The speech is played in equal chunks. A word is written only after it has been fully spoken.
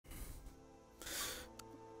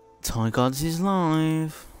Ty Gods is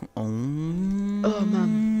live. Oh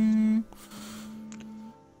man.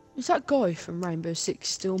 Is that guy from Rainbow Six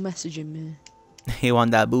still messaging me? He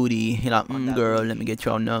want that booty. He like, girl, let me get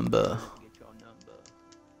your number.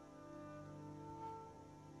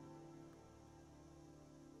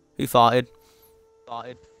 Who farted?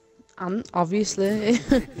 Anth, obviously.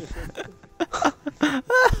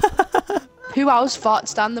 Who else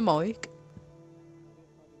farts down the mic?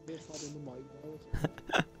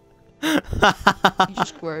 You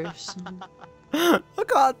just gross. I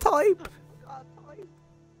can't type.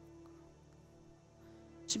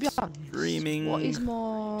 To be honest, Streaming. what is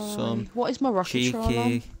my rocket troll on?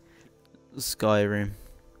 Cheeky. Skyrim.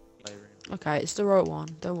 Okay, it's the right one.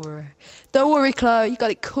 Don't worry. Don't worry, Chloe. You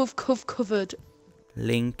got it covered.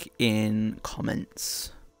 Link in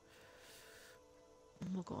comments. Oh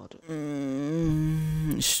my god.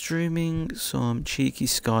 Streaming some cheeky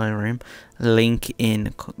Skyrim. Link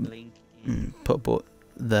in. Put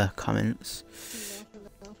the comments.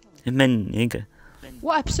 Man, nigga.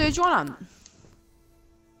 What episode you on?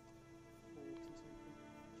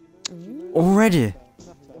 Already?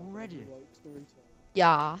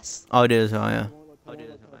 Yes. Oh, it is. Oh, yeah.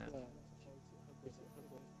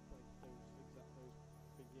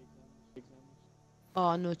 Oh,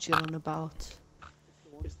 I know what you're on about.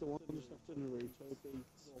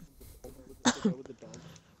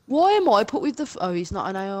 Why am I put with the? Oh, he's not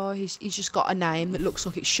an AI. He's just got a name that looks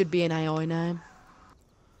like it should be an AI name.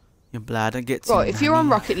 Your bladder gets. Right, if you're on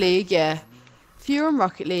Rocket League, yeah. If you're on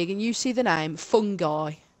Rocket League and you see the name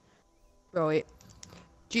Fungi, right?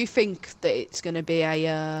 Do you think that it's gonna be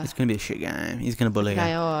a? It's gonna be a shit game. He's gonna bully an you.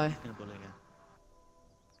 AI.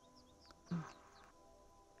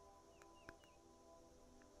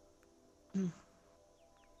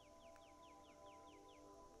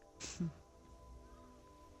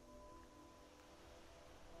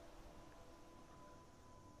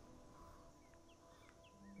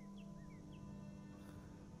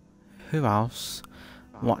 Who else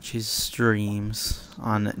watches streams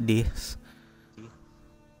on this?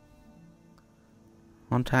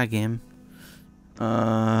 I'll tag him.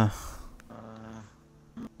 Oh.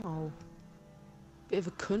 Bit of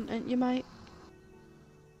a cunt, ain't you, mate?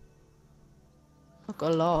 Not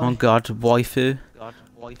gonna lie. Oh god, waifu. I'm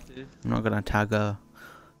not gonna tag her.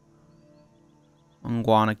 I'm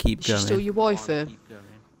gonna keep Is going. she still your waifu?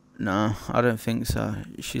 No, I don't think so.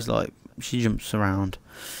 She's like, she jumps around.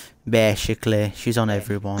 Basically, she's on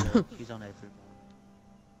everyone.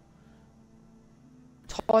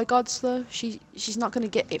 Ty Gods though, she's not gonna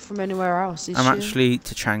get it from anywhere else, is she? I'm actually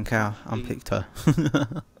Tachanka. I picked her.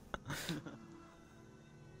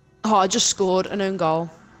 Oh, I just scored an own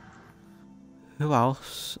goal. Who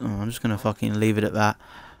else? Oh, I'm just gonna fucking leave it at that.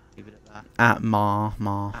 At Ma.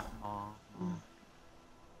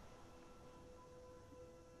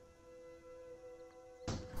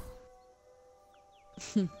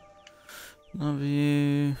 Love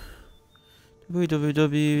you.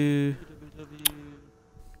 www.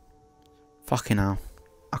 Fucking hell.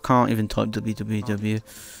 I can't even type www.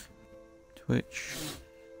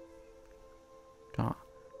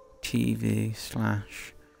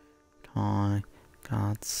 Twitch.tv/Ty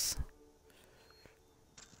Gods.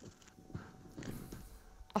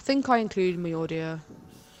 I think I included my audio.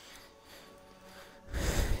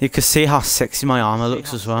 You can see how sexy my armor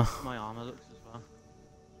looks as well.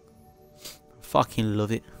 Fucking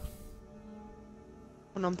love it.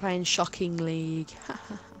 When I'm playing Shocking League.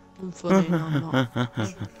 I'm funny, no, I'm not.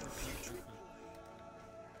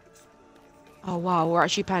 Oh wow, we're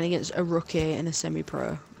actually playing against a rookie and a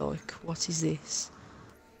semi-pro. Like, what is this?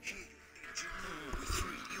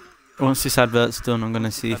 Once this advert's done, I'm gonna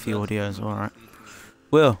see if the audio is alright.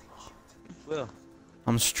 Will.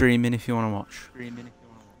 I'm streaming if you wanna watch.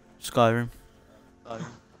 Skyrim.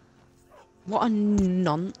 What a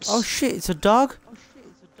nonce. Oh shit, it's a dog?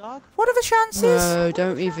 What are the chances? No,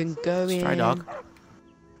 don't even go in. Stray dog.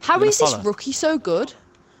 How You is this follow? rookie so good?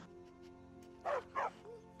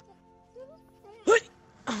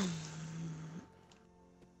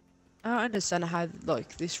 I don't understand how,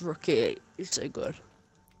 like, this rookie is so good.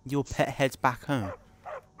 Your pet heads back home.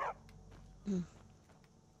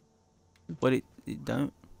 But it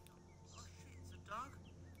don't.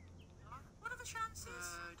 What are the chances? No,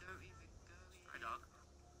 don't even go in.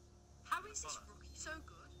 How is this rookie so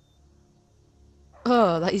good?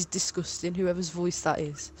 Oh, that is disgusting, whoever's voice that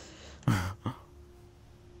is.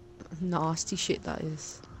 Nasty shit that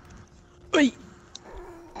is. Oi!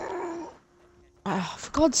 Oh,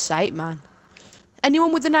 for God's sake, man.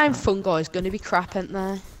 Anyone with the name Fungi is going to be crap, ain't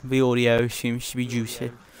they? The audio seems to be juicy.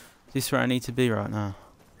 Is this where I need to be right now?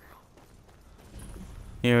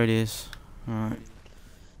 Here it is. Alright.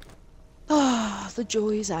 Ah, the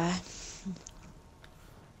joys, eh?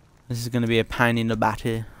 This is going to be a pain in the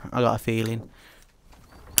batty. I got a feeling.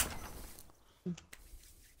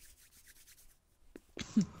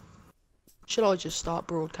 Shall I just start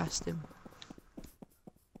broadcasting?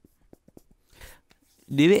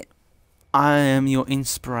 Do it. I am your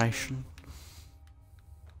inspiration.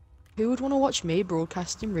 Who would want to watch me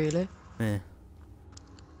broadcasting, really? Yeah.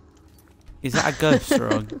 Is that a ghost or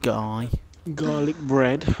a guy? Garlic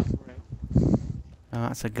bread. Oh,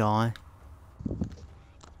 that's a guy.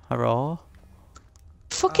 Hurrah.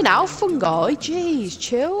 Fucking hell, fungi. Jeez,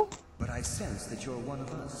 chill. But I sense that you're one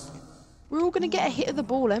of us. We're all gonna get a hit of the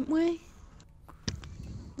ball, ain't we?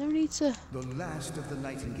 No need to The last of the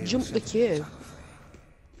Nightingale jump the Sentinels, queue. I'm afraid.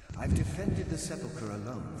 I've defended the sepulchre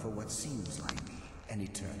alone for what seems like an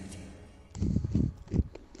eternity.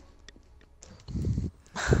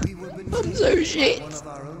 We were I'm betrayed so by shit. one of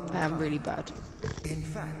our own I am kind. really bad. In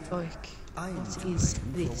fact, Like, I'm what to is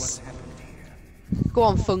blame for what's this? happened here. Go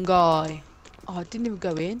on, fungi. Oh, it didn't even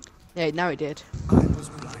go in. Yeah, now it did. I was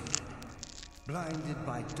blinded. Blinded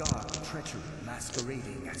by dark treachery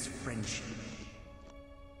masquerading as friendship.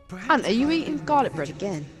 Perhaps Ant, are you if I'd eating been garlic more bread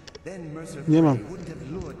vigilant, again? Then Mercer Yeah, Frey man. wouldn't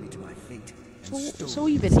have lured me to my fate. And It's all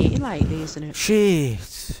stolen you've been eating lately, isn't it?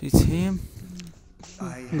 Shit. It's him.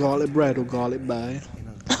 I Garlic bread or garlic bay. in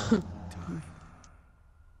a long time.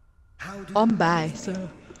 How did I'm I bi, know so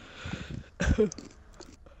the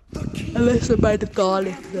key? unless I made the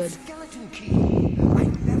garlic, then Skeleton key. I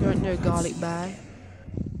never there ain't no thought I'd garlic see bi.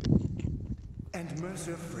 And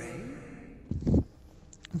Mercer Frey?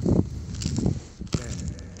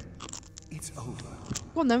 Then it's over.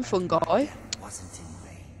 Go on then, fungi. Wasn't in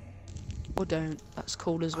vain. Or don't. That's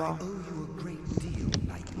cool as I well. owe you a great deal,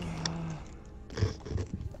 Nightingale.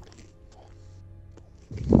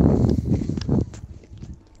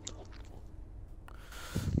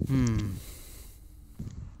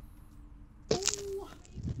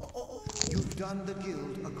 You've done the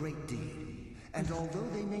guild a great deed, and although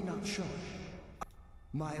they may not show it,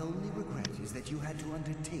 my only regret is that you had to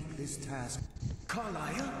undertake this task.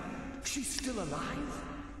 Carlisle? She's still alive?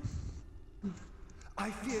 I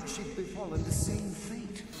feared she'd befallen the same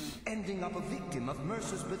fate, ending up a victim of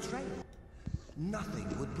Mercer's betrayal. Nothing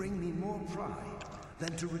would bring me more pride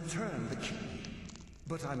than to return the key,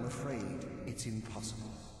 but I'm afraid it's impossible.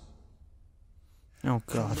 Oh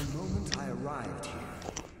god. From the moment I arrived here,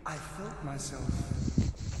 I felt myself.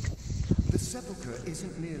 The sepulchre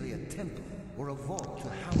isn't merely a temple or a vault to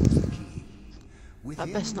house the key.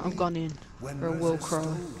 That best not have gone in, When or I Mercer will cry.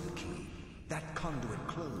 stole the key, that conduit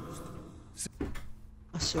closed.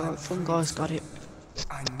 That's alright, fungi's got it.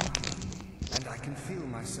 I'm weakening, and I can feel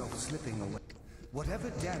myself slipping away. Whatever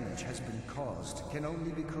damage has been caused can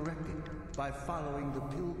only be corrected by following the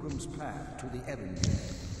pilgrim's path to the Evangel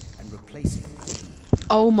and replacing the key.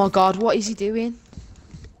 Oh my god, what is he doing?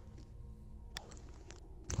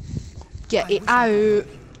 Get it out.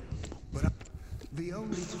 But the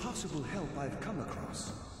only possible help I've come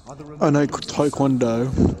across are the I know remains of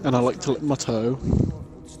taekwondo, and I like to lick my toe your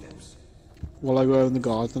footsteps. while I go in the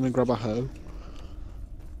garden and grab a hoe.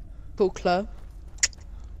 Cool club.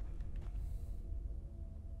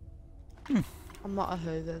 I'm not a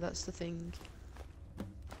hoe though, that's the thing.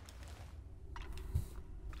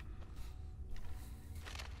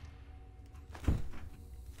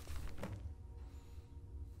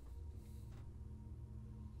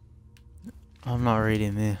 I'm not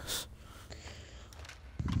reading this.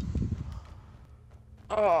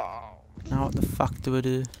 Oh. Now what the fuck do I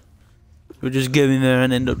do? We'll just go in there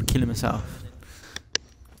and end up killing myself.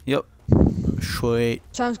 Yep. Sweet.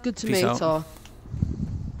 Sounds good to Peace me, out. Tar.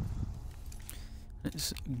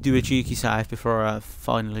 Let's do a cheeky save before I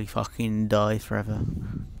finally fucking die forever.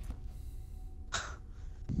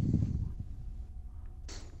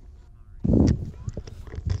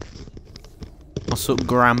 What's up,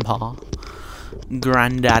 Grandpa?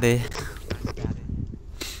 Granddaddy.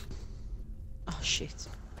 Oh shit.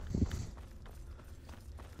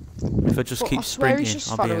 If I just Well, keep I swear sprinting, he's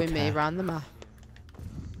just I'll be following okay. me around the map.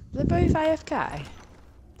 They're both AFK?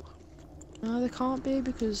 No, they can't be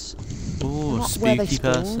because Ooh, not where they spooky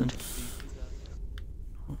person. spawned.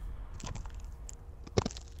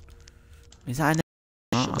 Is that an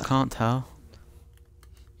I can't tell.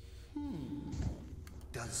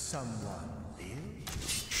 Does someone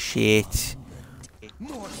live? Shit.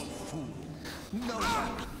 Mortal fool! No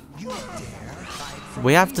one! You dare hide from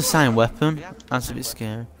We have the same weapon. That's a bit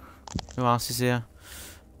scary. Who else is here?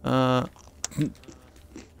 What's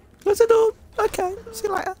it all? Okay, see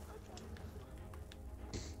you later.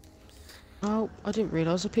 Oh, I didn't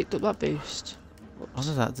realise I picked up that boost. What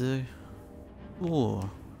does that do? Ooh.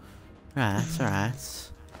 Right, alright.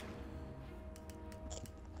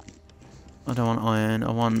 I don't want iron,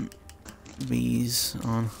 I want these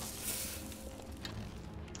on.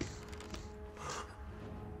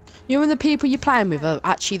 You know when the people you're playing with are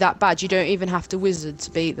actually that bad, you don't even have to wizard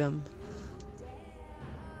to beat them.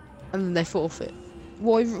 And then they forfeit.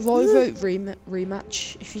 Why vote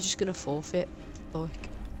rematch if you're just gonna forfeit? Like.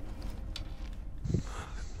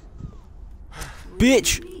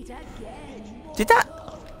 Bitch! Did that?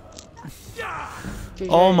 GG.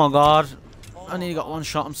 Oh my god. I only got one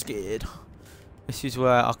shot, I'm scared. This is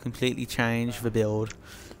where I completely change the build.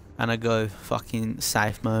 And I go fucking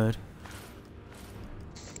safe mode.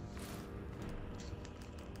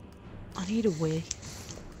 I need a wee.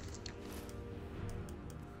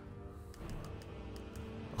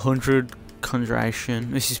 100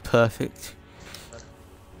 conjuration. This is perfect.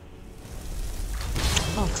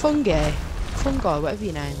 Oh, fungi. Fungi, whatever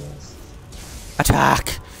your name is.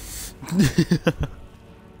 Attack!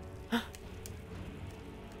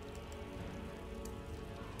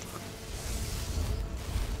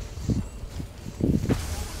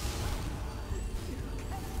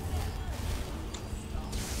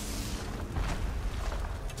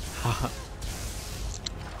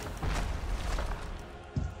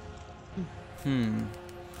 Hmm.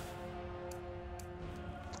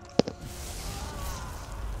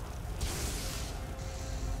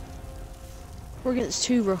 We're against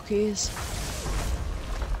 2 rookies.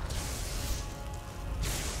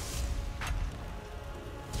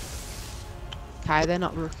 Okay, they're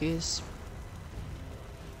not rookies.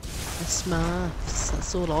 They're smurfs.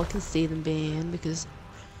 That's all I can see them being, because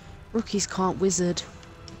rookies can't wizard.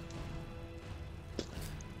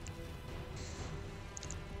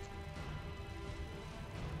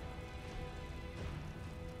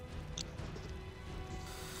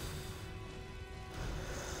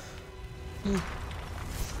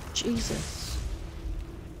 Jesus.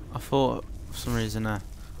 I thought for some reason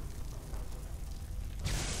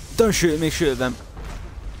don't shoot at me, shoot at them.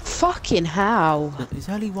 Fucking hell. Is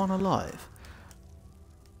only one alive?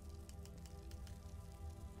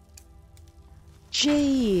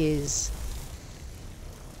 Jeez.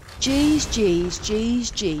 Jeez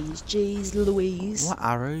Louise. What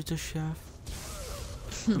arrow does she have?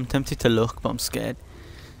 I'm tempted to look, but I'm scared.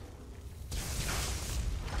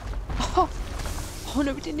 Oh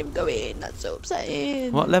no, we didn't even go in. That's so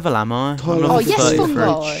upsetting. What level am I? Tyler, Oh, level yes, 33.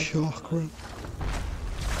 fungi. Chakra.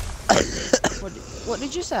 What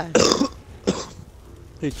did you say?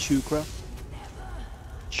 Hey, chukra.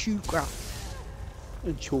 Chugra.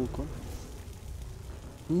 And chakra.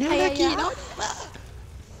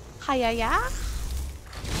 Hiya.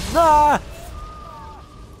 Ah!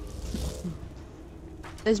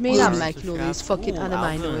 There's me and I'm Ooh. making all these fucking Ooh, anime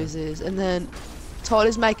Alvin. noises, and then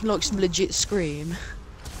Tyler's making like some legit scream.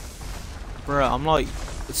 Bro, I'm like,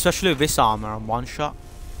 especially with this armor, I'm one shot.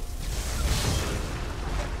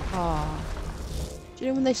 Ah. Do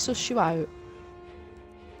you know when they suss you out?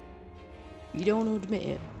 You don't want to admit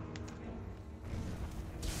it.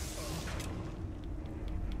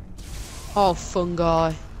 Oh,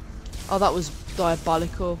 fungi. Oh, that was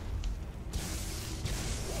diabolical.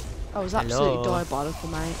 That was absolutely Hello. diabolical,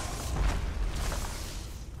 mate.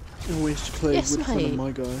 Always played Yes, with one mate. of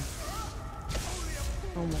my guy.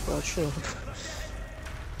 Oh my god, shut up.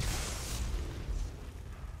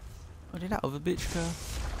 Where did that other bitch go?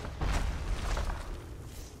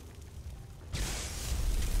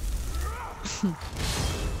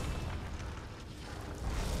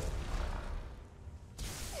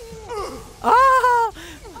 Ah!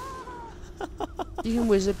 You can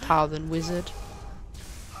wizard, pal, then wizard.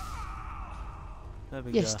 There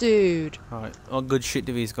we Yes, go. dude. Right, what good shit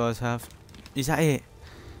do these guys have? Is that it?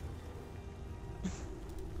 Is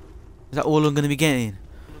that all I'm gonna be getting?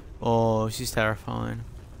 Oh, this is terrifying.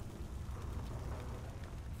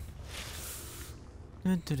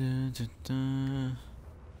 Dun, dun, dun, dun, dun.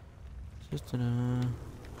 Dun, dun, dun.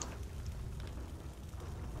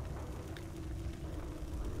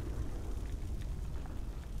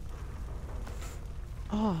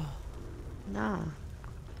 Oh, nah.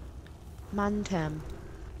 Mantem.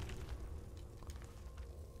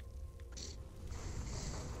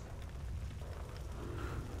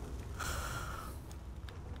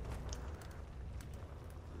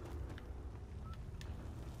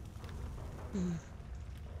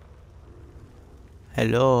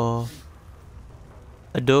 Hello.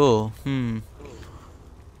 A door. Come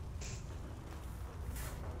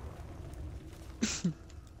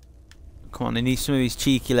on, I need some of these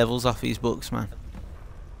cheeky levels off these books, man.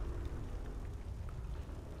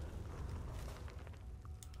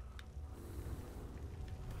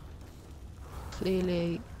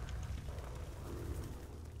 clearly.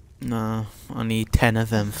 No, I need 10 of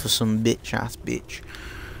them for some bitch ass bitch.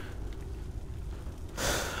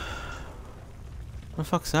 What the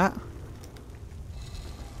fuck's that?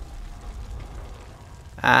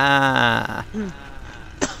 Ah.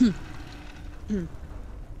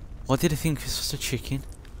 What did I think this was a chicken?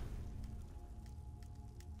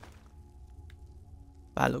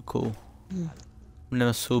 That looked cool. I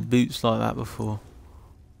never saw boots like that before.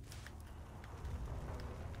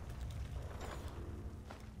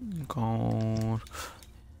 God.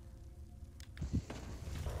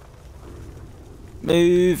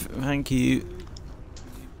 Move, thank you.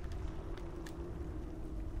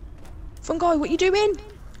 Fungi, what you doing?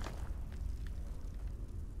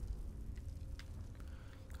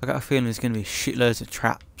 I got a feeling there's going to be shitloads of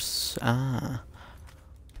traps. Ah.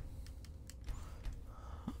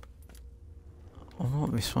 I wonder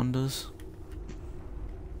what this one does.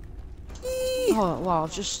 Oh wow,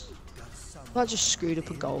 that just screwed up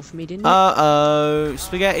a goal for me, didn't it? Uh-oh,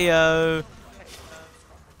 Spaghetti-O.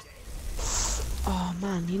 Oh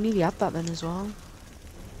man, you nearly had that then as well.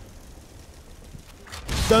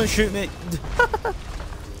 Don't shoot me.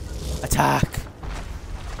 Attack.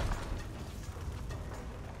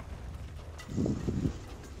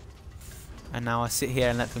 And now I sit here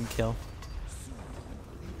and let them kill.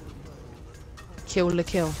 Kill the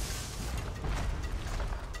kill.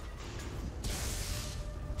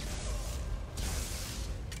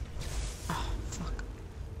 Oh fuck.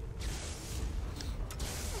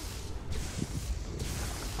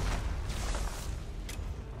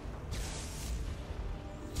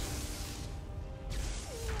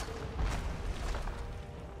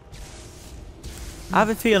 I have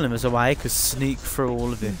a feeling there's a way I could sneak through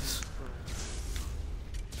all of this.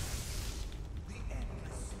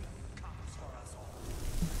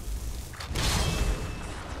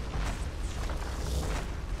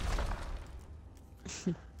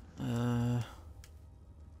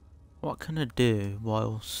 What can I do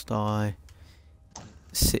whilst I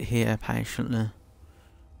sit here patiently?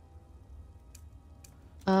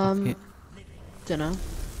 Dunno.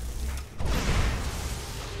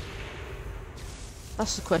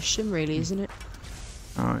 That's the question, really, isn't it?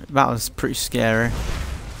 Alright, that was pretty scary.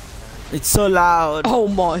 It's so loud! Oh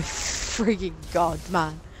my frigging god,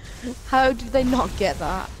 man. How did they not get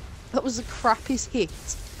that? That was the crappiest hit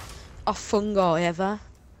of fungi ever.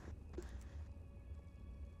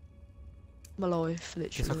 My life, Guess I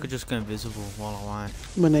literally. could just go invisible while I wait.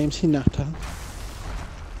 My name's Hinata.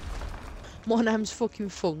 My name's fucking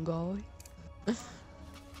fungi.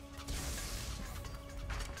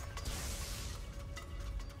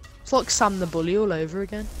 It's like Sam the Bully all over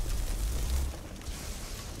again.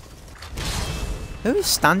 Who is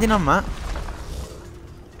standing on that?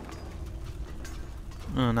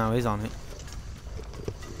 Oh no, he's on it.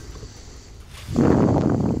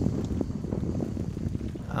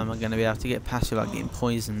 Am I going to be able to get past without getting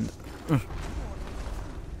poisoned?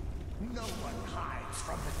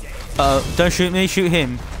 Uh-oh, don't shoot me, shoot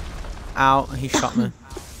him. Ow, he shot me.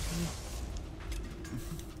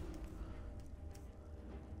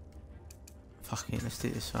 Fuck it, let's do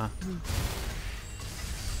it this way.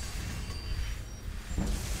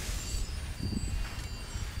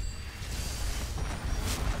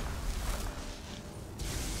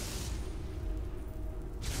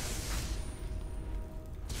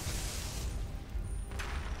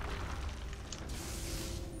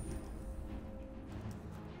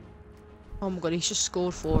 Oh my god, he's just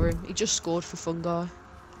scored for him. He just scored for fungi.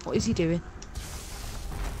 What is he doing?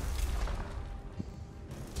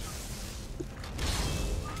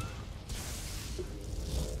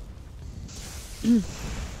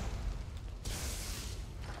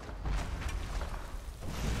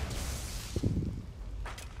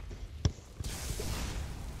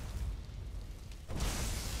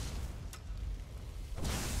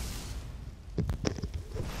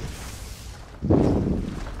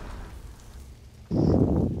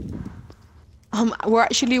 We're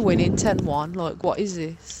actually winning 10-1. Like, what is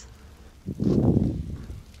this?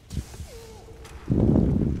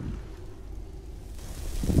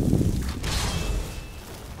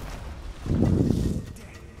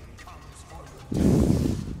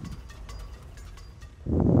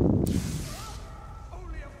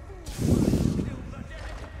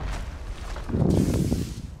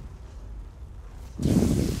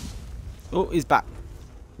 Oh, he's back.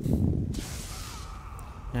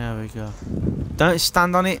 There we go. Don't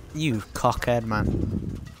stand on it, you cockhead,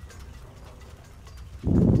 man.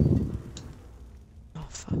 Oh,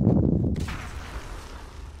 fuck.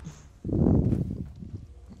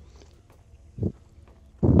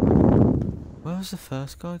 Where was the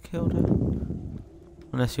first guy killed her?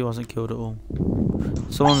 Unless he wasn't killed at all.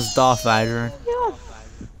 Someone's Darth Vader.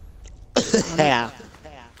 Yeah.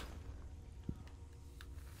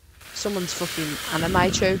 Someone's fucking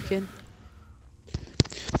anime choking.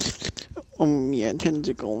 Yeah,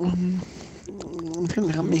 tentacle.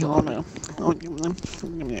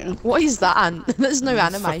 What is that, Ant? There's no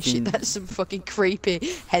anime fucking- shit. That's some fucking creepy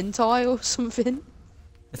hentai or something.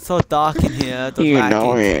 It's so dark in here. I don't You like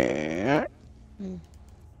know it. it.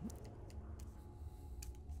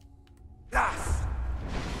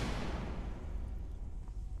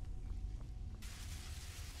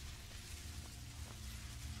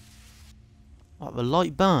 What, the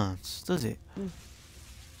light burns, does it?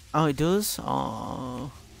 Oh, it does?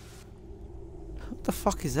 Oh. What the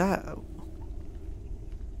fuck is that?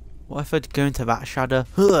 What if I'd go into that shadow?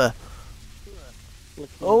 Huh.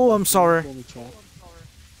 Oh, I'm sorry.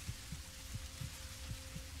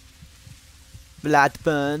 Blood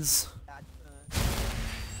burns.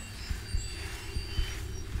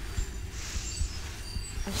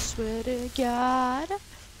 I swear to God.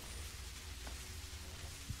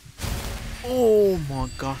 Oh my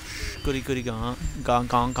gosh. Goody goody gone. Gone.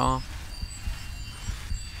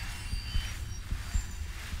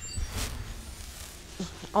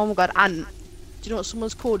 Oh my God, Ant. Do you know what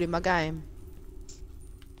someone's called in my game?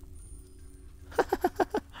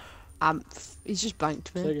 Anth. He's just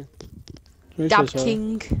blanked me. Second. Who Dab says so?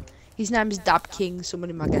 King. His name is Dab King, someone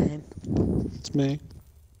in my game. It's me.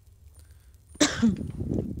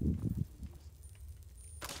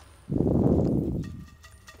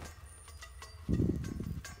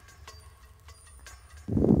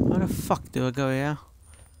 How the fuck do I go here?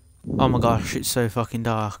 Oh my gosh, it's so fucking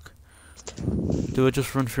dark. Do I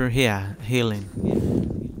just run through here,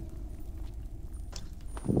 healing?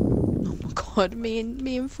 Oh my God, me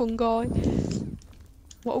and Fungi.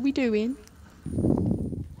 What are we doing?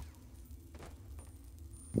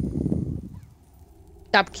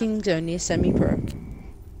 Dab King's only a semi-pro.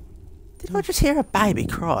 Did I just hear a baby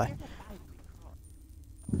cry?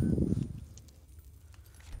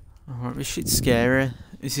 Alright, this shit's scary.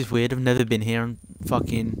 This is weird, I've never been here on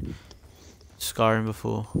fucking Skyrim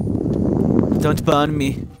before. Don't burn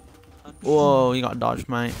me. Whoa, you got dodged,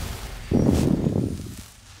 mate.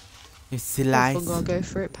 It's the light. Fungi, go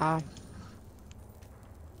for it, pal.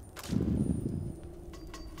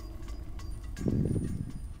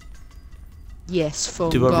 Yes,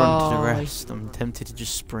 Fungi. Do I run to the rest? I'm tempted to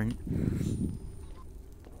just sprint.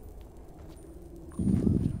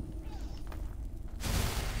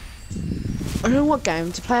 I don't know what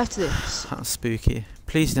game to play after this. That's spooky.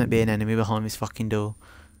 Please don't be an enemy behind this fucking door.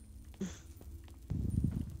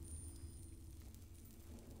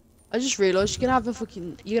 I just realised you're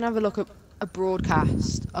gonna have a look at a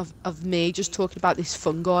broadcast of me just talking about this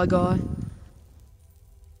fungi guy.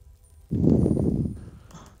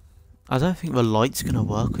 I don't think the light's gonna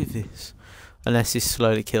work with this. Unless this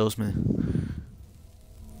slowly kills me.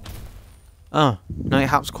 Oh, no, it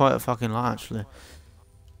helps quite a fucking lot actually.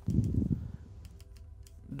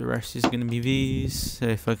 The rest is gonna be these. So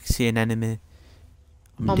if I see an enemy,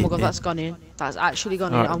 I'm Oh my God, dipping. that's gone in. That's actually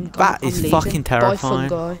gone Alright, in. that I'm is leaving. fucking terrifying.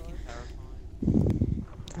 Bye, fungi.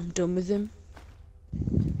 I'm done with him.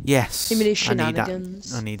 Yes, Him and his I need that.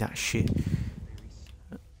 shenanigans. I need that shit.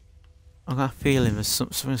 I got a feeling there's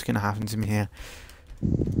something's gonna happen to me here.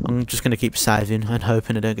 I'm just gonna keep saving and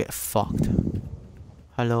hoping I don't get fucked.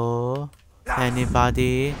 Hello?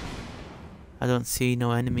 Anybody? I don't see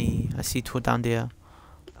no enemy. I see two down there.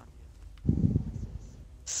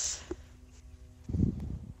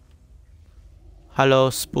 Hello,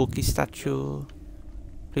 spooky statue.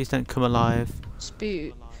 Please don't come alive.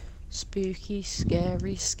 Spooky,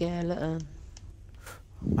 scary skeleton.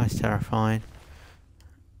 That's terrifying.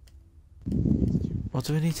 What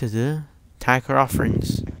do we need to do? Take our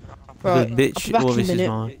offerings. Right, The bitch, I'll be back all in a this is minute.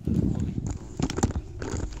 mine.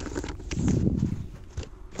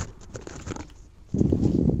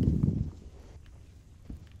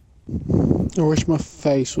 I wish my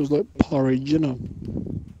face was like porridge, you know.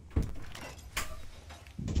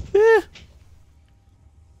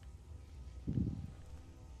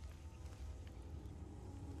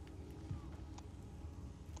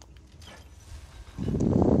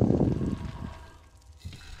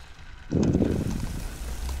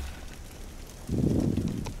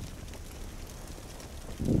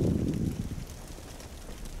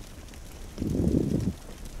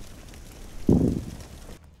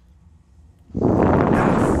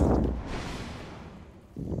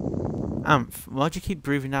 Anth, why do you keep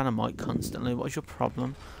breathing down a mic constantly? What's your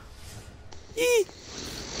problem? Yee!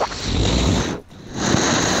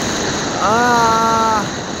 Ah!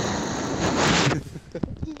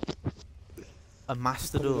 a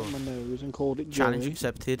master Put it door. up my nose and called it Challenge joy.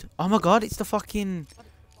 accepted. Oh my god, it's the fucking...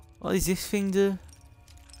 What does this thing do?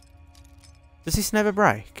 Does this never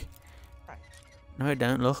break? No, it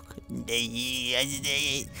don't, look.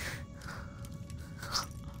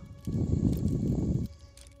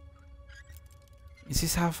 Is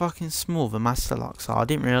this how fucking small the master locks are? I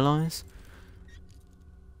didn't realise.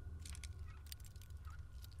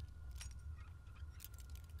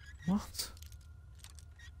 What?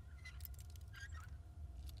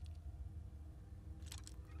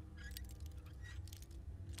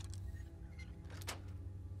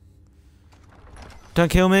 Don't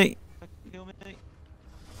kill me.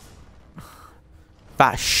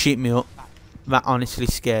 That shit me up. That honestly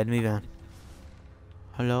scared me then.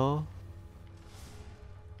 Hello?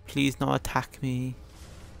 Please not attack me.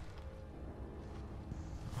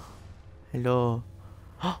 Hello?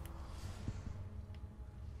 I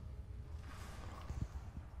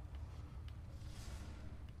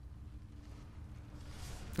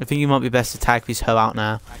think you might be best to tag this hoe out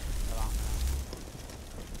now.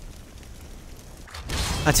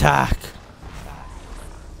 Attack!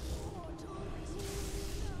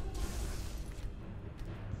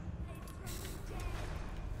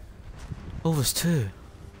 Oh, there's two.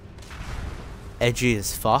 Edgy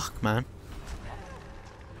as fuck, man.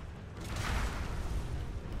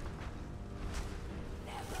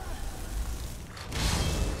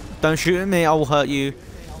 Don't shoot at me, I will hurt you.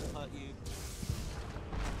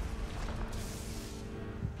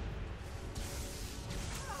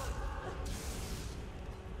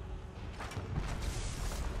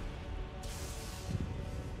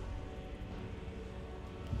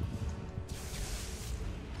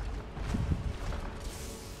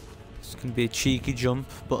 This can be a cheeky jump,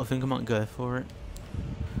 but I think I might go for it.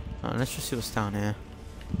 Alright, let's just see what's down here.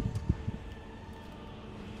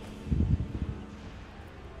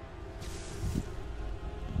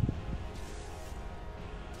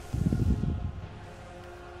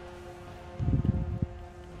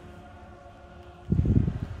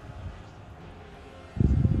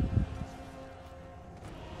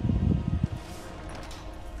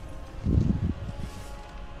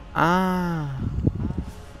 Ah.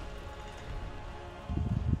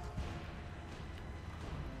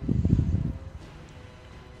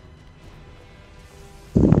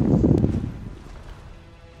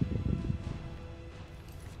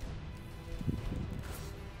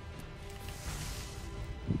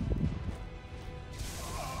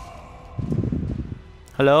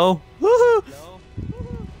 Hello? Woohoo!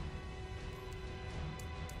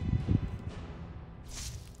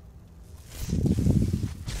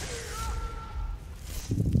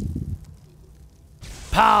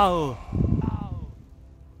 Pow!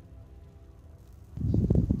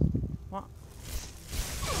 What?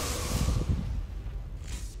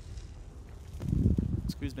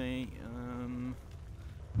 Excuse me.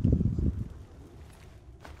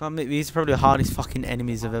 Can't admit, these are probably the hardest fucking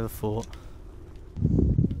enemies I've ever fought.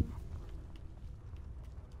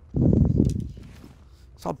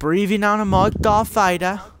 Stop breathing down a mic, Darth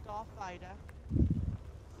Vader.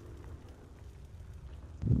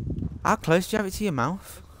 How close do you have it to your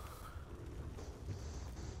mouth?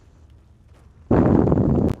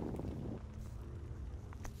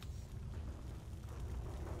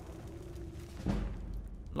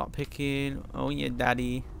 Lock picking. Oh yeah,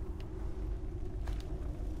 daddy.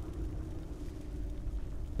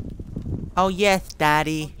 Oh yes,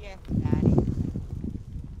 daddy.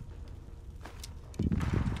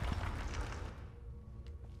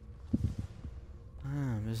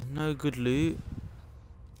 There's no good loot.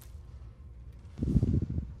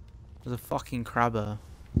 There's a fucking crabber.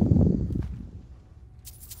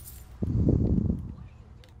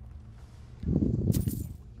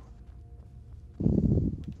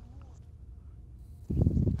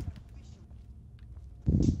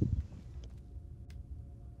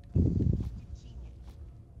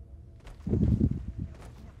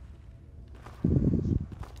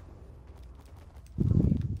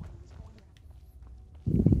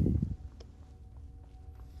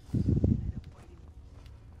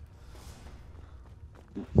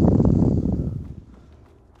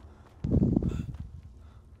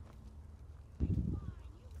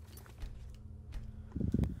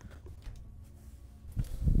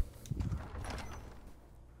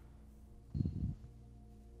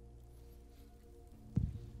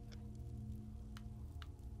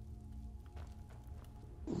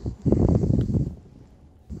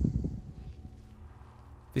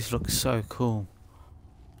 This looks so cool.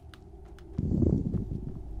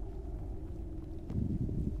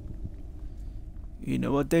 You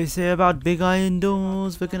know what they say about big iron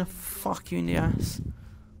doors? We're gonna fuck you in the ass.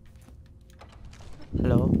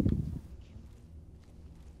 Hello?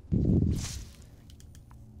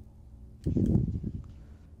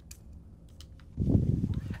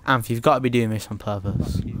 Anth, you've got to be doing this on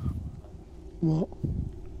purpose. What?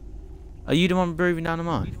 Are you the one breathing down the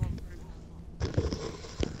mic?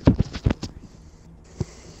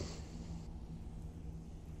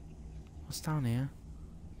 What's down here?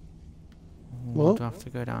 Oh, What? do I have to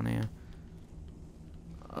go down here?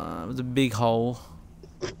 There's a big hole.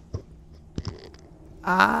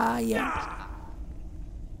 Ah, yeah.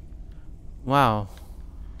 Wow.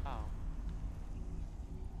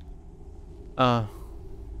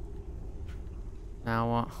 Now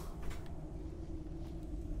what?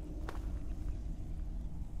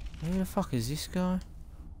 Who the fuck is this guy?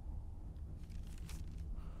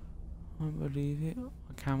 I don't believe it.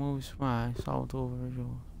 I can't move this way. Solved all the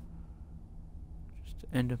visuals. Just to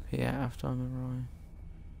end up here after I'm right.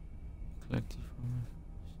 Collected from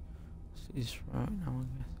this right now. I'm gonna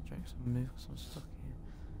have to drag some move because I'm stuck here.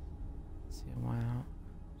 See a way out.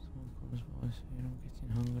 Someone comes by so you don't get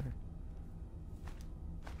in hunger.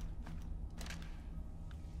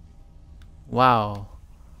 Wow.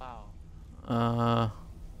 Ah!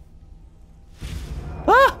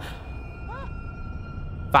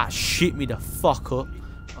 That shit me the fuck up.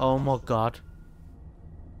 Oh my god.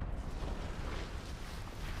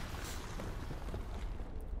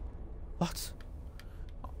 What?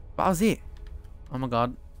 That was it. Oh my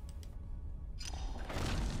god.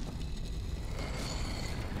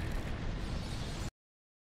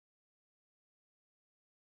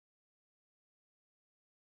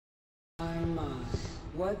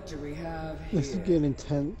 What do we have here? This is getting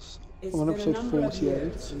intense. It's I'm on been a episode number of 48.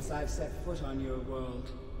 years since I've set foot on your world.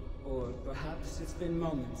 Or perhaps it's been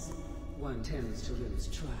moments. One tends to lose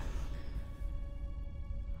track.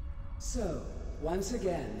 So, once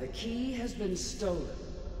again, the key has been stolen,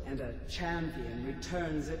 and a champion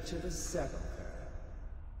returns it to the sepulchre.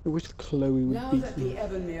 I wish Chloe would Now beat that me. the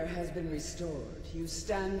Ebonmere has been restored, you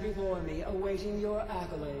stand before me awaiting your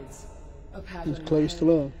accolades. A pat Is on Chloe your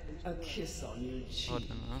still head, there? a kiss on your cheek. I don't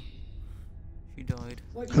know. She died.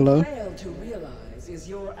 What Hello? you fail to realize is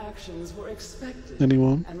your actions were expected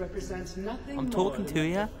Anyone? and represent nothing I'm more talking than to the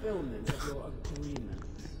ya. fulfillment of your agreement.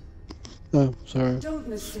 Oh, sorry. Don't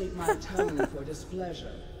mistake my tone for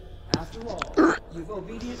displeasure. After all, you've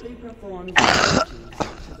obediently performed your duties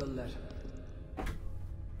to the letter.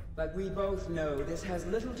 But we both know this has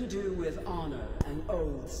little to do with honor and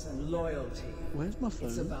oaths and loyalty. Where's my It's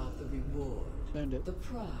phone? about the reward, Found it. the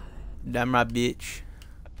pride. Damn right, bitch.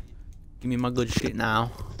 Give me my good shit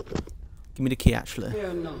now. Give me the key, actually.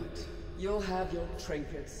 Fear not. You'll have your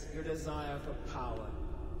trinkets, your desire for power,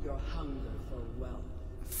 your hunger for wealth.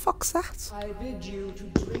 Fuck's that? I bid you to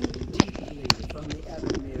drink deeply from the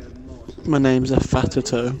Ebonmere mortal. My name's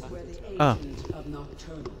Afatato. Where the Oh. agent of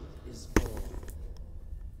Nocturnal is born.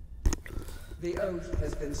 The oath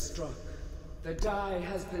has been struck, the die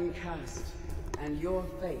has been cast, and your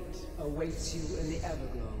fate awaits you in the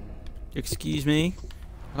Everglow. Excuse me?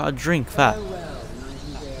 I got a drink, fat. Farewell,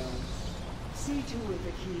 Nightingale. See to it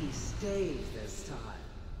the key stays this time,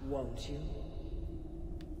 won't you?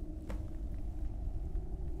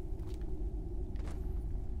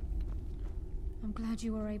 I'm glad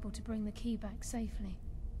you were able to bring the key back safely.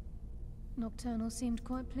 Nocturnal seemed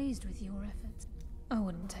quite pleased with your efforts. I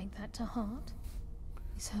wouldn't take that to heart.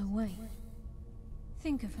 It's her way.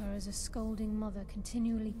 Think of her as a scolding mother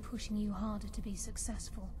continually pushing you harder to be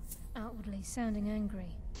successful, outwardly sounding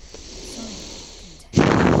angry, silent,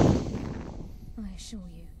 content. I assure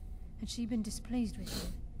you, had she been displeased with you,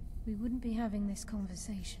 we wouldn't be having this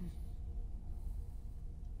conversation.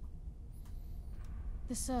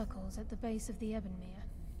 The circles at the base of the Ebonmere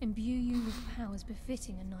imbue you with powers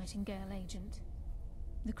befitting a Nightingale agent.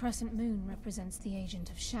 The crescent moon represents the agent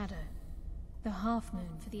of shadow, the half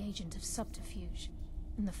moon for the agent of subterfuge,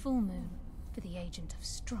 and the full moon for the agent of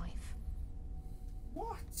strife.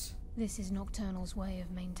 What? This is Nocturnal's way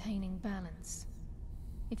of maintaining balance.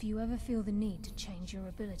 If you ever feel the need to change your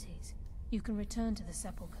abilities, you can return to the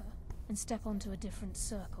sepulchre and step onto a different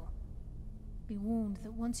circle. Be warned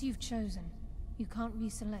that once you've chosen, you can't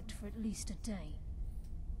reselect for at least a day.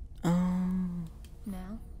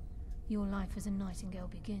 Now, your life as a Nightingale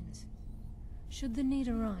begins. Should the need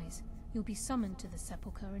arise, you'll be summoned to the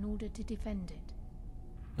sepulchre in order to defend it.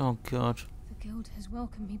 Oh god. The guild has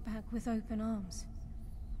welcomed me back with open arms.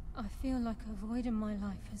 I feel like a void in my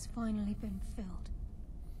life has finally been filled.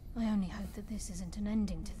 I only hope that this isn't an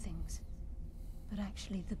ending to things, but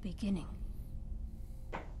actually the beginning.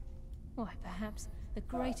 Why, perhaps the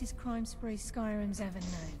greatest crime spree Skyrim's ever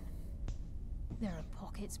known. There are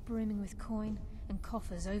pockets brimming with coin and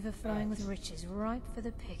coffers overflowing with riches ripe for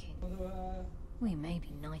the picking. We may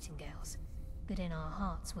be nightingales, but in our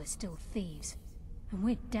hearts we're still thieves, and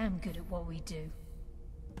we're damn good at what we do.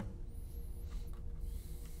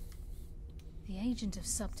 The agent of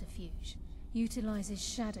subterfuge utilizes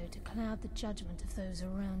shadow to cloud the judgment of those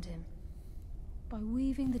around him. By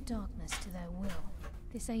weaving the darkness to their will,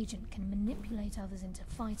 this agent can manipulate others into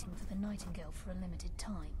fighting for the Nightingale for a limited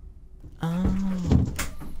time. Oh.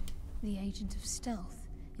 The agent of stealth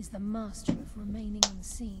is the master of remaining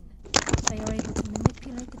unseen. They are able to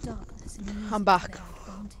manipulate the darkness and use I'm it back. to their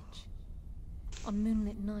advantage. On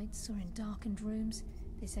moonlit nights or in darkened rooms,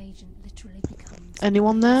 this agent literally becomes...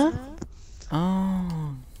 Anyone there?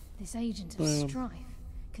 Oh. This agent of strife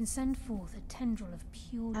can send forth a tendril of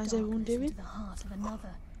pure How's everyone darkness doing? into the heart of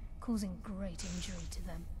another, causing great injury to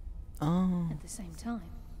them. Oh. At the same time,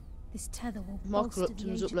 this tether will Mark bolster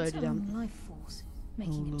the was agent's uploaded, own life force,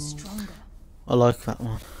 making him stronger. I like that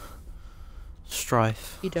one.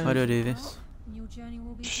 Strife. You don't. How do I do this? And your journey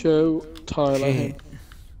will be Show Tyler him.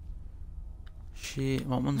 Shit.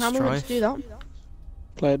 What one's How am I meant to strife? do that?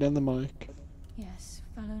 Play it in the mic. Yes,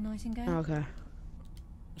 fellow Nightingale. Okay.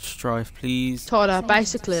 Strife, please. Tyler, This agent of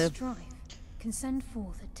basically, strife can send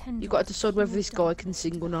forth a tendril you've got to of decide whether pure this guy can darkness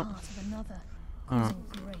sing into or the not. heart of another, Alright.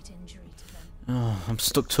 causing great injury to them. Oh, I'm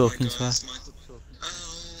stuck talking to her.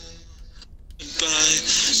 By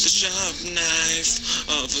the sharp knife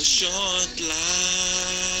of a short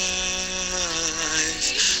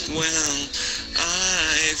life. Well,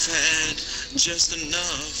 I've had just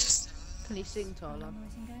enough. Can you sing, Tyler?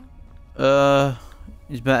 Nightingale?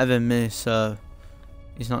 He's better than me, so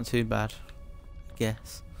he's not too bad, I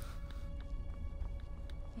guess.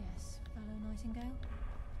 Yes, fellow Nightingale.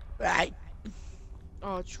 Right.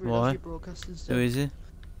 Oh, I just Why? realised you're broadcasting Who still. is he?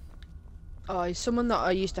 Oh, he's someone that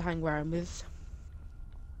I used to hang around with.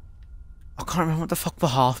 I can't remember what the fuck the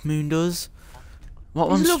half moon does. What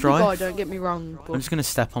He's one's a lovely guy, strife? don't get me wrong, I'm but just gonna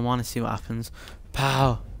step on one and see what happens.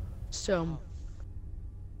 Pow! some.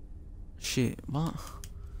 Shit, what?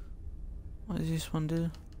 What does this one do?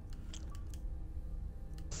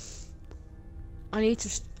 I need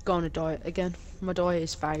to go on a diet again. My diet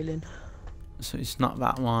is failing. So it's not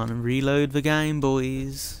that one. Reload the game,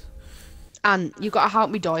 boys. And you got to help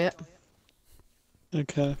me diet.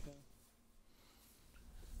 Okay.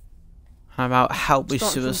 How about help with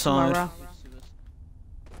Starting from suicide? tomorrow.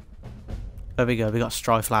 There we go, we got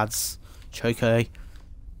strife, lads. Choke.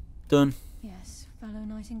 Done. Yes, fellow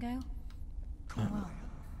Nightingale. Well,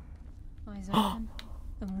 eyes open.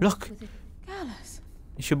 And walk Look. with it. Gallus!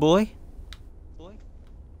 It's your boy?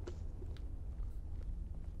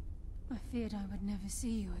 I feared I would never see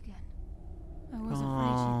you again. I was Aw.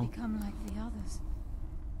 afraid you'd become like the others.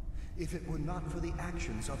 If it were not for the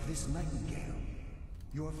actions of this nightingale,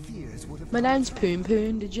 your fears would have... My name's Poon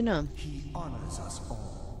Poon, did you know? He honors us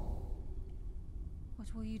all. What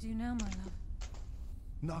will you do now, my love?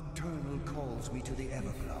 Nocturnal calls me to the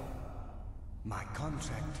Everglow. My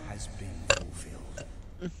contract has been fulfilled.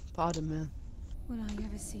 Pardon me. Will I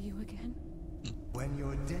ever see you again? When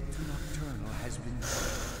your debt to Nocturnal has been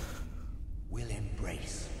paid, we'll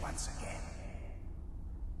embrace once again.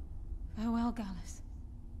 Farewell, Gallus.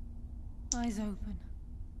 Eyes open.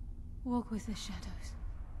 Walk with the shadows.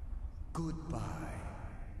 Goodbye,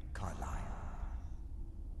 Carlyle.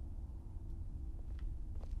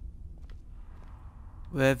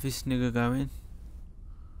 Where's this nigga going?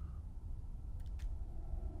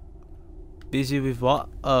 Busy with what?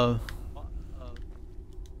 Oh.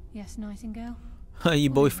 Yes, Nightingale?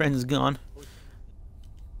 Your boyfriend's gone.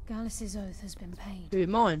 Gallus's oath has been paid. Who,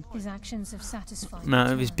 mine? His actions have satisfied No,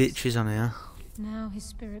 the his terms. bitch is on here. Now his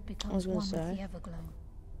spirit becomes gonna one say. with the Everglow,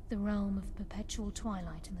 the realm of perpetual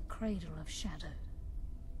twilight and the cradle of shadow.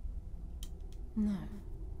 No,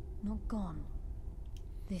 not gone.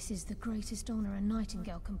 This is the greatest honor a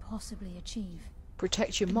Nightingale can possibly achieve.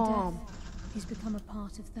 Protect your In mom. death, he's become a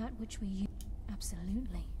part of that which we use.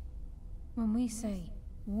 Absolutely. When we say,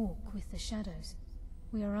 walk with the shadows,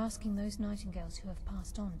 we are asking those Nightingales who have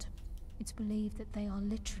passed on to... It's believed that they are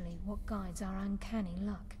literally what guides our uncanny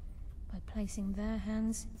luck. By placing their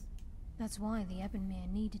hands... That's why the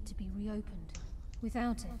Ebonmere needed to be reopened.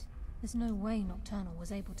 Without it, there's no way Nocturnal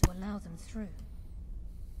was able to allow them through.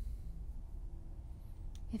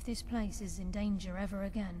 If this place is in danger ever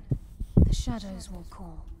again, the shadows will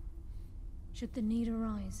call. Should the need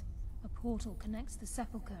arise, a portal connects the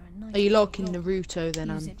sepulchre and Nightingale. Are you liking Hall. Naruto then,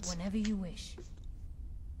 Use it Anth? whenever you wish.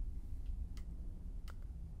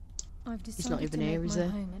 I've decided not even to here, make is my he?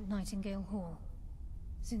 home at Nightingale Hall.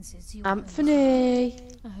 Since it's your Anthony,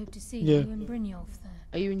 I hope to see Yeah. you and Brynjolf there.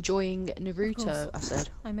 are you enjoying Of Naruto? course, I said.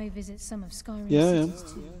 I may visit some of Skyrim's Yeah, I am.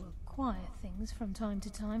 cities to acquire things from time to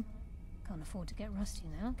time. Can't afford to get rusty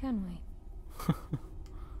now, can we?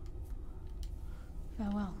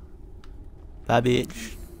 Farewell, Bye,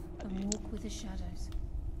 bitch. and walk with the shadows.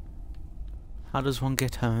 How does one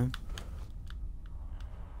get home?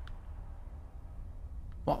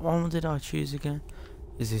 What one did I choose again?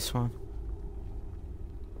 Is this one?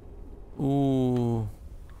 Ooh.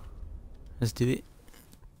 Let's do it.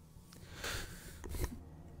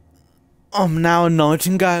 I'm now a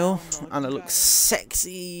nightingale, and I look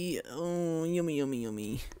sexy. Oh, yummy, yummy,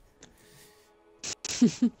 yummy.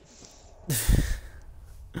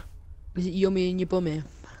 Is it yummy in your bummy?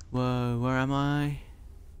 Whoa, where am I?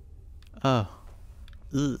 Oh.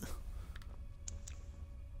 Ugh.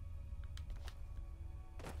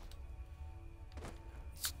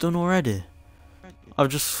 It's done already. I've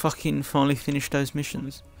just fucking finally finished those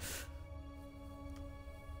missions.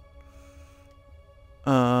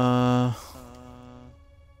 I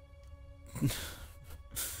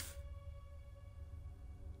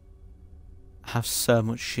have so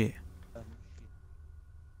much shit.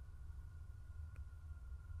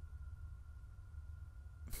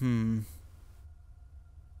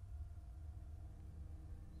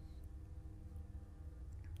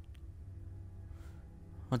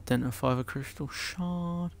 Identify the crystal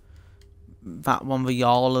shard. That one, the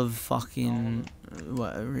Jarl of fucking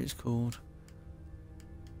whatever it's called.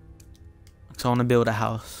 So I want to build a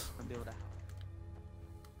house.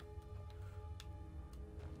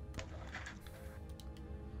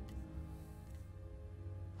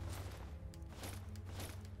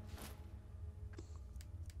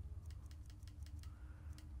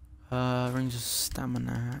 Rings of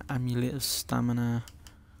stamina, amulet of stamina.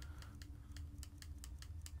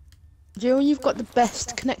 Do you know when you've got the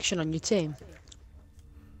best connection on your team?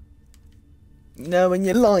 No, when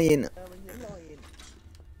you're lying.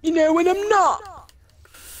 You know when I'm not.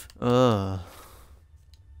 Ugh.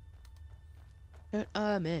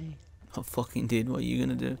 Don't me. I fucking did. What are you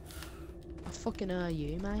gonna do? I fucking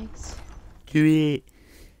you, mate. Do it.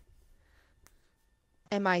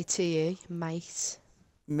 M-I-T-E, mate.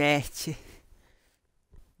 Matey.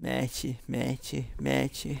 Matey, matey,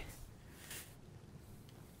 matey.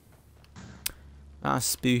 That's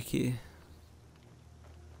spooky.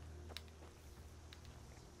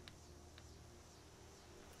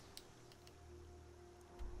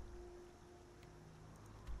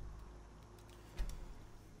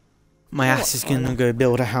 My ass is gonna go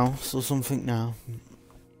build a house or something now.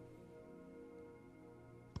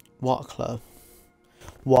 What, Chloe?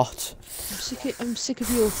 What? I'm sick of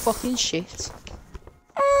your fucking shit.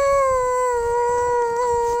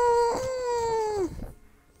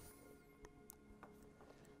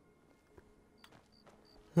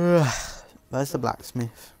 Where's the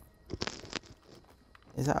blacksmith?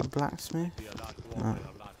 Is that a blacksmith? No.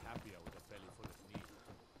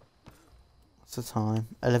 What's the time?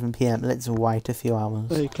 11 PM. Let's wait a few hours.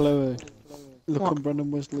 Hey Chloe, look What? on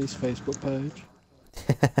Brendan Wesley's Facebook page.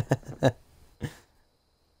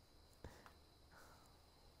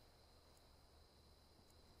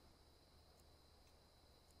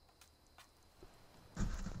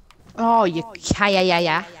 Oh, you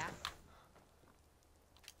yeah.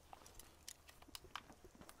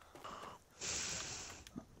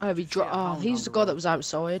 Oh, he's the guy that was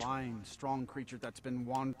outside. Fine, strong creature that's been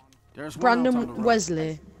There's one out on the Brandon road.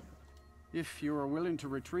 Wesley. If you were willing to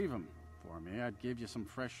retrieve him for me, I'd give you some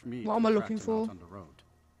fresh meat. What am I to looking track him out for? on the road.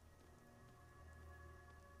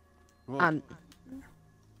 Good. And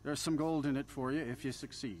There's some gold in it for you if you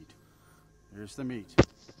succeed. Here's the meat.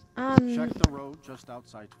 and Check the road just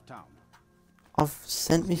outside of town. I've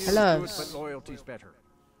sent me. Hello. Good, but loyalty's better.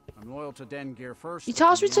 I'm loyal to Den Gear first. he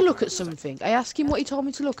tells me and to you're look at second. something. I ask him what he told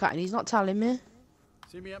me to look at, and he's not telling me.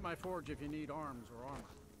 See me at my forge if you need arms or armor.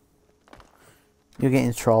 You're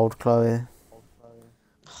getting trolled, Chloe.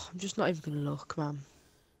 I'm just not even gonna look, man.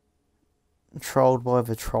 Trolled by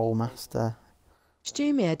the troll master. Just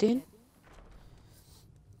do me head in.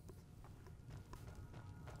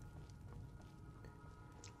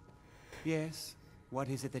 Yes. What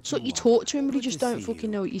is it that So you you want? talk to him, but he Good just to don't see fucking you.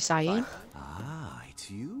 know what you're saying. Ah, it's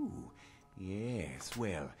you. Yes,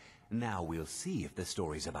 well, now we'll see if the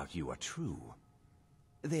stories about you are true.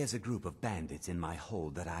 There's a group of bandits in my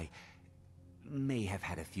hold that I may have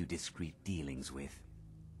had a few discreet dealings with.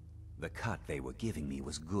 The cut they were giving me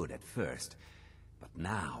was good at first, but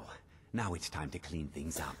now it's time to clean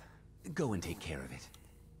things up. Go and take care of it.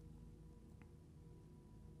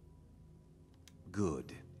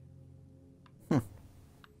 Good.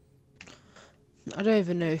 I don't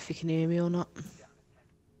even know if you can hear me or not.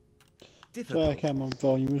 Sorry, okay, my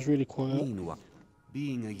volume was really quiet. Meanwhile,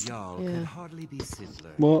 being a Jarl Yeah. could hardly be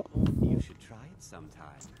simpler. What? You should try it sometime.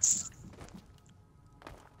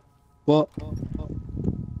 What?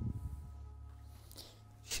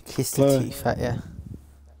 She kissed the Chloe. teeth at you.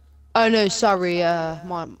 Oh no, sorry.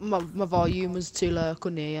 My volume was too low. I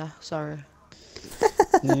couldn't hear you. Sorry.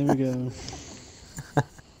 There we go.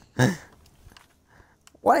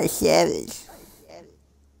 What a savage.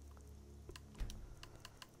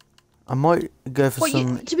 I might go for Well,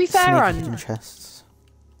 some to be fair, sneaky Anth, chests.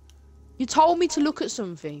 you told me to look at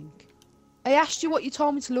something. I asked you what you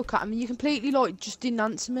told me to look at, and you completely just didn't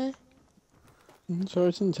answer me. Sorry,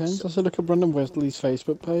 it's intense. I said look at Brandon Wesley's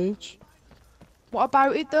Facebook page. What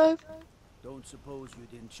about it though? Don't suppose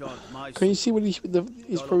you'd enchant my Can you see what he's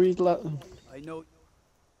probably like? I know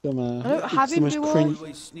Come on. I don't have It's the him, most do I? cringe.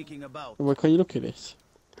 always sneaking about. Well, can you look at it?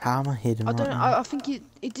 How am I hidden I right don't. now? I think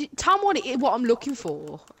tell me what I'm looking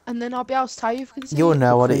for, and then I'll be able to tell you if I can see You'll it.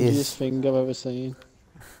 know what it Cringiest is. thing I've ever seen.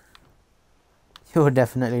 You'll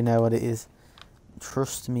definitely know what it is.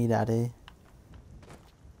 Trust me, Daddy.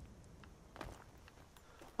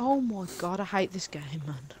 Oh my god, I hate this game,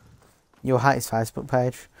 man. You'll hate his Facebook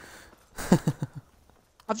page.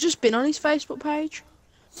 I've just been on his Facebook page.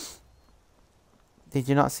 Did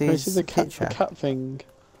you not see Can you his see the picture? cat thing?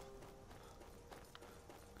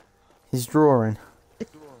 His drawing.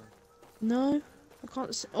 No, I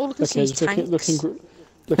can't see. All I can see Okay, is just tanks. looking group.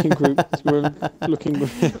 We're looking All I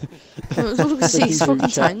can see is group fucking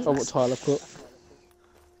chat tanks. of what Tyler put.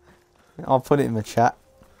 I'll put it in the chat.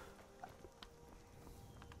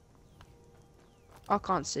 I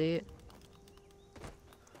can't see it.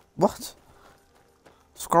 What?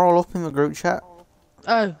 Scroll up in the group chat.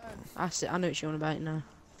 Oh, I see. I know what you're on about now.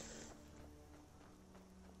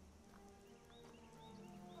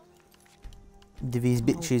 Do these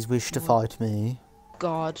bitches wish to fight me?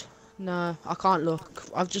 God, no, I can't look.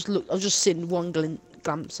 I've just looked. I've just seen one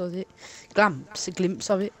glimpse of it. A glimpse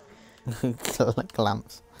of it.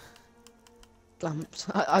 Glamps. Glimpse.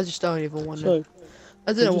 I just don't even want to. So,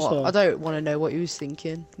 I don't know what'd you what. say? I don't want to know what he was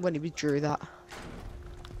thinking when he drew that.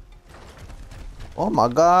 Oh my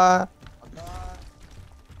god. You'll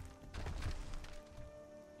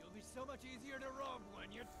be so much easier to rob when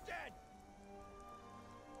you're dead.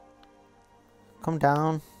 Come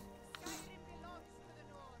down.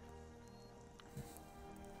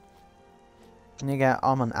 And you get,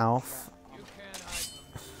 I'm an elf. You can't hide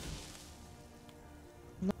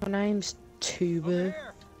from My name's Tuber.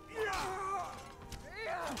 here.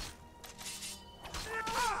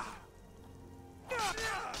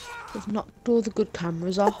 They've knocked all the good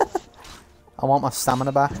cameras off. I want my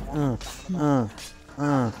stamina back.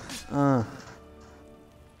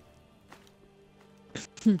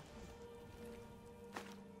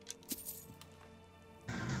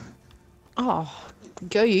 Oh,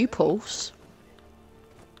 go you, Pulse.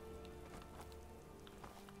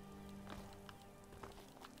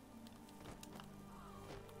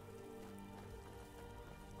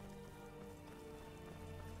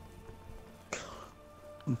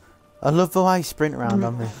 I love the way you sprint around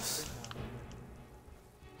on this.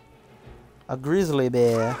 A grizzly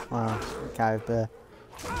bear. Well, a cave bear.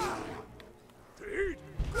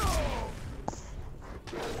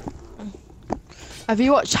 Have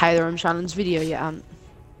you watched Taylor and Shannon's video yet, Ant?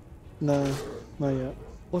 no, not yet.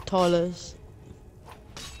 Or Tyler's?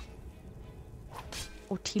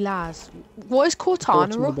 Or Tila's? What is Cortana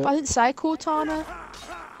Autumn a up? bit. I didn't say Cortana.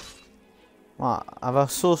 What? Have I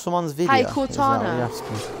saw someone's video? Hey, Is that what Cortana. you're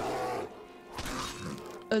asking?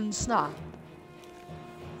 And Snap.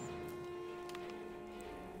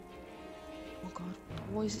 Oh god,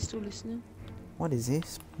 why is it still listening? What is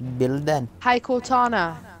this? Building. Hey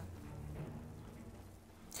Cortana.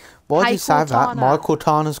 Why did Hey, you say that? Cortana. My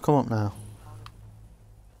Cortana's come up now.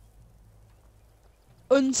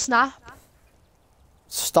 Unsnap.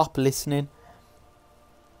 Stop listening.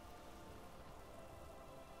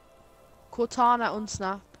 Cortana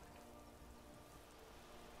unsnap.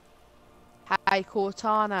 Hey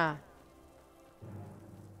Cortana.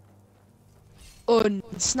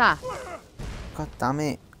 Unsnap. God damn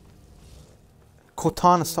it.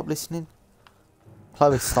 Cortana, stop listening.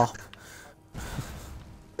 Chloe, stop.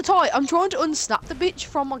 Ty, I'm trying to unsnap the bitch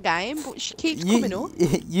from my game, but she keeps coming up.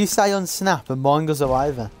 You say on snap and mine goes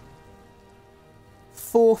over.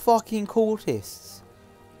 4 fucking cultists.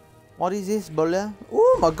 What is this, bully?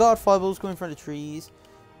 Oh my god, fireballs coming from the trees.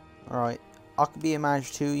 Alright, I could be a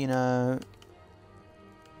mage too, you know.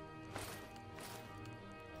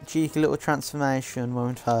 Cheeky little transformation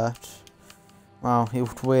won't hurt. Well,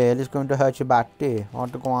 it will. It's going to hurt your back too.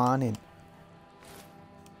 Hard to go on in.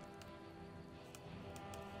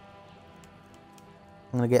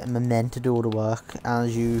 I'm gonna get my men to do all the work,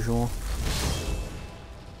 as usual.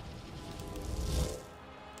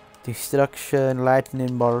 Destruction,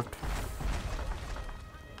 lightning bolt.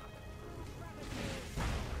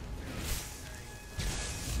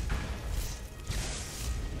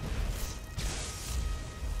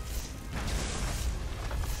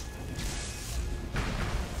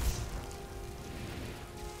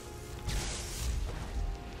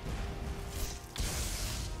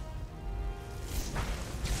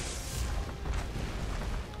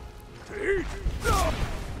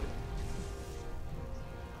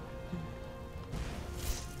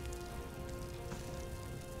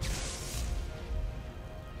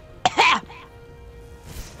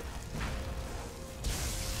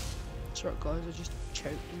 That's right, guys. I just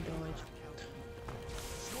choked and died.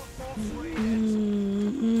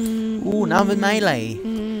 Ooh, now with melee.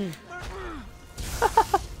 Ooh,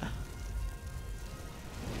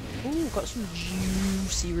 got some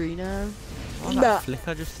juicy Reno. Oh, that flick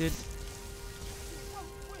I just did.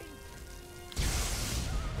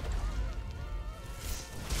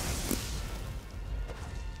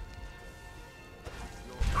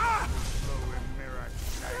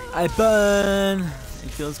 I burn! It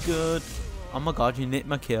feels good. Oh my god, you nicked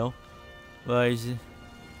my kill. Where is he?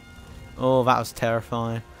 Oh, that was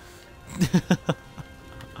terrifying.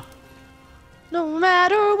 No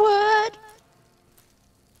matter what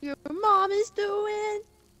your mom is doing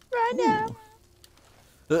right now.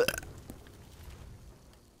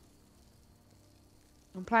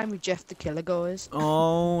 I'm playing with Jeff the Killer, guys.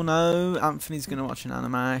 Oh no, Anthony's gonna watch an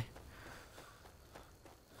anime. I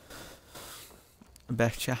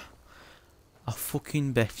betcha. I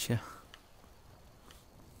fucking betcha.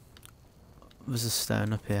 There's a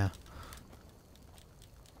stone up here.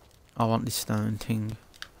 I want this stone thing.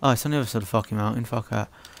 Oh, it's on the other side of the fucking mountain, fuck that.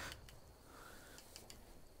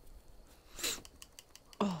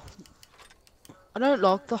 Oh, I don't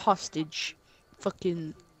like the hostage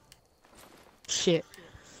fucking shit.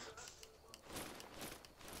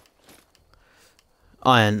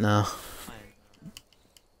 I ain't now.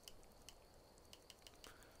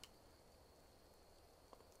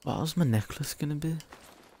 What was my necklace gonna be?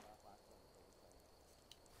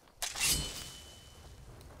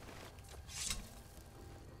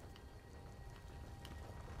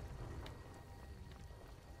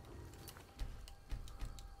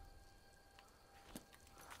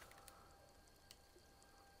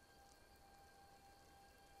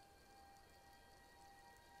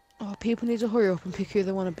 Oh, people need to hurry up and pick who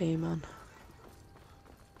they want to be, man.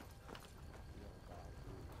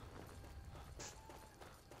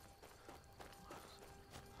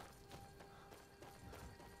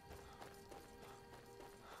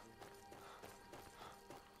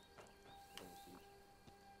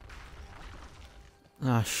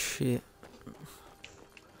 Ah, shit.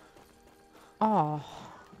 Oh.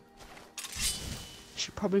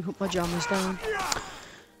 Should probably put my jammers down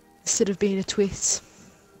instead of being a twit.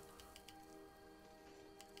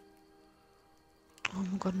 Oh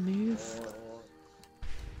my god, move.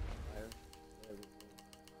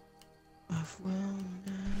 I will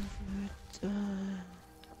never die,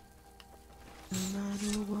 no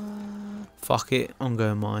matter what. Fuck it, I'm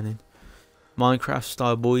going mining. Minecraft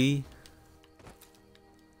style, boy.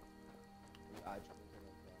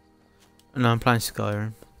 No, I'm playing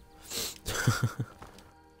Skyrim.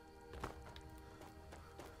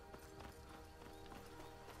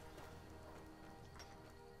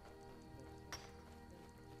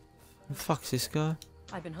 Who the fuck's this guy?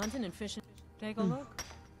 I've been hunting and fishing. Take a look.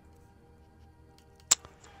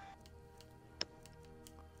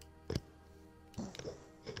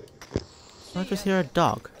 I just hear a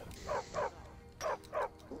dog.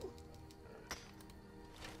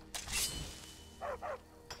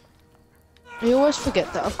 I always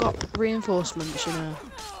forget that I've got reinforcements, you know.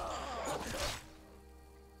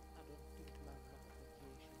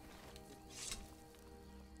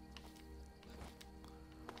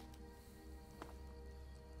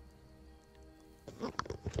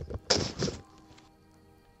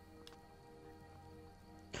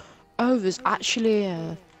 Oh, there's actually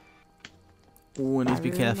a Oh, I need to be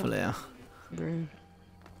barrier careful here. room.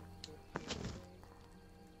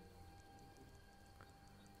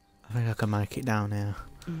 I think I can make it down here.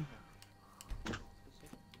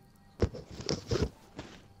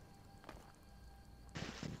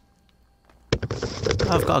 Oh,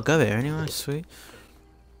 I've got to go here anyway, sweet.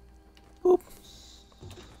 Oop.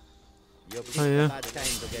 Oh yeah.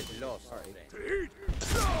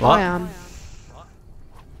 What? I am.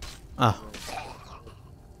 Oh.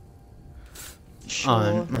 Sure,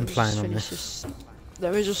 I'm let me playing just on finish this.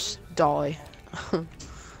 Let me just die.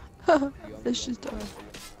 Let's just die.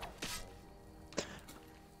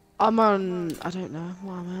 I'm on. I don't know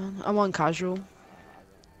what I'm on. I'm on casual.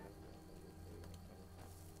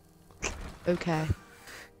 Okay.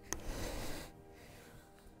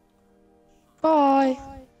 Bye.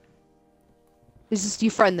 Is this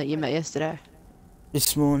your friend that you met yesterday?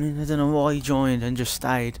 This morning, I don't know why he joined and just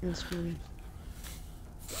stayed. This morning.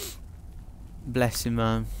 Bless him,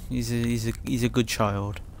 man. He's a good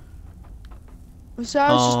child. So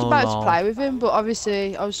I was just about to lol. play with him, but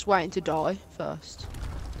obviously I was just waiting to die first.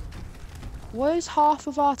 Where's half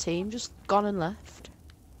of our team just gone and left?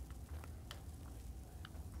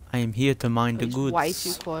 I am here to mind the It's goods. way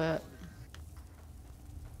too quiet.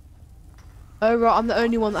 Oh right, I'm the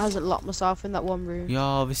only one that hasn't locked myself in that one room.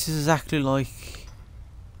 Yeah, this is exactly like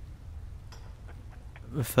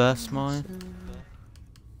the first mine.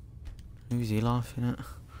 Who's he laughing at?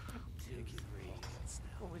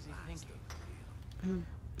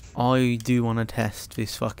 I do want to test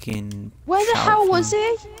this fucking. Where the hell was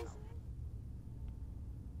thing. he?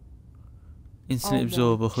 Instant Oh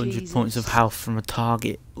absorb my 100 points of Jesus. health from a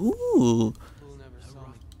target. Ooh.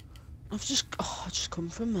 I just come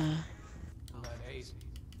from there.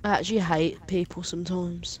 I actually hate people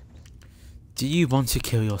sometimes. Do you want to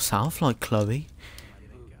kill yourself like Chloe?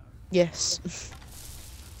 Yes.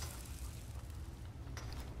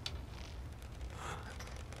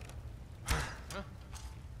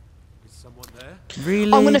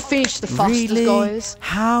 Really? I'm gonna finish the Fosters, really? guys.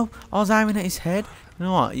 How? I was aiming at his head. You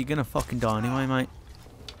know what? You're gonna fucking die anyway, mate.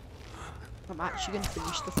 I'm actually gonna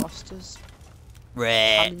finish the Fosters.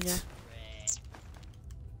 Wrecked.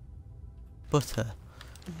 Butter.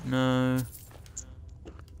 No.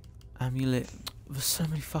 Amulet. There's so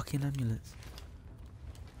many fucking amulets.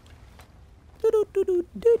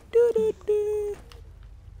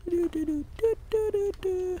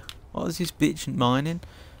 What is this bitch mining?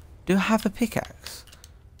 Do I have a pickaxe?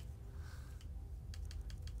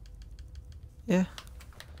 Yeah.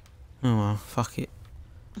 Oh well, fuck it.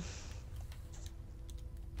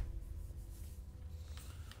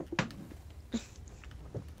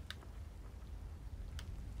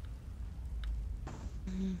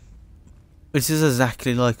 This is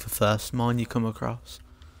exactly like the first mine you come across.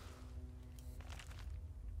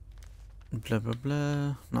 Blah blah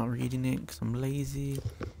blah. Not reading it because I'm lazy.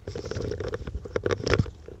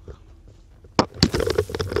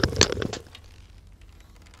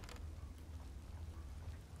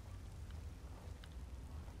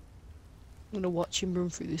 I'm gonna watch him run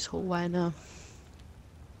through this hallway now.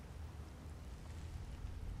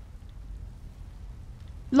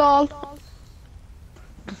 LOL.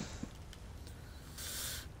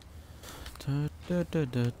 Da, da, da,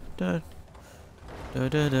 da, da. Da,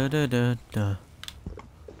 da, da, da, da, da.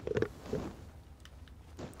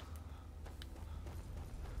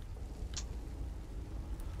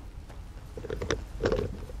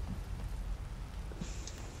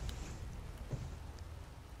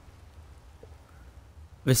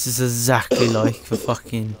 This is exactly like the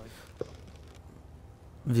fucking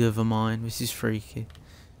the other mine. This is freaky.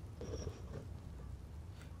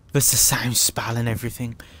 It's the same spell and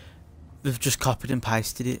everything. They've just copied and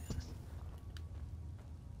pasted it.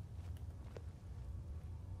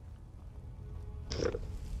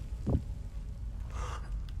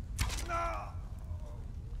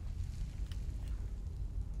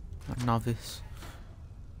 A novice.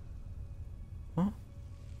 What?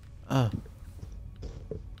 Oh.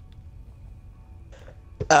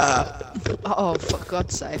 Oh, for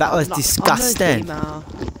God's sake. That was I'm disgusting.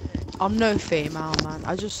 I'm no female, man.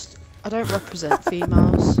 I don't represent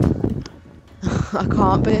females. I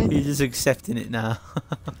can't be. You're just accepting it now.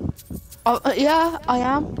 Oh, yeah, I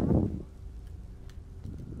am.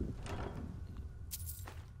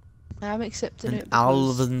 I am accepting it. An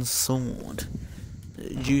elven sword.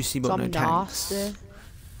 Juicy but no I'm tanks. nasty.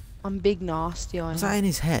 I'm big nasty, I am. Was that in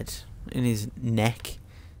his head? In his neck?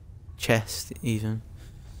 Chest, even?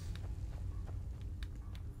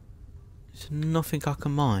 There's nothing I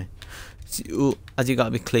can mine. Has he got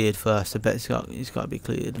to be cleared first? I bet he's got to be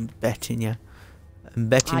cleared. I'm betting you. I'm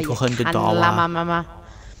betting you $200. mama.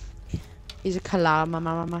 He's a kalama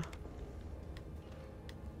mama.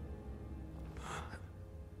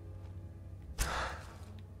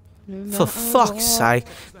 For fuck's sake.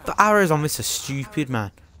 The arrows on this are stupid,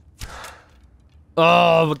 man.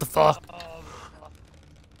 Oh, what the fuck?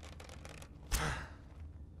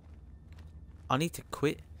 I need to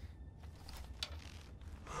quit.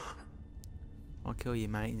 I'll kill you,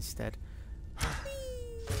 mate, instead.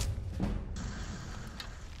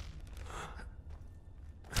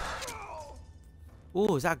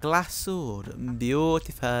 Oh, is that glass sword?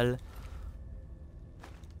 Beautiful.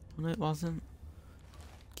 No, it wasn't.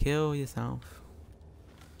 Kill yourself.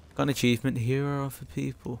 Got an achievement, hero for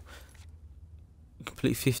people.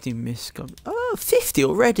 Complete 50 miss. Oh, 50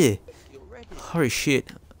 already! Holy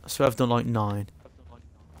shit. I swear I've done like 9.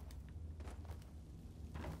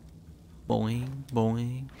 Boing,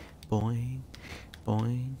 boing, boing,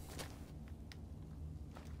 boing.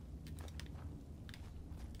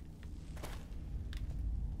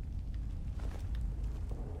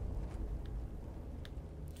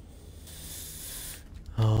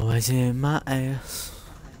 Always in my ass.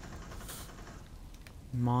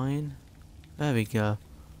 Mine. There we go.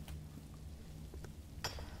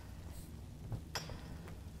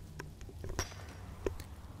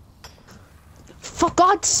 For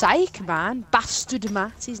God's sake, man. Bastard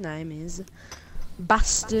Matt, his name is.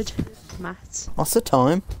 Bastard Matt. What's the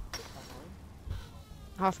time?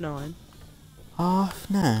 9:30.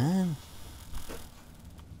 9:30.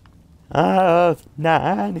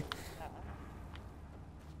 9:30.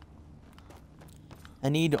 I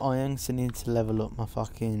need iron, so I need to level up my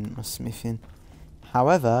smithing.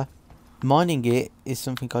 However, mining it is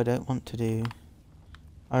something I don't want to do.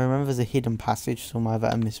 I remember there's a hidden passage somewhere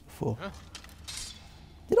that I missed before. Huh?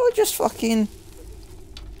 Did I just fucking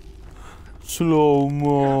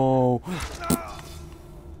slow-mo?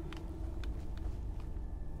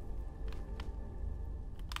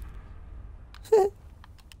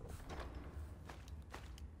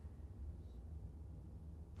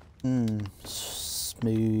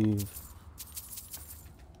 Smooth.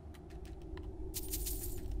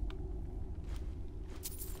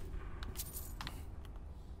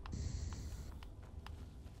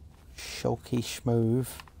 Shulky smooth.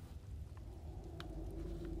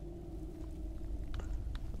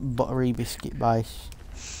 Buttery biscuit base.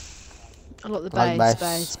 I like the Like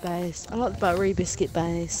base. I like the buttery biscuit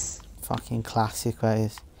base. Fucking classic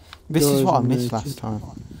base. This is what I missed last time.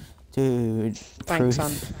 Dude, Thanks,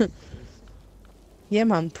 proof. son. Yeah,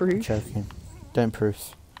 man, proof. Joking. Don't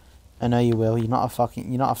proof. I know you will. You're not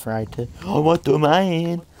afraid to. Oh, what do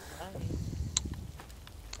I?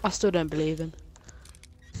 I still don't believe him.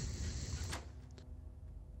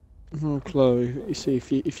 Oh, Chloe, you see,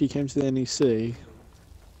 if you came to the NEC,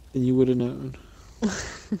 then you would have known.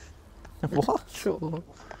 What? Sure.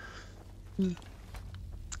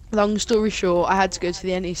 Long story short, I had to go to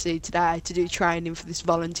the NEC today to do training for this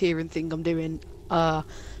volunteering thing I'm doing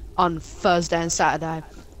on Thursday and Saturday.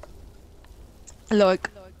 Like,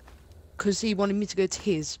 because he wanted me to go to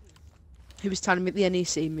his. He was telling me the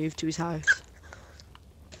NEC moved to his house.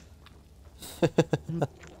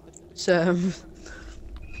 So...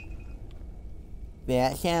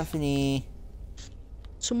 That's Anthony.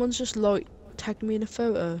 Someone's just like tagged me in a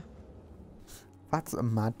photo. That's a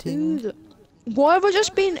mad thing. Dude, why have I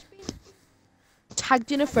just been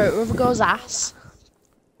tagged in a photo of a girl's ass?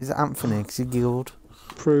 Is it Anthony? 'Cause he giggled.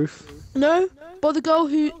 Proof. No, by the girl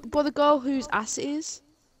whose ass it is.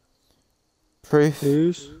 Proof.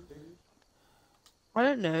 Whose? I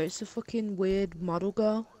don't know. It's a fucking weird model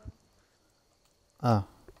girl. Oh.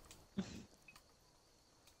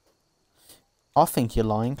 I think you're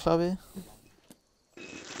lying, Chloe.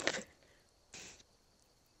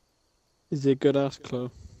 Is it good ass, Chloe?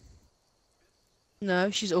 No,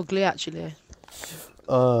 she's ugly actually.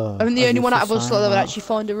 I mean, the as only if one you're out of us saying that would that. actually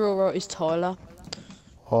find her alright is Tyler.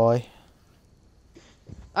 Why?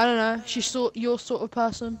 I don't know. She's your sort of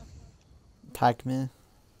person. Tag me.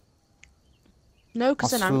 No, I'll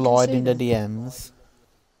because then Anth slide can see into them. DMs.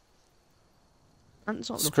 Anth's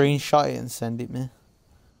not looking. Screenshot it and send it me.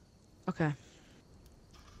 Okay.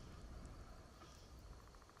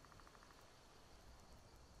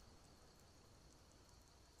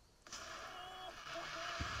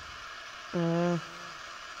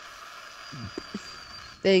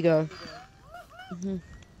 There you go.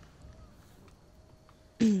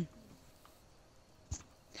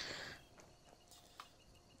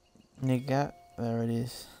 Nigga, there it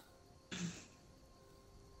is.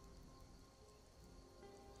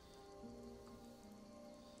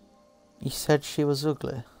 You said she was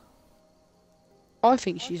ugly. I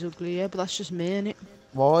think she's ugly, yeah, but that's just me, innit?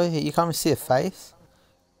 Why? You can't even see her face.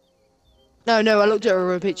 No, I looked at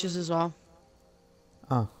her pictures as well.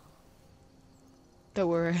 Oh. Don't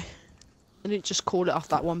worry. I didn't just call it off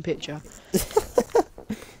that one picture.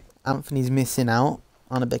 Anthony's missing out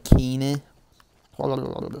on a bikini. Look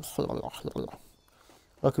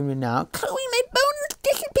at me now. Chloe, my bonus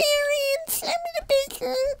disappearance! Send me the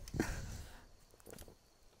picture!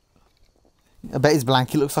 I bet his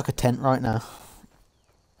blanket looks like a tent right now.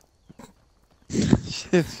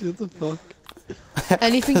 Shut the fuck.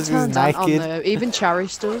 Anything 'Cause he's turns out on naked. though, even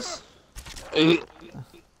Charis does.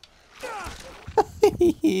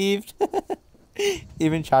 He heaved.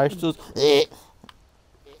 Even Cherish does. This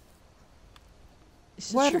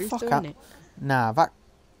is Where the truth, fuck though, am? innit? Nah, that.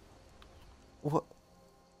 What?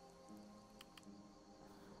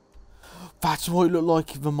 That's what it looked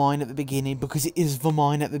like the mine at the beginning, because it is the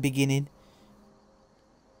mine at the beginning.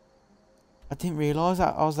 I didn't realise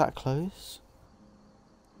that I was that close.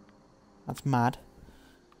 That's mad.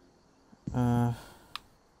 What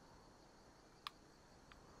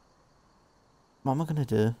am I gonna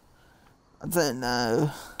do? I don't know.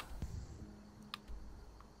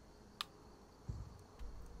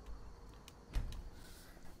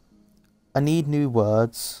 I need new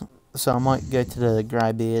words, so I might go to the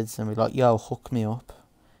greybeards and be like, yo, hook me up.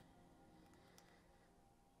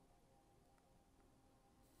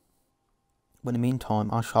 But in the meantime,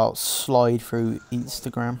 I shall slide through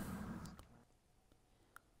Instagram.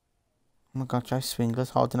 Oh my god, Joe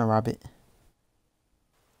Swingler's holding a rabbit.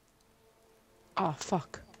 Oh,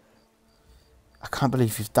 fuck. I can't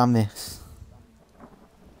believe you've done this.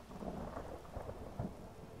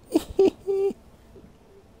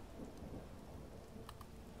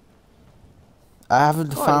 I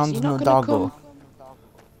haven't Guys, found you're no not gonna doggo.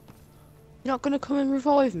 You're not gonna come and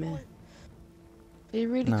revive me? Are you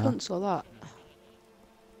really No. cunts like that?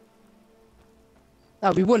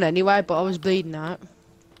 Oh, we won anyway, but I was bleeding out.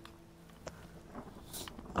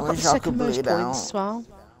 I got the wish I second could most bleed points as well.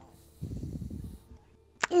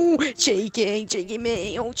 Ooh, cheeky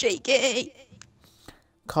me, oh cheeky.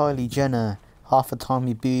 Kylie Jenner, half the time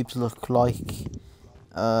your boobs look like She's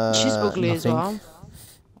ugly as nothing. well.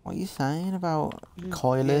 What are you saying about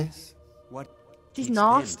Kylie? Yes. What? She's Teach them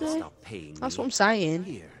to nasty. stop paying That's me. what I'm saying.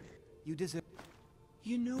 Here, you deserve.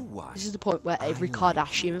 You know what? This is the point where every I like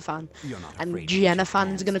Kardashian fan You're not and afraid to Jenner put your fans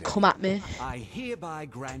hands are gonna dirty. come at me. I hereby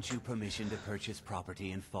grant you permission to purchase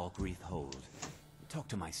property in Falkreath Hold. Talk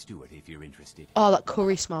to my steward if you're interested. Oh, that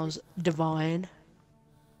curry smells divine.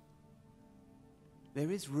 There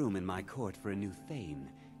is room in my court for a new Thane.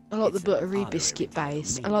 I like the It's an buttery honorary biscuit title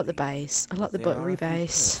base. I like the mainly, base. I but like the there are buttery a few perks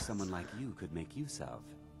base. someone like you could make use of.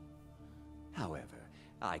 However,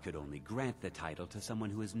 I could only grant the title to someone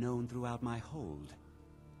who is known throughout my hold.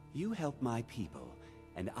 You help my people,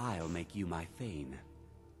 and I'll make you my Thane.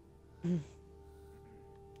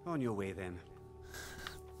 On your way then.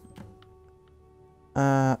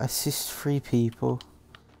 Assist 3 people.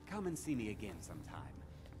 Come and see me again sometime.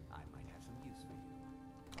 I might have some use for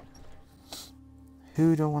you.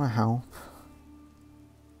 Who do I want to help?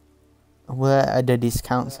 Where are the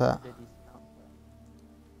discounts at?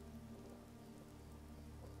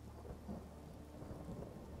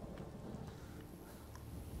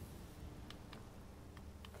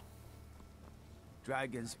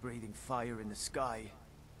 Dragons breathing fire in the sky.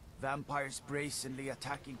 Vampires brazenly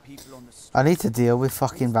attacking people on the street. I need to deal with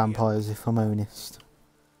fucking vampires if I'm honest.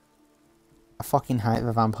 I fucking hate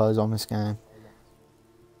the vampires on this game.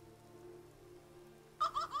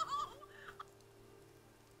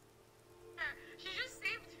 She just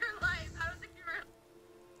saved your life. I don't think you were.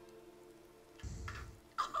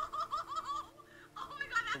 Oh my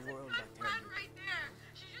god, that's a good friend right there.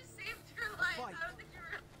 She just saved your life. I don't think you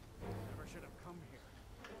were. Never should have come here.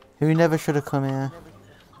 Who never should have come here?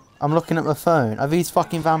 I'm looking at my phone. Are these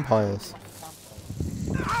fucking vampires?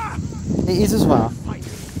 It is as well.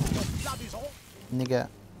 Nigga,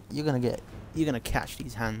 you're gonna catch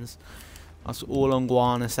these hands. That's all I'm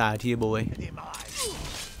gonna say to you, boy.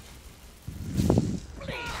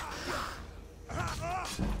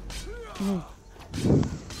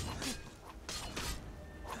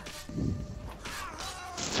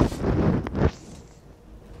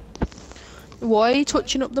 Why are you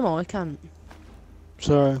touching up the mic, Ant?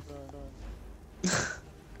 Sorry.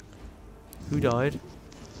 Who died?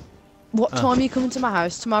 What time are you coming to my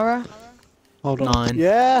house tomorrow? Hold on. 9.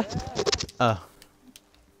 Yeah. Oh.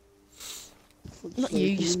 Not you,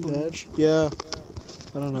 you sponge. Yeah.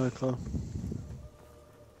 I don't know, Carl.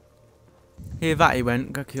 Here, that he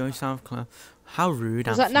went. Go kill yourself, Claire. How rude,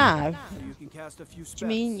 Was that Anthony. now? You can cast a few spells. Do you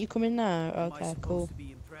mean you coming now? Am I Okay, supposed cool. to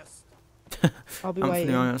be impressed? I'll be Anthony,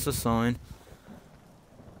 waiting. that's a sign.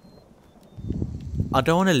 I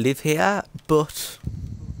don't want to live here, but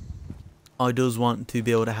I does want to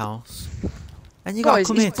build a house. And you gotta Guys,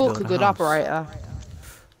 come is here to Book build a good house. operator?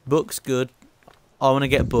 Book's good. I want to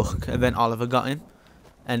get Book, and then Oliver got him,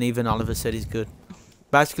 and even Oliver said he's good.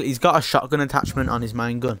 Basically, he's got a shotgun attachment on his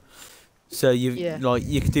main gun, so you like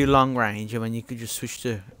you could do long range, and then you could just switch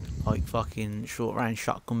to like fucking short range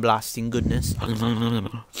shotgun blasting goodness.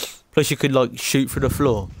 Plus, you could like shoot through the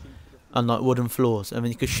floor, on like wooden floors, and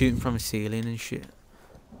then you could shoot him from the ceiling and shit.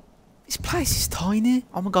 This place is tiny.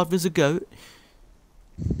 Oh my god, there's a goat.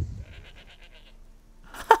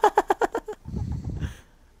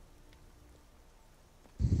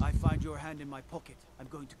 find your hand in my pocket, I'm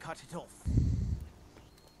going to cut it off.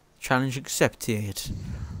 Challenge accepted.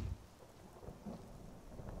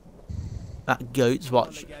 That goat's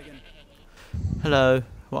watch. Hello,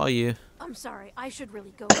 what are you? I'm sorry, I should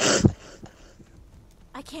really go.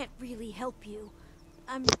 I can't really help you.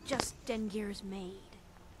 I'm just Dengir's maid.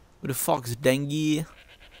 Who the fuck's Dengue?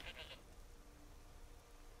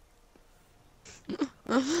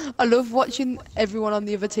 I love watching everyone on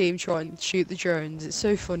the other team try and shoot the drones. It's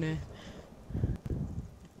so funny.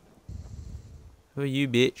 Who are you,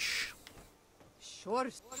 bitch? Sure,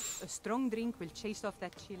 a strong drink will chase off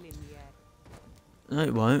that chill in the air. No,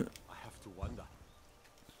 it won't. I have to wonder.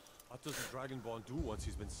 What does the Dragonborn do once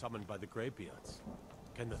he's been summoned by the Greybeards?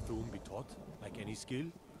 Can the Thum be taught, like any skill?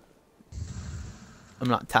 I'm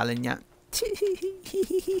not telling you.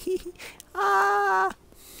 Ah.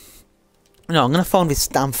 No, I'm gonna find this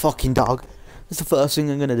damn fucking dog. That's the first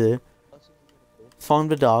thing I'm gonna do. Find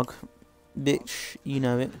the dog. Bitch, you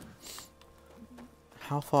know it.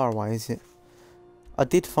 How far away is it? I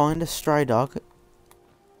did find a stray dog.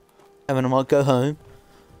 And then I might go home.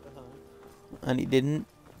 And it didn't.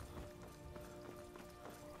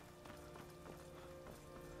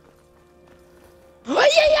 Oh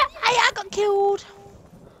yeah, I got killed.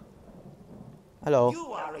 Hello.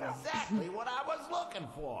 You are exactly what I was looking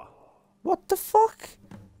for. What the fuck?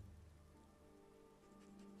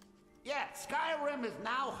 Yeah, Skyrim is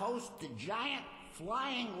now host to giant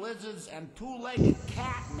flying lizards and two-legged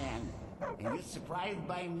cat men. And you're surprised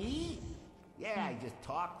by me? Yeah, I just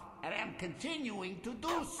talked, and I'm continuing to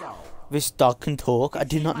do so. This dog can talk. I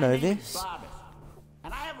did not know this. Bobbis,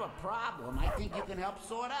 and I have a problem I think you can help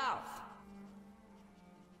sort out.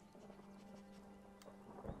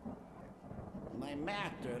 My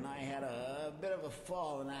master and I had a bit of a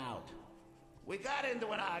falling out. We got into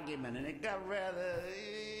an argument and it got rather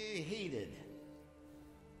heated.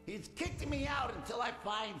 He's kicked me out until I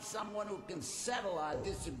find someone who can settle our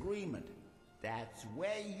disagreement. That's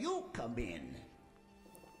where you come in.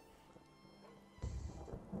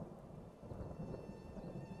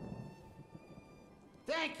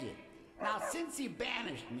 Thank you. Now, since he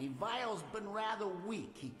banished me, Vile's been rather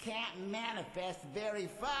weak. He can't manifest very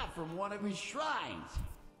far from one of his shrines.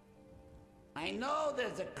 I know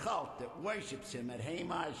there's a cult that worships him at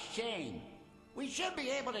Hamar's Shane. We should be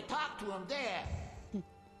able to talk to him there.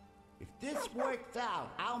 If this works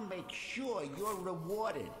out, I'll make sure you're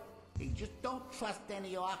rewarded. You just don't trust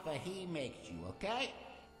any offer he makes you, okay?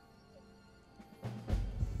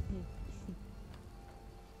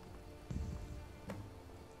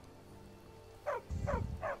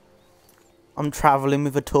 I'm travelling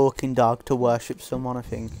with a talking dog to worship someone, I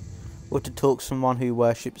think. Or to talk to someone who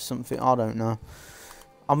worships something. I don't know.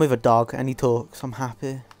 I'm with a dog and he talks. I'm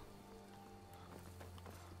happy.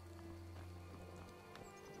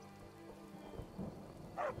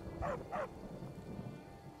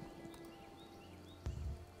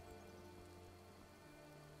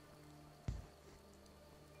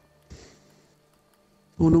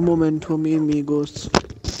 Un momento, mi amigos.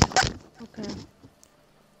 Okay.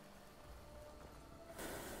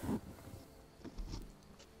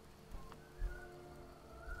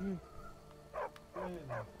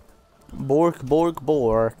 Bork, bork,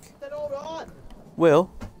 bork.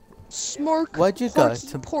 Will, Smork. where'd you go Porky,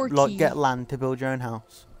 to porky. like get land to build your own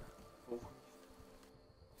house?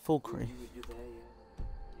 Fulcry.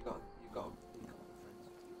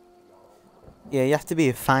 Yeah, you have to be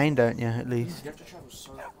a fine, don't you, at least? You have to travel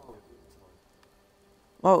so far.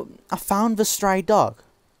 Well, I found the stray dog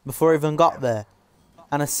before I even got there.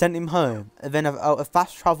 And I sent him home. And then I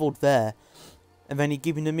fast travelled there. And then he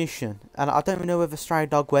gave me the mission. And I don't even know where the stray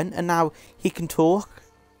dog went. And now he can talk.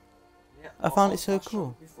 Yeah, I found it so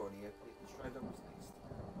cool. Before and the stray dog was next.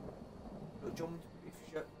 Look, do you want me to, if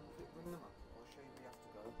you bring them up, I'll show you where you have to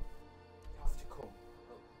go. You have to come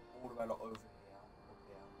all the way like, over here, up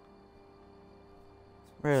here.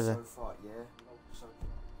 Really? So far, yeah. So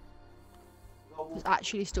far. There's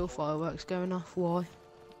actually still fireworks going off. Why?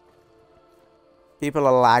 People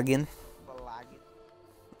are lagging.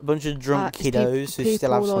 A bunch of drunk It's kiddos who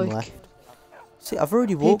still have people some like- left. See, I've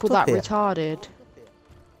already walked People up that here. retarded.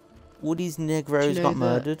 Woody's Negroes know got that-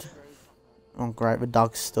 murdered. Oh great, the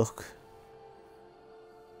dog's stuck.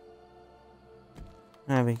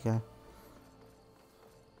 There we go.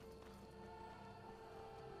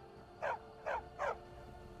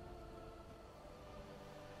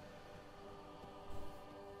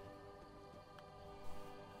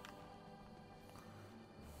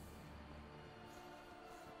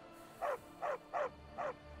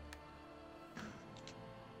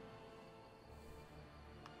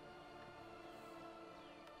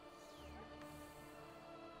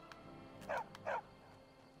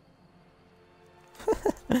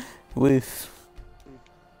 Woof.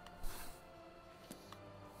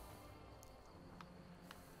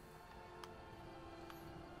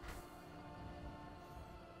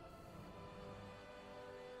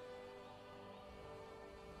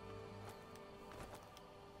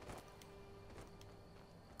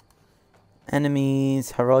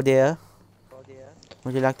 Enemies, hello there.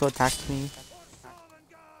 Would you like to attack me?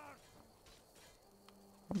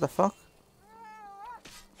 What the fuck?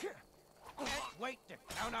 Wait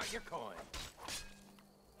to count out your coin.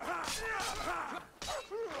 Die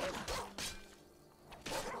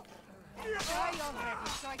already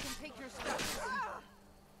so I can take your stuff.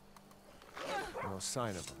 No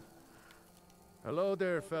sign of him. Hello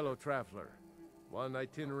there, fellow traveler. One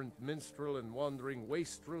itinerant minstrel and wandering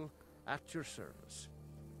wastrel at your service.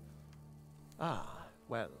 Ah,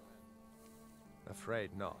 well.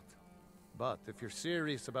 Afraid not. But if you're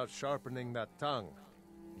serious about sharpening that tongue,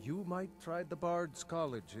 you might try the Bard's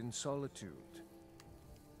College in Solitude.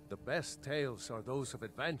 The best tales are those of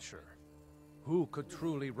adventure. Who could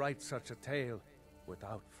truly write such a tale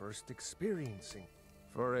without first experiencing?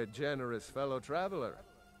 For a generous fellow traveler.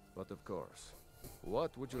 But of course,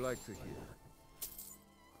 what would you like to hear?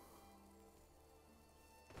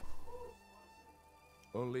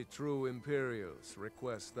 Only true Imperials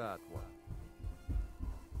request that one.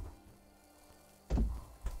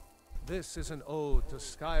 This is an ode to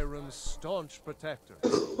Skyrim's staunch protectors,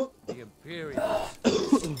 the Imperials.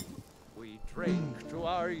 We drink to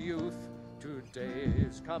our youth, to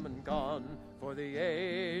days come and gone, for the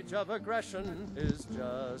age of aggression is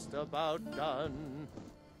just about done.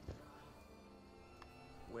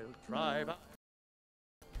 We'll drive out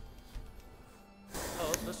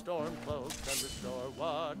of the storm cloaks and restore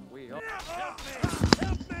what we own. Help me!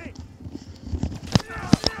 Help me!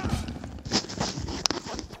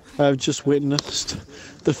 I've just witnessed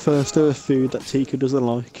the first ever food that Tika doesn't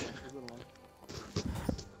like.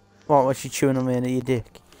 What was she chewing on me into your dick?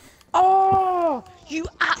 Oh, you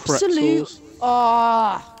absolute. Pretzels.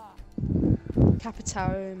 Oh.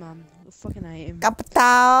 Capitao, man. I fucking hate him.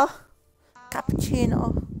 Capitao!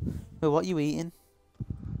 Cappuccino! Wait, what are you eating?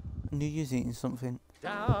 I knew you was eating something.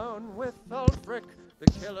 Down with Ulfric, the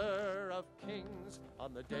killer of kings.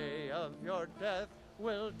 On the day of your death,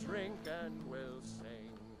 we'll drink and we'll sing.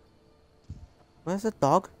 Where's the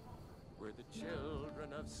dog? We're the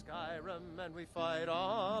children of Skyrim, and we fight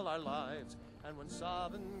all our lives. And when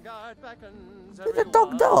Sovngarde beckons, Did the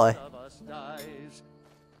dog die? of us dies.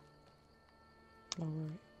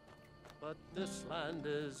 But this land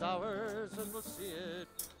is ours, and we'll see it.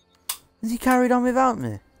 Has he carried on without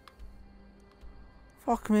me?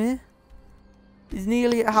 Fuck me. He's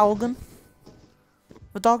nearly at Halgan.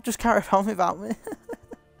 The dog just carried on without me.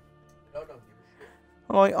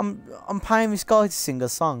 Like, I'm paying this guy to sing a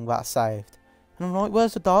song that I saved. And I'm like,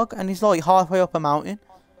 where's the dog? And he's like halfway up a mountain.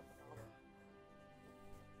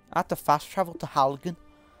 I had to fast travel to Halgan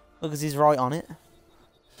because he's right on it.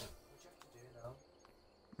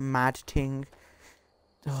 Mad ting.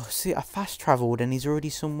 Oh, see, I fast travelled and he's already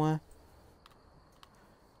somewhere.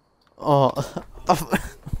 Oh,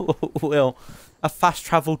 well, I fast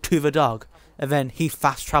travelled to the dog, and then he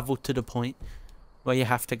fast travelled to the point where you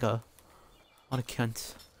have to go. What a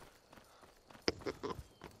cunt.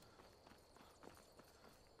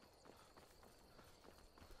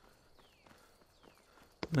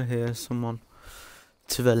 I hear someone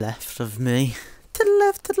to the left of me. To the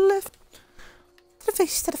left, to the left. To the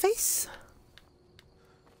face, to the face.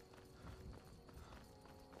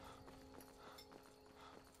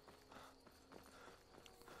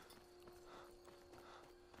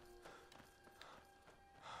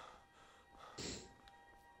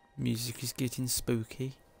 Music is getting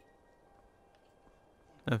spooky.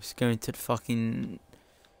 I was going to the fucking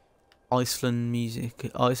Iceland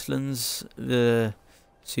music. Iceland's the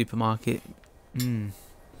supermarket.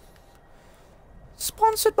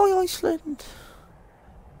 Sponsored by Iceland.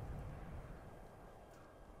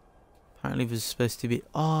 Apparently there's supposed to be...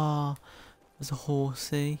 there's a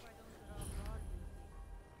horsey.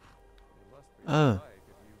 Oh.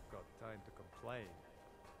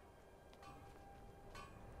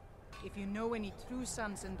 If you know any true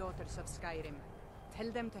sons and daughters of Skyrim, tell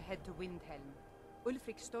them to head to Windhelm.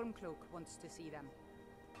 Ulfric Stormcloak wants to see them.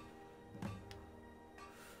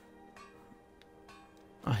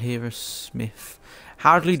 I hear a smith.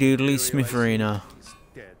 Howdly doodly smitherina.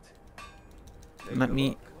 Let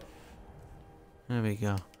me... There we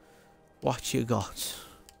go. What you got?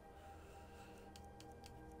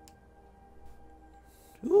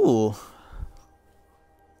 Ooh.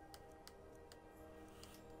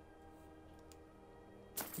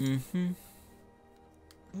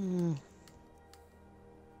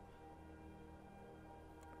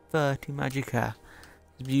 30 Magica.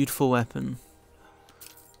 Beautiful weapon.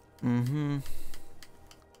 Mm-hmm.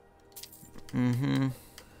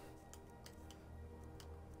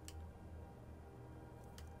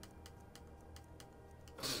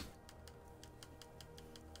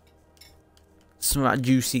 Some of that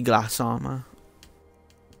juicy glass armor.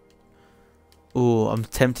 Oh, I'm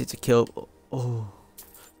tempted to kill. Oh,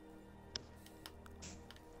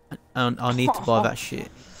 I need to buy that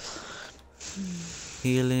shit.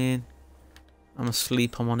 Healing. I'm gonna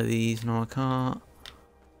sleep on one of these. No, I can't.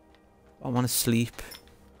 I want to sleep.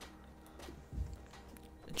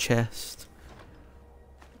 Chest.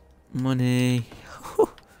 Money.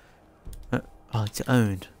 Oh, it's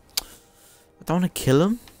owned. I don't want to kill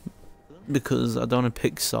him because I don't want to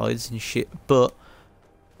pick sides and shit, but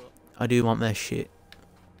I do want their shit.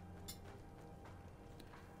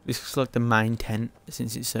 This looks like the main tent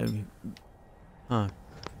since it's so. Oh,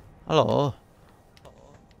 hello.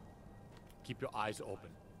 Keep your eyes open.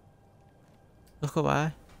 Look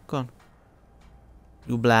away. Go on.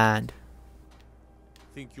 You blind.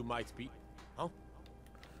 Think you might be? Huh?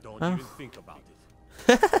 Don't Oh. even think about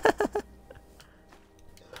it.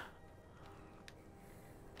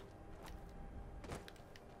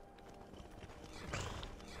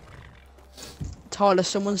 Tyler,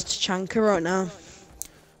 someone's Tachanka right now.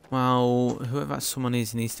 Well, whoever that someone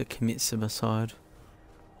is needs to commit suicide.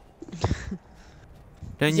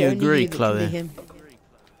 Don't Is you it only agree, you that can be Chloe? him?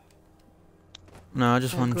 No, I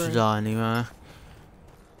just I want to agree. die anyway.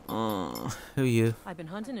 Oh, who are you? I've been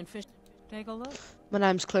hunting and fishing. Take a look. My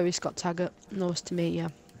name's Chloe Scott Taggart. Nice to meet you.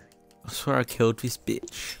 I swear I killed this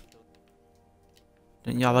bitch.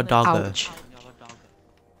 Don't you have a doggo? Ouch.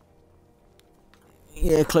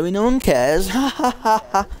 Yeah, Chloe, no one cares. Ha ha ha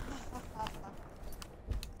ha.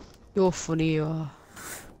 You're funny, you are.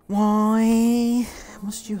 Why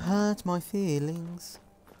must you hurt my feelings?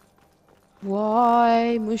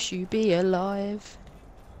 Why must you be alive?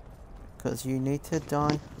 Because you need to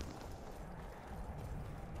die.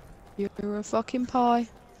 You're a fucking pie.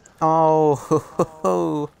 Oh, ho, ho,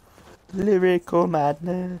 ho. Lyrical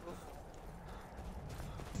madness.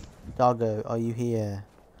 Doggo, are you here?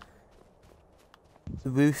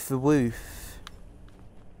 Woof the woof.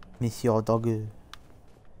 Miss your doggo.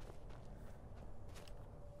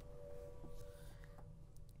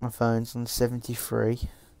 My phone's on 73.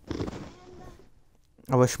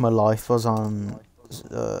 I wish my life was on.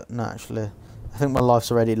 No, actually, I think my life's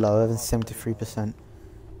already lower than 73%.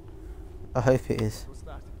 I hope it is.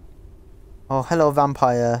 Oh, hello,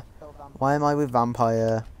 vampire. Why am I with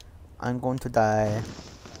vampire? I'm going to die.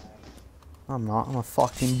 I'm not. I'm a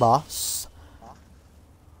fucking boss.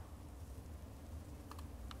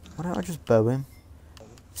 Why don't I just bow him?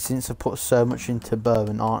 Since I put so much into bow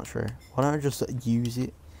and archery, why don't I just use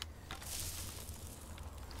it?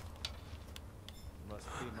 Must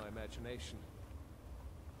be my imagination.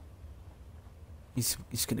 He's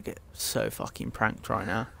gonna get so fucking pranked right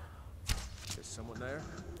now. Is someone there?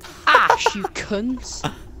 Ash, you cunts.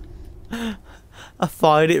 I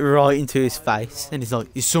fired it right into his face, and he's like,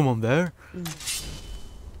 "Is someone there?"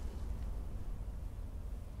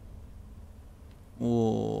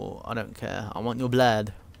 Oh, I don't care. I want your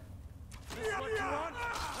blood.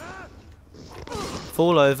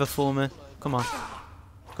 Fall over for me. Come on.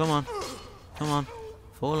 Come on. Come on.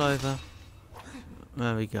 Fall over.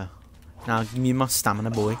 There we go. Now give me my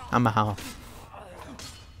stamina, boy. And my health.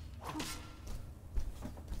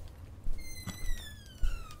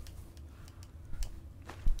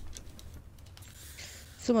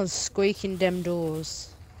 Someone's squeaking them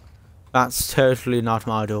doors. That's totally not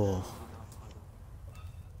my door.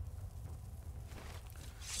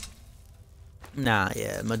 Nah,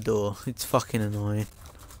 yeah, my door. It's fucking annoying.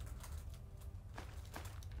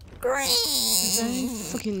 There's only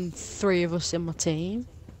fucking 3 of us in my team.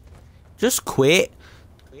 Just quit.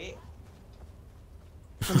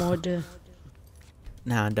 I might do.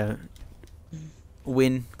 Nah, don't.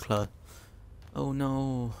 Win, club. Oh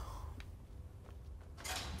no.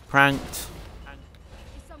 Pranked.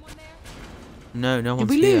 No, no Did one's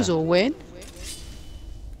we here. lose or win?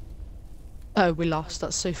 Oh, we lost.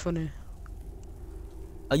 That's so funny.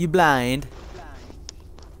 Are you blind?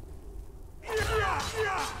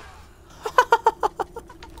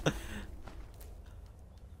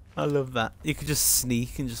 I love that. You could just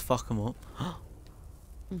sneak and just fuck them up.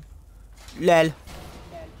 Lel.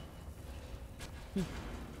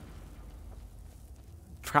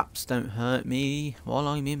 Traps don't hurt me while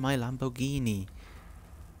I'm in my Lamborghini.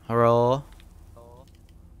 Hurrah.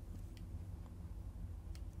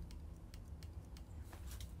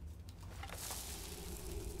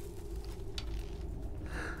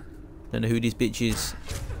 Don't know who this bitch is.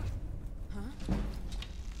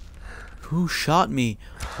 Who shot me?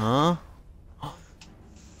 Huh?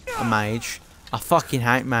 A mage. I fucking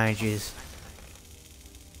hate mages.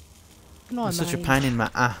 Can I They're such a mage? pain in my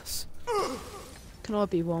ass. Can I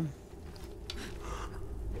be one?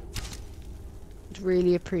 I'd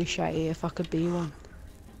really appreciate it if I could be one.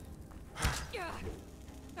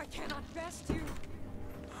 I cannot rest you.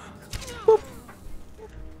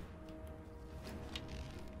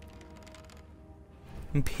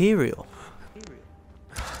 Imperial.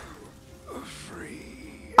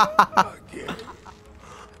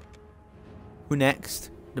 Who next?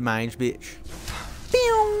 The mage bitch.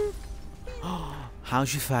 Pew!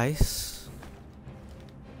 How's your face?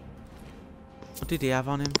 What did he have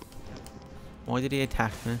on him? Why did he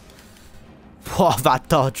attack me? What that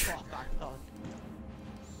dodge?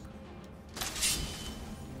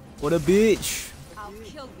 What a bitch! I'll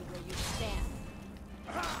kill you where you stand.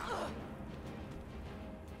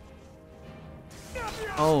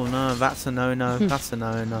 Oh no, that's a no-no. That's a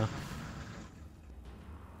no-no.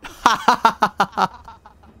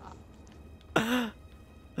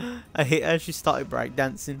 I hit her, she started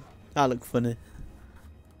breakdancing. That looked funny.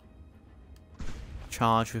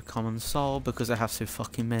 Charge with common soul because I have so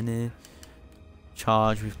fucking many.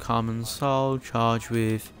 Charge with common soul. Charge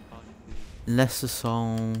with lesser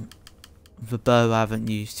soul. The bow I haven't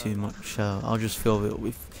used too much, so I'll just fill it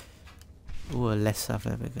with a lesser.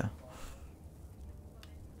 There we go.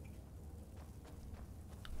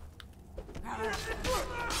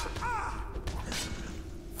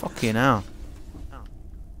 Fucking hell.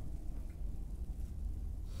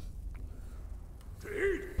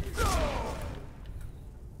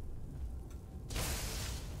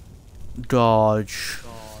 Dodge.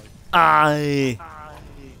 Aye.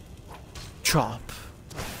 Chop.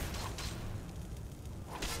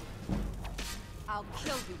 I'll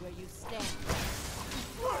kill you where you stand.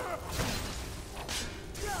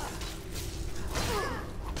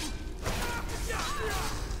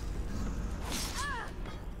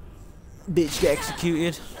 Bitch get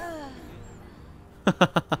executed.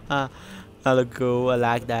 That look cool, I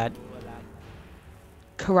like that.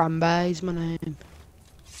 Karamba is my name.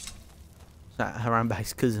 Is that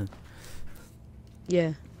Harambe's cousin?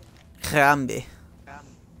 Yeah. Harambe.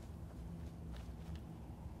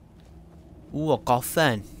 Ooh, a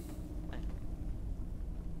coffin.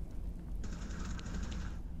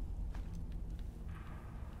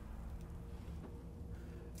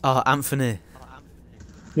 Oh, Anthony.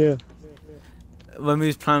 Yeah. When we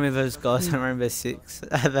was playing with those guys on Rainbow Six,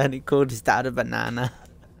 and then he called his dad a banana.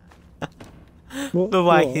 The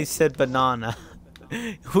way he said banana.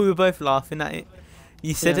 We were both laughing at it.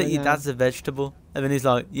 You said that your dad's a vegetable, and then he's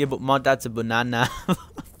like, yeah, but my dad's a banana.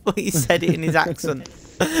 But he said it in his accent.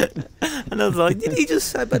 And I was like, did he just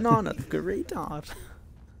say banana? Like a retard.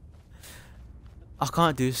 I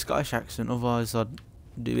can't do a Scottish accent, otherwise I'd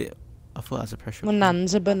do it. I thought that's a pressure. My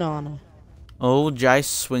nan's a banana. Oh,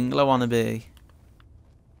 Jace Swingler wannabe.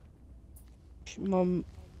 Mum,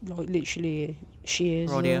 like, literally, she is.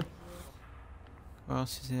 Right here. What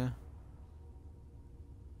else is here?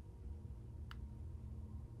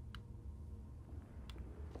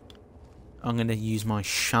 I'm gonna use my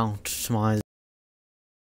shout to my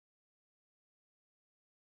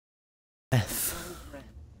F.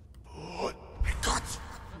 There's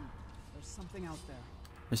something out there.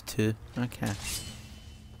 There's two. Okay.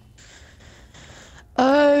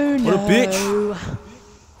 Oh no. What a bitch!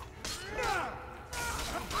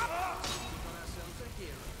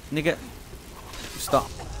 Nigga. Stop.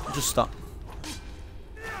 Just stop.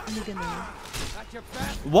 Nigga no.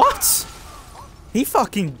 What? He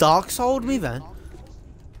fucking dark souled me then.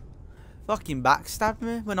 Fucking backstabbed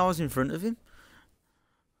me when I was in front of him.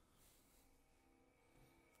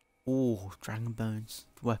 Oh, dragon bones.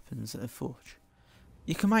 Weapons at a forge.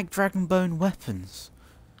 You can make dragon bone weapons.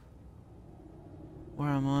 Where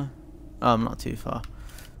am I? Oh, I'm not too far.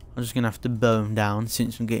 I'm just gonna have to bow him down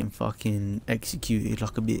since I'm getting fucking executed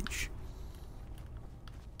like a bitch.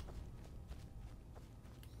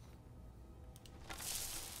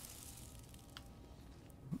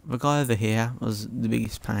 The guy over here was the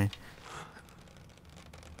biggest pain.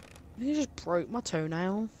 He just broke my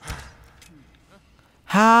toenail.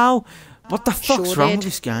 How? What the fuck's Sure wrong did. with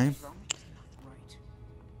this game?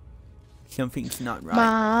 Something's not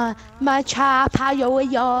right. My chap, how you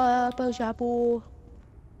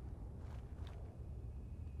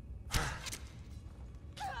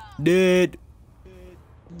Dead.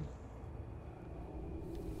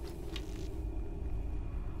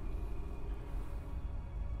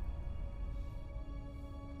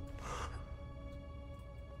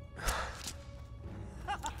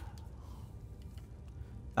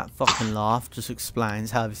 That fucking laugh just explains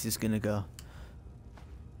how this is gonna go.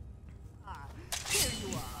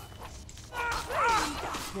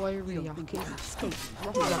 Why are we rocket?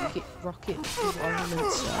 Rocket is what I meant to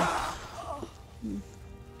say.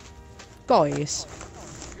 Guys.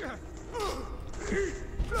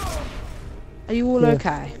 Are you all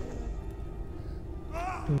okay?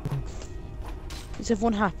 Is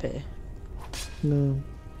everyone happy? No.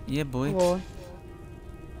 Yeah, boy. Why?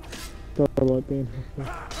 Don't like being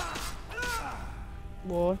happy.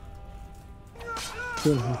 Why?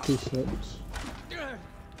 Being happy sucks.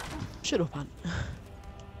 Shut up, Ant.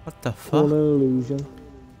 What the fuck? All an illusion.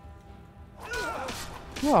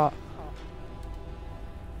 What?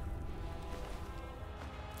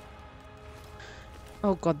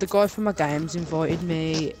 Oh god, the guy from my games invited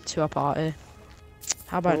me to a party.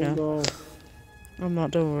 How about now? No. I'm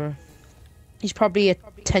not, don't worry. He's probably a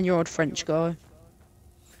 10-year-old French guy.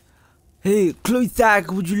 Hey, Chloe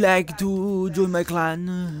Zach, would you like to join my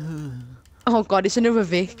clan? Oh god, it's another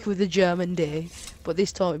Vic with a German D, but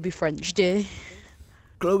this time it'd be French D.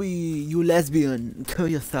 Chloe, you lesbian, kill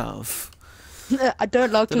yourself. I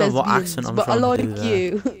don't like lesbians, but I like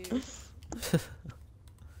you.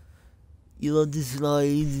 You're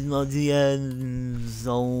despised, not the ends,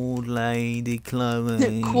 old lady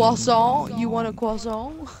Chloe. Croissant? You want a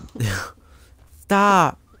croissant?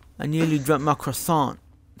 Stop! I nearly dropped my croissant.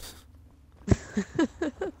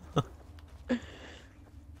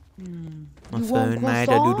 My you phone want made a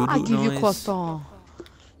croissant? doo-doo-doo I give you noise. croissant.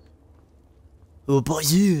 Oh,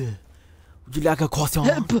 bonjour! Would you like a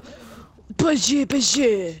croissant? Bonjour,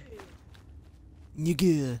 bonjour.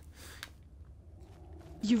 Nigga.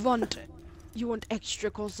 You want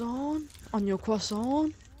extra croissant on your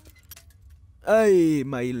croissant? Hey,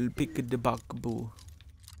 my little pick of the bugaboo.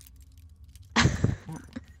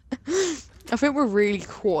 I think we're really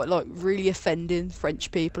quite really offending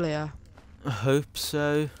French people here. I hope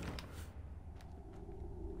so.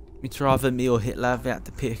 It's rather me or Hitler. They had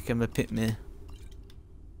to pick and they picked me.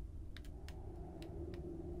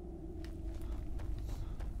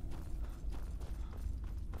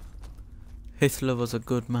 Hitler was a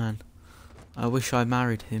good man. I wish I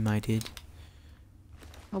married him, I did.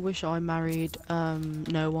 I wish I married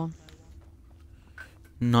no one.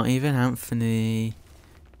 Not even Anthony.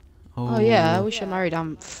 Oh yeah, I wish I married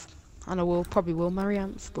Anth. And I probably will marry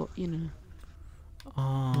Anth, but you know.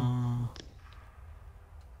 Oh.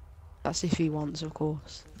 That's if he wants, of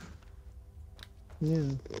course.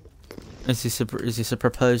 Yeah. Is this a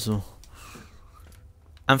proposal?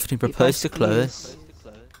 Anthony proposed to Chloe.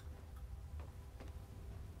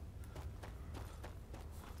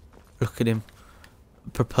 Look at him.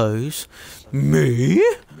 Propose? Me?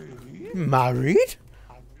 Married?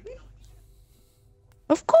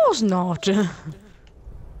 Of course not.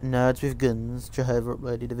 Nerds with guns. Jehovah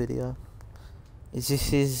uploaded a video. Is this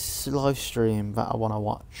his live stream that I want to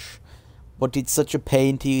watch? But it's such a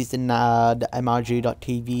pain to use the NAD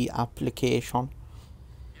MRG.TV application.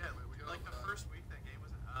 Yeah, like the first week that game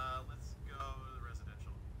was, let's go to the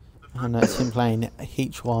residential. And that's him playing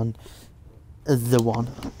each one. The one.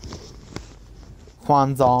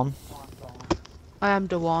 Juan's on. I am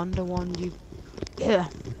the one you... Yeah.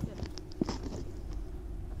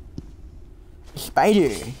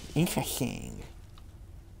 Spider. Interesting.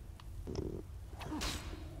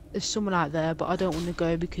 There's someone out there, but I don't want to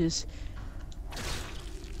go because...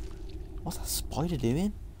 What's that spider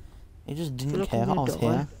doing? He just didn't Look care at that I my was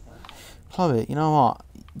door. here. Chloe, you know what?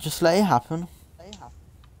 Just let it happen. Do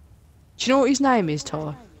you know what his name is,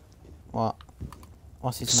 Ty? What?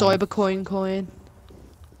 What's his name? Cybercoin.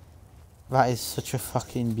 That is such a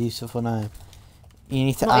fucking beautiful name. You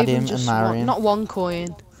need to Not add even him just and marry one, him. not one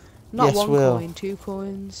coin. Not Yes, one Will. coin, 2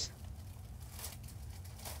 coins.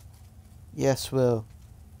 Yes, Will.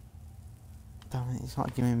 Damn it, he's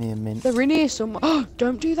not giving me a mint. They're in here somewhere. Oh,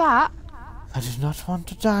 don't do that. I did not want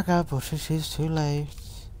a dagger, but it is too late.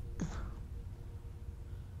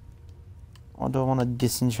 I don't want to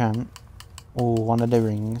disenchant. Or one of the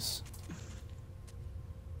rings.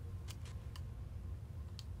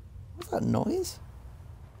 What's that noise?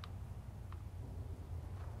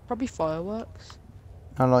 Probably fireworks.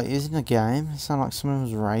 I like using a game. It sounded like someone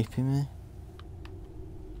was raping me.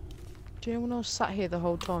 Do you know when I was sat here the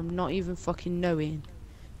whole time, not even fucking knowing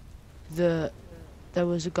that there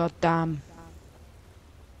was a goddamn...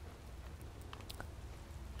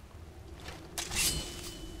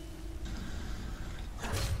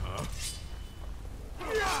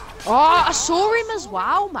 Oh, I saw him as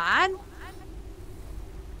well, man.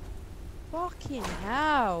 Fucking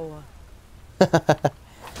hell.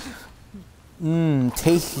 Mmm,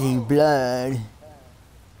 tasty blood.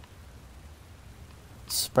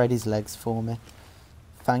 spread his legs for me.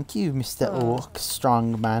 Thank you, Mr. Orc,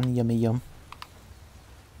 strong man, yummy yum.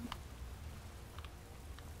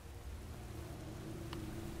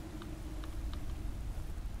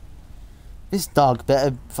 This dog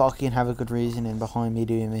better fucking have a good reasoning behind me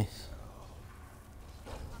doing this.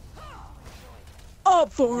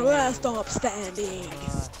 Up for last stop standing.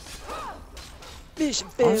 Mission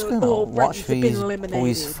I'm just failed. gonna All watch friends have been these boys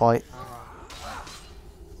eliminated. fight.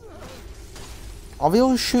 Are they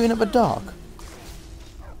all shooting at a dog?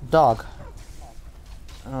 Dog.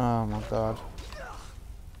 Oh my god.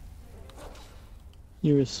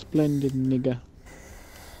 You're a splendid nigger.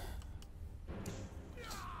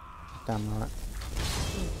 Damn right.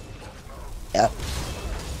 Yep.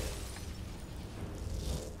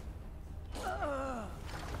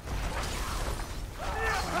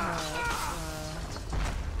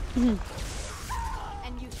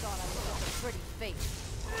 And you thought I was just a pretty face.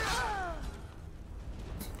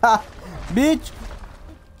 Ha! Bitch!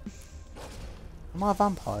 Am I a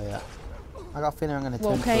vampire yet? I got a feeling I'm gonna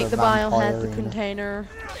turn into a Locate the vampire biohazard in container.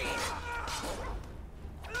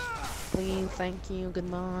 Please, thank you,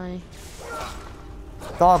 goodbye.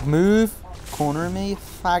 Dog, move! Cornering me,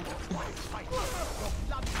 fag.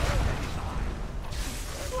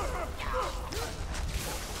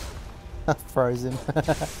 Frozen.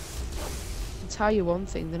 I'll tell you one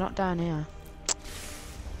thing, they're not down here.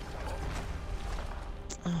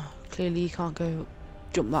 Oh, clearly you can't go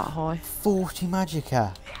jump that high. 40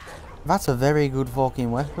 magicka. That's a very good fucking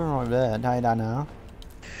weapon right there, tell you that now.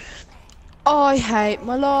 I hate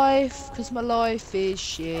my life, because my life is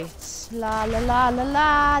shit. La la la la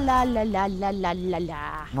la la la la la la la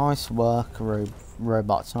la. Nice work,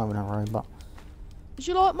 robots. Not even a robot. Did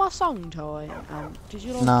you like my song, Ty? Did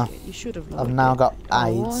you like No. it? You should have liked it. I've now got Oh,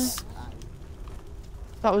 AIDS.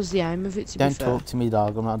 that was the aim of it, to be Don't fair. talk to me,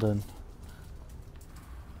 dog. I'm not done.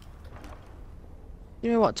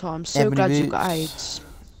 You know what, Ty? I'm so Ebony glad you've got boots. AIDS.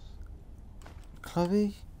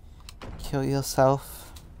 Chloe, kill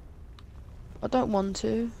yourself. I don't want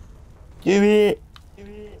to. Do it.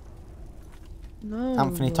 No.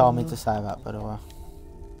 Anthony told me to say that, by the way.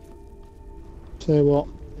 Say what?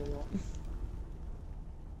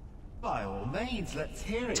 By all means, let's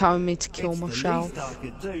hear it. Telling me to kill It's myself. the least I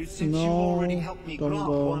could do since No, you already helped me don't grant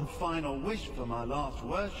go. one final wish for my last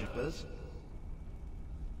worshippers.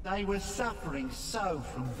 They were suffering so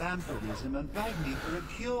from vampirism and begged me for a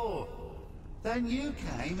cure. Then you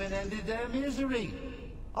came and ended their misery.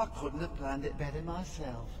 I couldn't have planned it better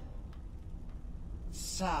myself.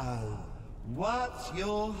 So, what's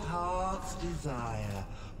your heart's desire?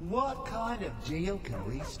 What kind of deal can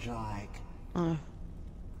we strike? Oh.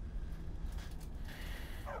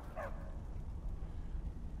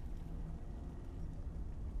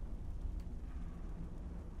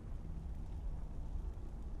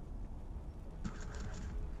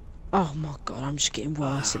 Oh my god, I'm just getting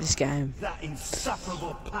worse at this game. That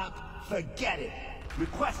insufferable pup, forget it.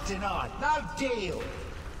 Request denied, no deal.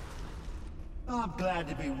 I'm glad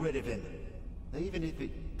to be rid of him, even if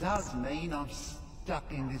it does mean I'm stuck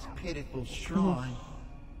in this pitiful shrine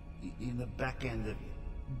in the back end of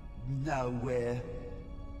nowhere.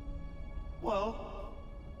 Well,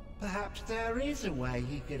 perhaps there is a way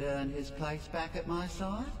he could earn his place back at my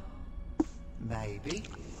side. Maybe.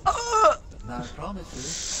 No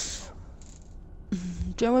promises.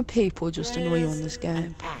 Do you know when people just annoy you on this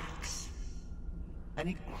game? An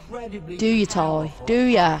incredibly Do you, Ty? Do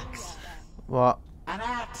ya? What? An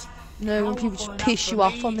axe. No, when people just piss you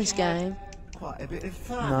off on this game. Quite a bit of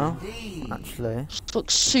fun No, indeed. actually. Just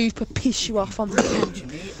like super piss you off on the game.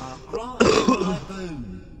 Fortunately, I'll grant you my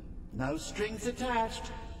boon. No strings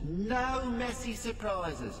attached. No messy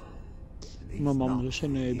surprises. At least My mum not was a for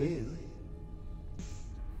neighbour. you.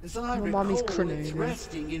 As I My mum is recall, it's Cronuda.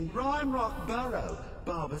 resting in Rime Rock Burrow.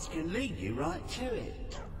 Barbers can lead you right to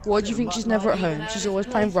it. Why do you think But she's never at might home? even She's have always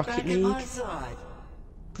his playing place Rocket back at my League. side.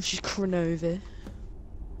 Because she's Cronuda.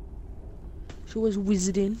 She's always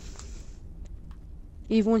wizarding.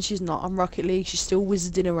 Even when she's not on Rocket League, she's still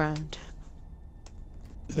wizarding around.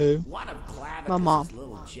 Who? One of Clavicus's My mom.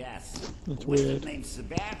 little Jess. That's a wizard weird. named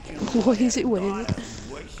Sebastian Why is it weird?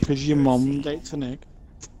 Because your mum dates an egg.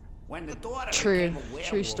 When the daughter True. became a werewolf,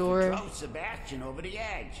 True story. He drove Sebastian over the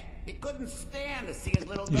edge. He couldn't stand to see his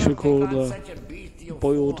little You girl should call take on her such a bestial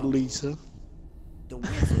boiled form. Lisa. The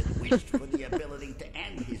wizard wished for the ability to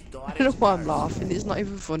end his I don't know daughter's why I'm mercy. laughing, it's not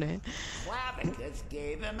even funny. Clavicus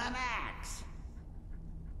gave him an axe.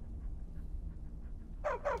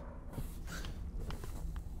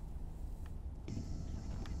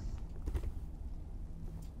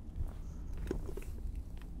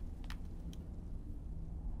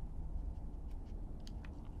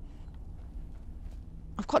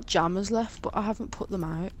 got jammers left, but I haven't put them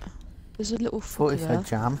out. There's a little Thought fucker it there. said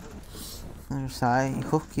jam. I was say, you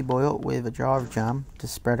hook your boy up with a jar of jam to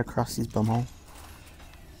spread across his bumhole.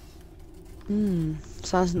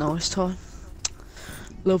 Sounds nice, Ty.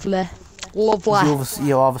 Lovely. Lovely.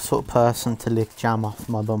 You're the sort of person to lick jam off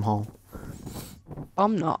my bumhole.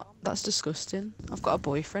 I'm not. That's disgusting. I've got a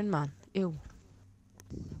boyfriend, man. Ew.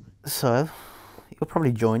 So, he'll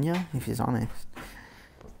probably join you if he's honest.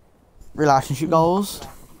 Relationship goals?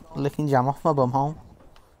 Licking jam off my bumhole.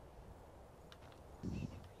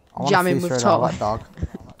 Jamming with Ty. Dog.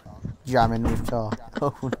 Jamming with Ty.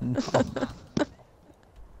 Oh no.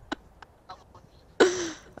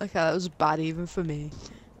 Okay, that was bad even for me.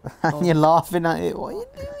 And you're laughing at it. What are you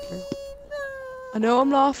doing? I know I'm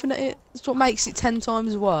laughing at it. That's what makes it 10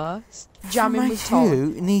 times worse. Jamming with Ty. You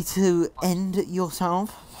need to end yourself.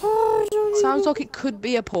 Sounds like it could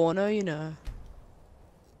be a porno, you know.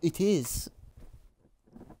 It is.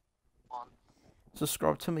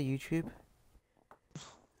 Subscribe to my YouTube.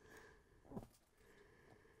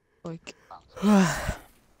 Like. I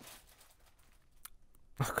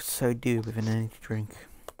could so do with an energy drink.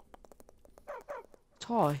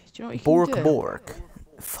 Ty, do you know what you Bork can do? Bork.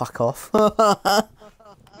 Fuck off.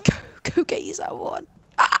 Go get yourself one.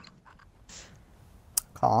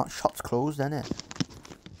 Can't. Shop's closed, innit?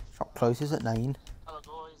 Shop closes at 9.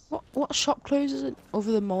 What shop closes it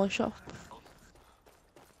other than my shop?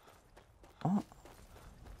 What?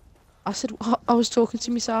 I said I was talking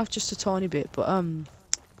to myself just a tiny bit, but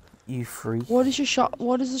You free? what is your shop?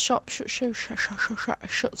 What is the shop shut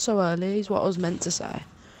so early? Is what I was meant to say.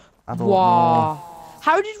 I don't Wow. know.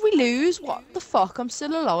 How did we lose? What the fuck? I'm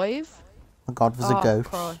still alive. My god was a Oh, ghost.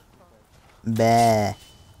 cry. Bear.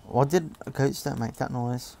 Why did goats don't make that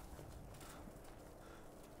noise?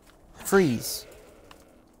 Freeze.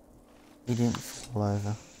 He didn't fall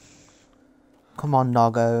over. Come on,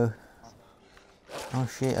 doggo. Oh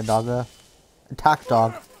shit, a doggo. Attack,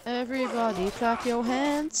 dog. Everybody, clap your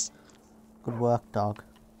hands. Good work, dog.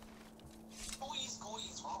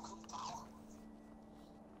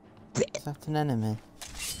 Is that an enemy?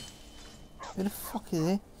 Who the fuck is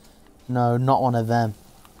he? No, not one of them.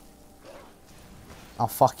 I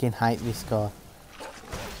fucking hate this guy.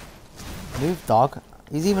 Move, dog.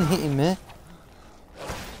 He's even hitting me.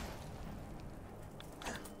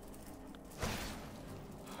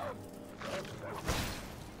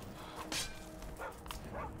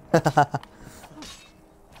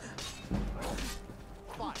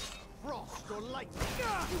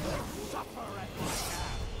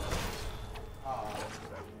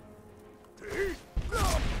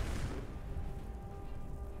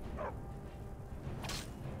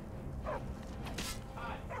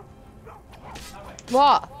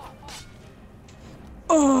 What?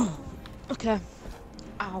 Oh. Okay.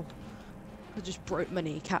 Ow. I just broke my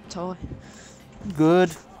kneecap, Ty.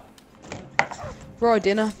 Good. Right,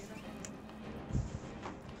 dinner.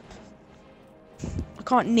 I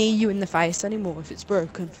can't knee you in the face anymore if it's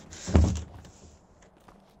broken.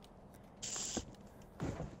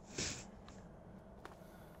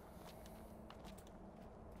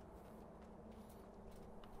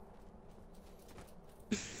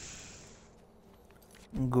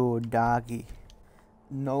 Good doggy.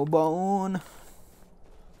 No bone.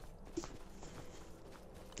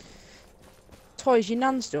 Ty, is your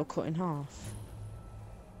nan still cut in half?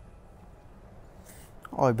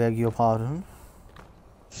 I beg your pardon.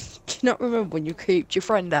 Do you not remember when you creeped your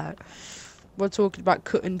friend out? We're talking about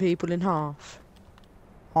cutting people in half.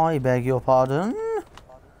 I beg your pardon.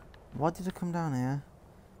 Why did it come down here?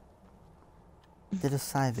 Did I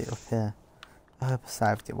save it up here? I hope I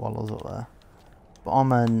saved it while I was up there. But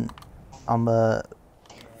I'm a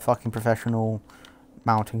fucking professional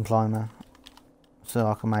mountain climber, so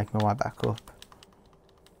I can make my way back up.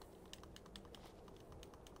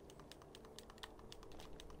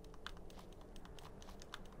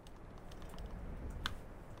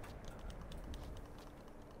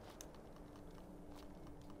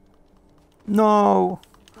 No!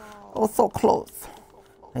 Oh, so close.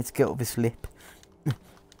 Let's get up this lip.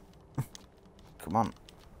 Come on.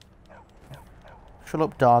 Shut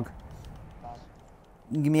up, dog.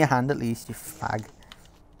 Give me a hand at least, you fag.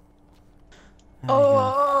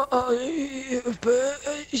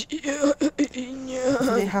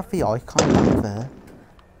 They have the icon back there,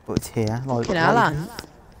 but it's here. Like, Fucking hell, Anth.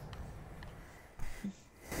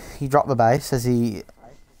 he dropped the base as he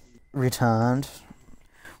returned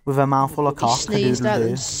with a mouthful of He cock. sneezed out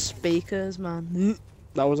them speakers, man.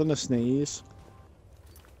 That wasn't a sneeze.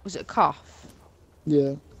 Was it a cough?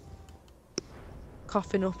 Yeah.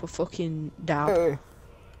 Coughing up a fucking dab.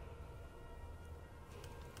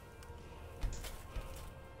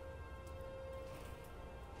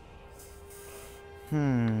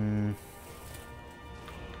 Hmm.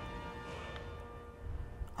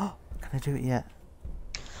 Oh, can I do it yet?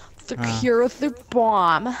 Secure the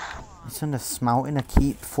bomb. It's under smelting. I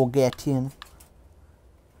keep forgetting.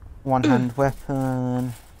 One hand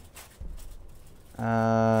weapon.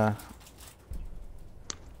 Warhammers.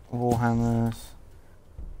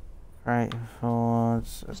 Great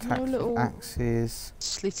swords. There's Attack no little axes.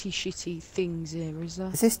 slitty shitty things here, is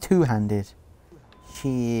there? Is this two-handed?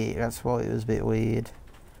 Shit, that's why it was a bit weird.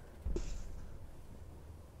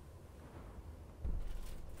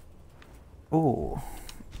 Oh.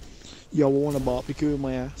 Yo, I want a barbecue in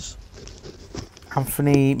my ass.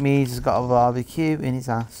 Anthony Meads has got a barbecue in his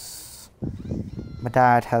ass. My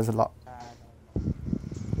dad has a lot.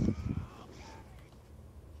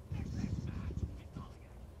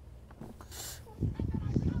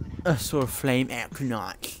 I saw a flame out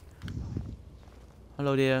tonight.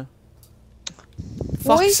 Hello there.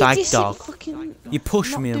 Fuck's sake, dog. You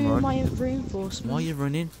push me and run. My reinforcement. Why are you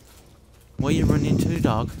running? Why are you running too,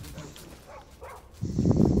 dog?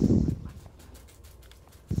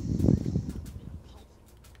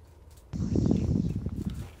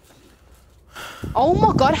 Oh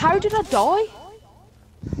my god, how did I die?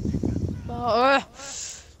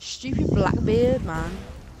 Stupid Blackbeard, man.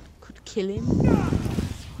 Could kill him.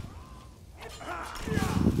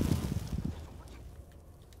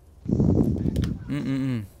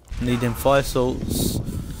 Need them 5 salts.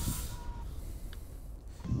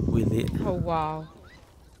 With it. Oh wow.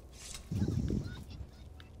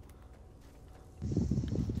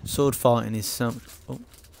 Sword fighting is some. Oh.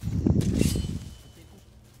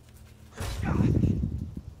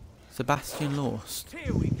 Sebastian lost.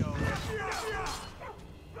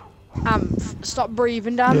 Stop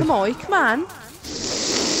breathing down the mic, man.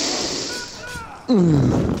 I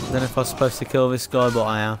don't know if I was supposed to kill this guy, but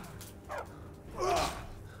I am.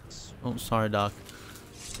 Oh, sorry, dog.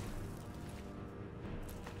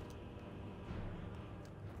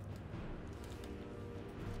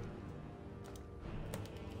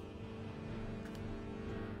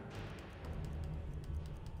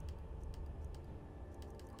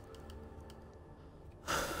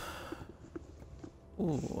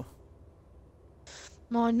 Ooh.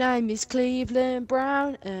 My name is Cleveland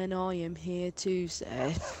Brown, and I am here to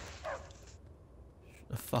say. Shut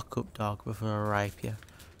the fuck up, dog, before I rape you.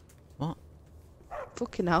 What?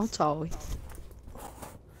 Fucking hell, Ty.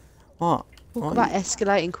 What? Talk about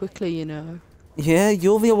escalating quickly, you know. Yeah,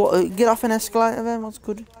 you'll be get off an escalator then. What's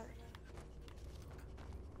good?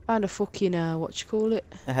 Found a fucking what you call it?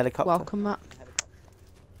 A helicopter. Welcome map.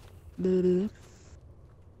 Blah.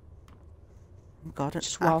 Got an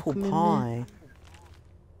Just apple welcome him pie.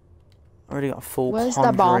 Already got a full Where's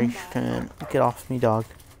the bomb? conjuration. Get off me, dog.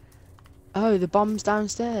 Oh, the bomb's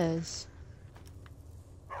downstairs.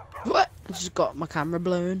 What? I just got my camera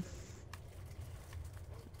blown.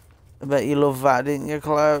 I bet you love that, didn't you,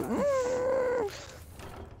 Chloe?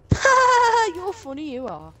 You're funny, you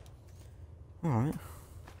are. Alright.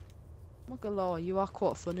 I'm not gonna lie, you are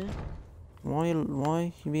quite funny. Why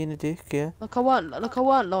you being a dick, yeah? Like I weren't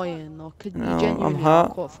lying. Like you No, genuinely I'm are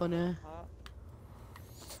hurt. quite funny.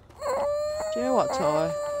 Do you know what,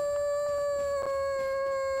 Ty?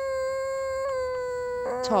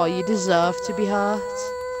 Ty, you deserve to be hurt.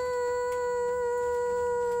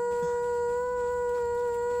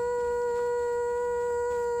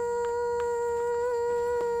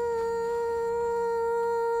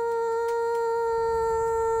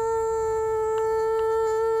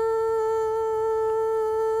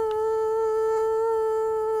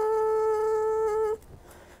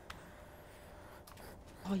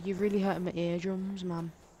 Oh, you're really hurting my eardrums,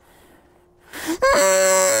 man.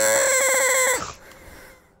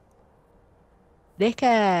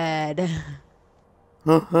 Dickhead.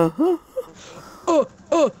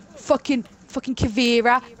 Fucking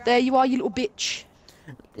Kavira. There you are, you little bitch.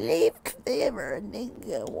 Leave Kavira,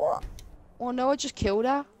 nigga, what? Oh no, I just killed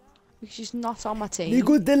her. Because she's not on my team.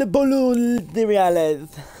 Nico delle bollo de reales.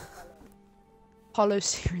 Hollow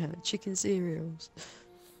cereal, chicken cereals.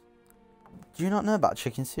 Do you not know about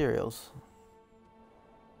chicken cereals?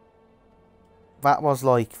 That was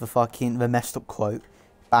like the messed up quote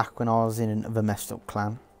back when I was in the messed up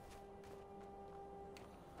clan.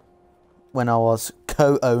 When I was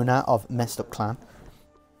co-owner of messed up clan.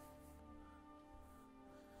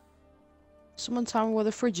 Someone tell me where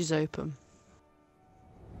the fridge is open.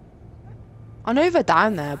 I know they're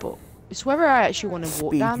down there, but it's whether I actually want to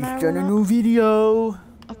walk down there or a not. new video.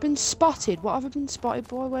 I've been spotted. What have I been spotted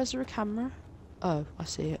by? Where's there a camera? Oh, I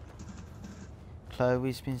see it.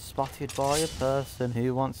 Chloe's been spotted by a person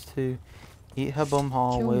who wants to eat her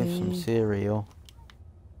bumhole Kill with me. some cereal.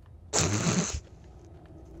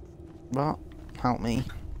 What? Help me.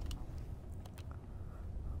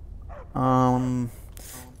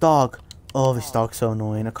 Dog. Oh, this dog's so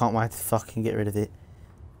annoying. I can't wait to fucking get rid of it.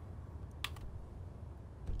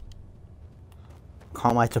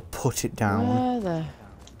 Can't wait to put it down.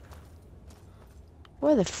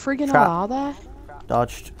 Where the friggin' hell are they?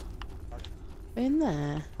 Dodged. In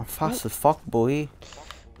there. I'm fast as fuck, boy.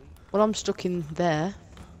 Well, I'm stuck in there.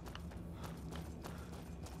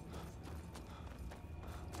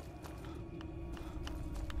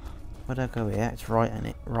 Where'd I go here? It's right in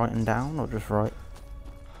it. Right and down or just right?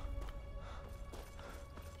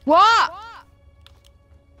 What?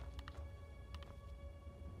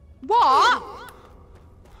 What?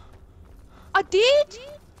 I did?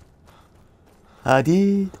 I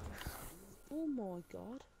did. Oh my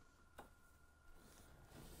god.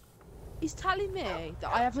 He's telling me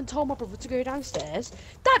that I haven't told my brother to go downstairs.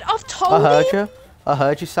 Dad, I've told him! I heard you. I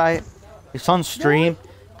heard you say it. It's on stream.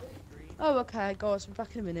 Oh, okay, guys, I'm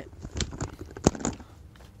back in a minute.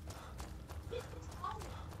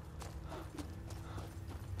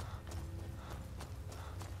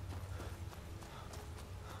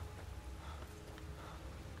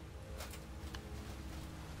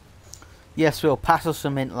 Yes, Will. Pass us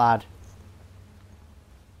some mint, lad.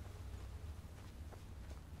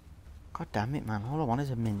 God damn it, man. All I want is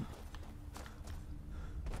a mint.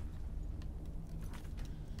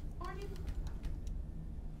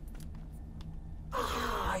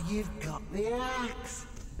 Ah, you've got the axe.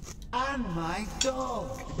 And my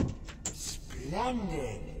dog.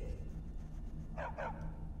 Splendid.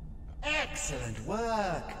 Excellent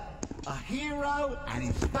work. A hero and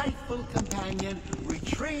his faithful companion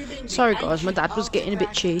retrieving. Sorry, guys, my dad was getting a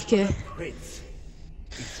bit cheeky. It's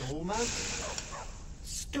almost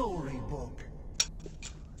storybook.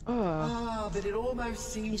 Oh. But it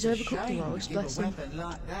almost seems He's a overcooked the shame roast, to give bless a him. weapon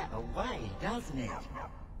like that away, doesn't it?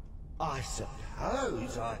 I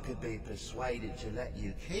suppose I could be persuaded to let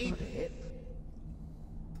you keep it.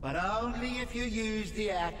 But only if you use the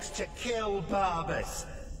axe to kill Barbas.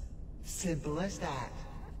 Simple as that.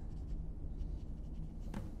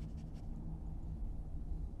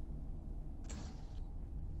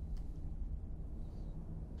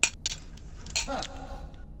 Huh.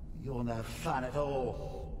 You're no fun at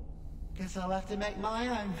all. Guess I'll have to make my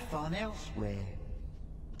own fun elsewhere.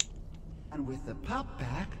 And with the pup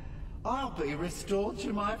back, I'll be restored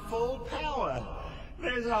to my full power.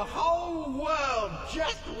 There's a whole world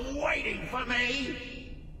just waiting for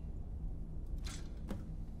me!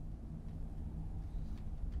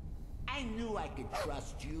 I knew I could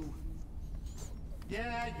trust you.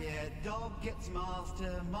 Yeah, dog gets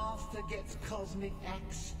master, master gets cosmic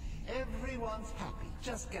axe. Everyone's happy.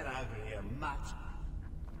 Just get over here, mutt.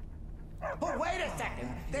 But wait a second.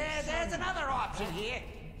 There's another option here.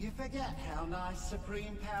 You forget how nice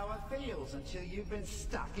supreme power feels until you've been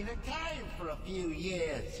stuck in a cave for a few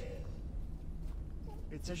years.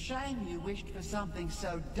 It's a shame you wished for something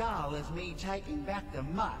so dull as me taking back the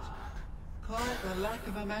mutt. Quite the lack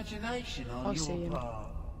of imagination on your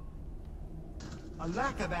part. A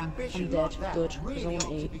lack of ambition I'm dead. like that Good, really because I ought want to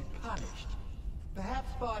to eat. be punished.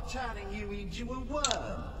 Perhaps by turning you into a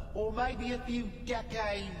worm, or maybe a few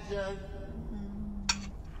decades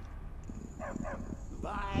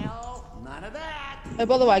Vile, none of that. Oh,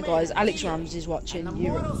 by the way, guys, Alex Ramsey's watching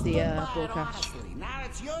you the broadcast. Now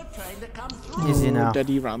it's your turn to come through. Is he now?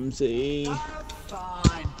 Daddy Ramsey.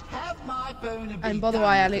 Fine. Have my bone And by the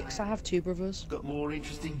way, Alex, I have 2 brothers. Got more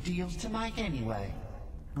interesting deals to make anyway.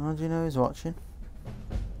 How do you know he's watching?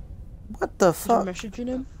 What the fuck? I'm messaging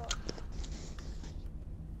him.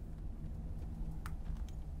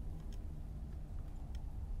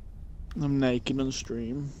 I'm naked on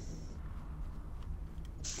stream.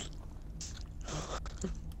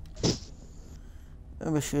 I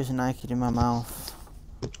wish she was naked in my mouth.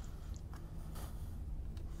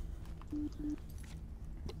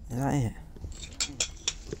 Is that it?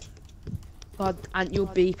 God, and your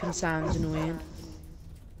beeping sounds annoying.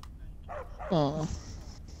 Oh.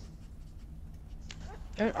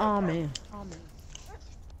 Don't arm me.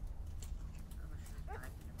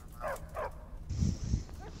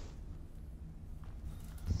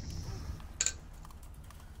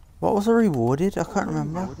 What was I rewarded? I can't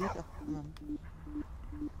remember.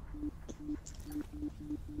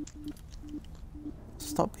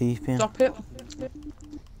 Stop beeping. Stop it.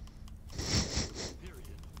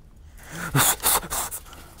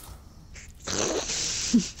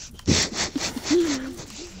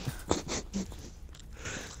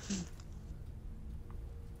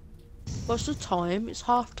 What's the time? It's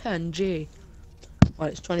 10:30 G. Well,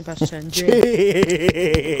 it's 20 past 10 G.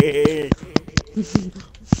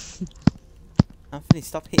 Anthony,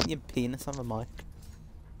 stop hitting your penis on the mic.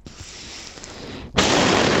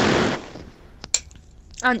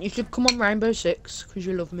 And you should come on Rainbow Six, because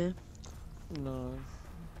you love me. No.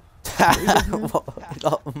 What?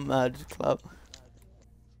 Got a merged club.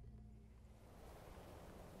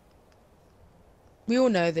 We all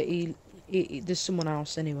know that there's someone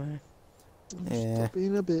else anyway. Yeah. Stop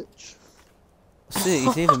being a bitch. See,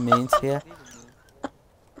 he's even mean to you.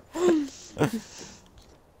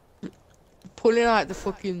 Pulling out the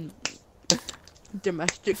fucking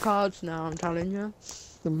domestic cards now, I'm telling you.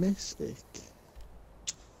 Domestic?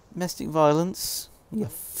 Domestic violence? You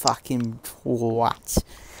fucking twat.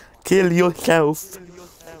 Kill yourself.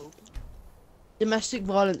 Domestic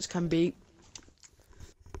violence can be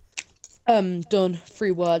done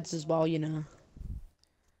through words as well, you know.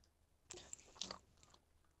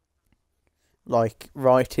 Like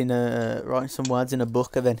writing some words in a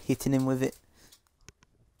book and then hitting him with it.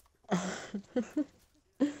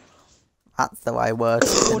 That's the way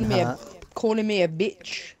words calling me a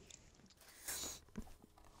bitch.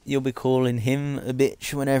 You'll be calling him a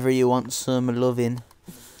bitch whenever you want some loving,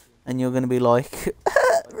 and you're gonna be like,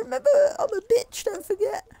 remember, I'm a bitch, don't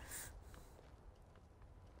forget.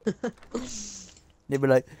 They'll be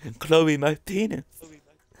like, Chloe, my penis.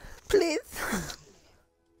 Please.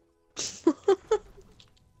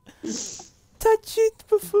 Touch it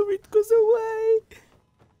before it goes away.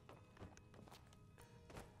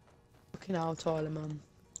 Fucking hell, Tyler, man.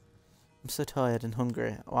 I'm so tired and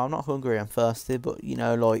hungry. Well, I'm not hungry, I'm thirsty, but you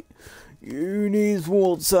know, like, you need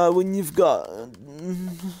water when you've got...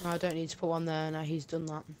 I don't need to put one there, now he's done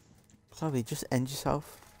that. Chloe, just end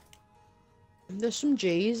yourself. There's some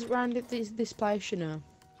G's around this place, you know.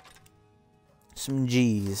 Some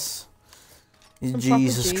G's. Is Some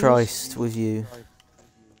Jesus G's. Christ with you?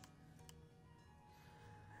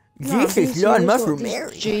 No, Jesus, Lord, Mother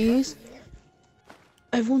Mary. G's.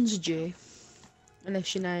 Everyone's a G.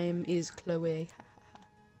 Unless your name is Chloe.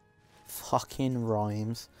 Fucking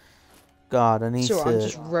rhymes. God, I need It's alright, I'm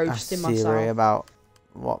just to roasting ask Siri myself. about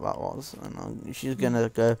what that was. And she's gonna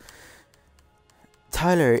go,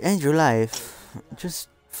 Tyler, end your life. Just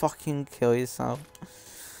fucking kill yourself.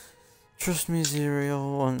 Trust me, Siri, I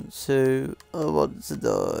want to die.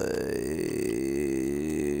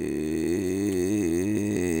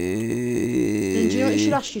 And do you know what you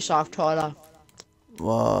should ask yourself, Tyler?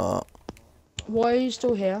 What? Why are you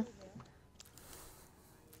still here?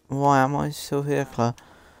 Why am I still here, Chloe?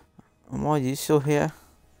 And why are you still here?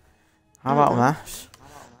 How I about don't know. that?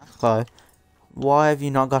 Chloe, why have you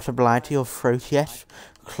not got a blade to your throat yet?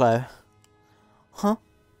 Chloe? Huh?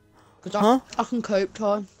 Because I can cope,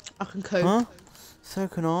 Ty. I can cope. Huh? So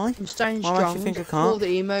can I. I'm staying Why strong. makes you think I For all can't? the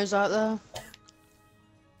emos out there.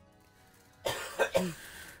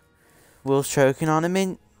 Will's choking on a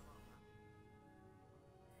mint.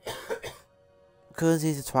 Because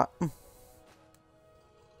he's a twat.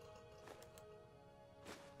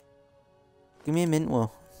 Give me a mint,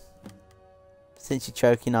 Will. Since you're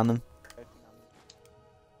choking on him.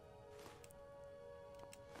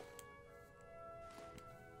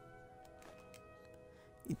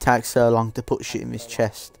 It takes so long to put shit in his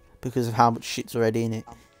chest because of how much shit's already in it.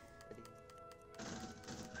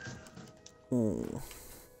 Ooh.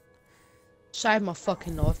 Saved my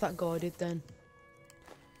fucking life, that guy did then.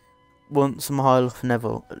 Want some high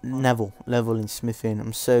level in smithing.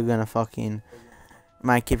 I'm so gonna fucking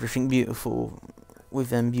make everything beautiful with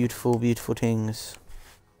them beautiful things.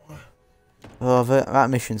 Oh, that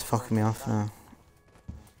mission's fucking me off now.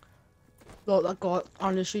 Like, that guy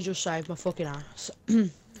honestly just saved my fucking ass.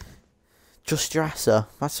 Just your asser.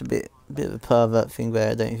 That's a bit of a pervert thing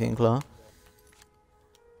there, don't you think, Laura?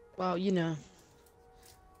 Well, you know.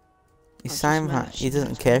 He's I saying just that he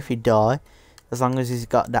doesn't care if he die, as long as he's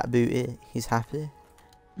got that booty, he's happy.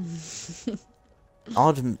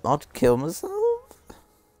 I'd kill myself.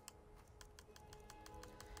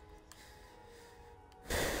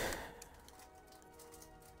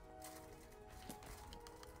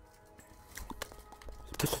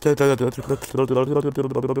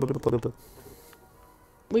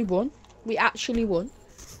 We won. We actually won.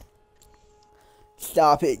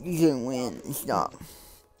 Stop it, you didn't win. Stop.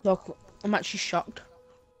 Look, I'm actually shocked.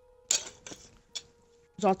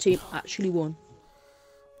 'Cause our team actually won.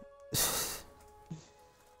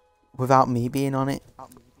 Without me being on it.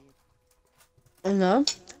 I know.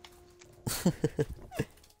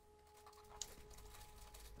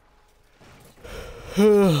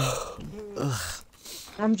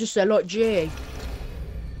 I'm just a lot G.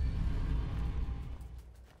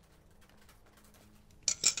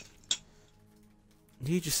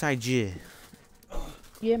 You just say G.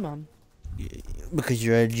 Yeah, man. Because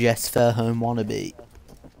you're a Jess Fairhome wannabe.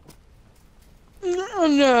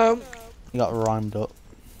 No. You got rhymed up.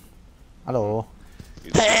 Hello.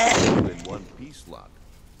 It's good to see you in one piece, lad.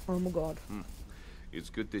 Oh my god. It's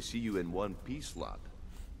good to see you in one piece, lad.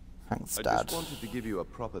 Thanks, I Dad. just wanted to give you a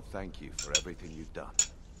proper thank you for everything you've done.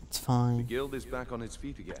 It's The fine. guild is back on its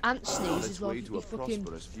feet again. Anth on sneezes its while way to you a fucking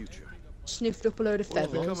prosperous future. sniffed up a load of What's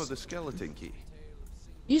become of feathers. the skeleton key?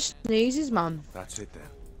 You sneezes, man. That's it then.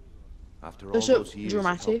 After all They're so those years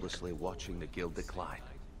dramatic. of hopelessly watching the guild decline.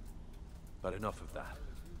 But enough of that.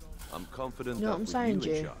 I'm confident You know that what I'm with saying,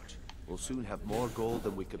 you in Jay? charge, we'll soon have more gold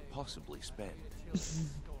than we could possibly spend.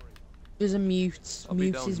 There's a mute. I'll be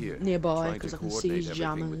Mute down is here, nearby trying because to I can see coordinate his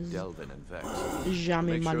everything with jammers. Delvin and Vex.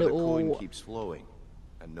 Jamming Make my sure the coin little keeps flowing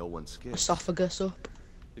and no one skips. esophagus up.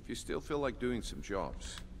 If you still feel like doing some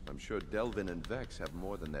jobs, I'm sure Delvin and Vex have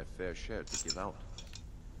more than their fair share to give out.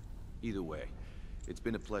 Either way, it's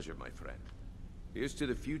been a pleasure, my friend. Here's to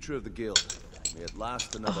the future of the guild. May it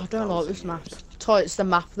last another Oh, I don't like 1,000 this map. years. It's the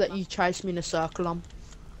map that you chase me in a circle on.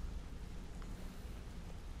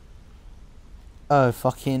 Oh,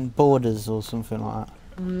 fucking Borders or something like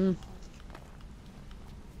that.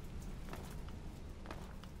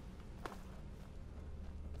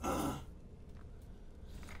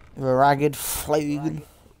 The ragged flugen.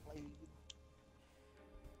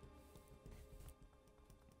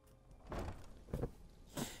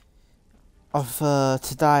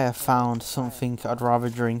 Today I found something I'd rather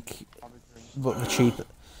drink, but the cheap.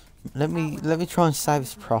 Let me try and say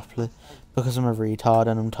this properly, because I'm a retard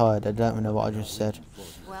and I'm tired. I don't know what I just said.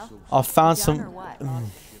 I found some.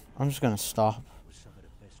 I'm just gonna stop.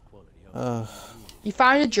 You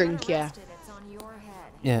found a drink, yeah?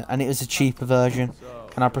 Yeah, and it was a cheaper version,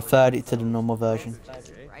 and I preferred it to the normal version.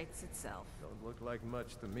 Writes itself. Don't look like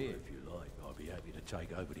much to me. If you like, I'll be happy to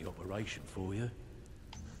take over the operation for you.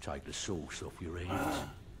 Take the sauce off your hands.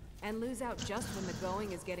 And lose out just when the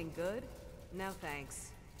going is getting good? No thanks.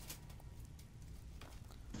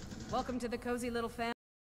 Welcome to the cozy little family.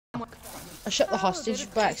 I shot the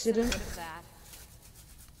hostage by accident.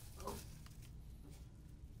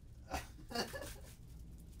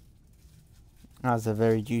 That was a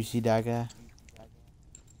very juicy dagger.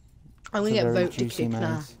 I'm gonna It's a get very voted juicy kicked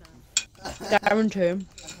now. maze. Guarantee.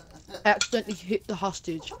 I accidentally hit the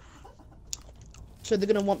hostage. So they're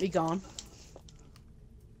gonna want me gone.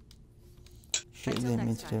 Shit, you didn't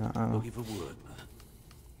mean to do that. Oh. Looking for work, man.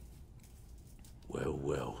 Well,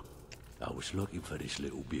 well. I was looking for this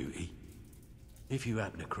little beauty. If you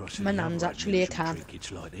happen across My any nan's other actually a unusual cab.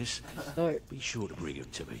 trinkets like this, be sure to bring them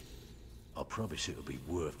to me. I promise it'll be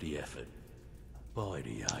worth the effort. By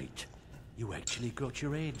the 8, you actually got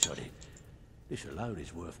your hands on it. This alone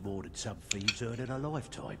is worth more than some thieves earn in a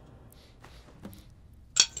lifetime.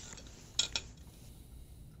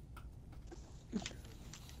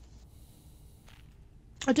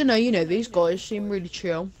 I don't know, you know, these guys seem really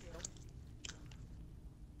chill.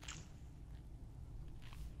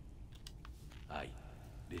 Hey,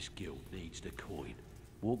 this guild needs the coin.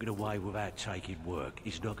 Walking away without taking work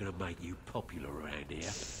is not going to make you popular around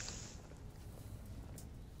here.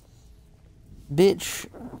 Bitch,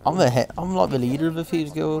 I'm like the leader of the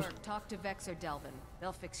Thieves Guild. Talk to Vex or Delvin.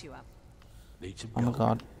 They'll fix you up. Need some Oh my gold?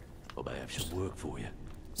 god. I may have some work for you.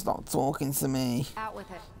 Stop talking to me. Out with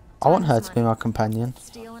it. I want her to be my companion.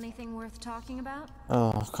 Steal anything worth talking about?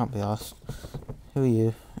 Oh, I can't be asked. Who are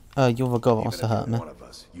you? Oh, you're the guy that wants to hurt me. One of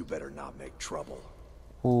us, you better not make trouble.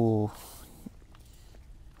 Ooh.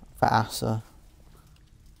 Fat asser.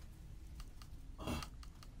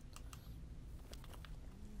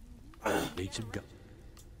 Need some gold?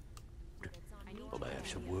 I may have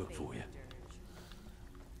some work for you.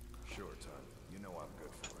 Sure, Todd. You know I'm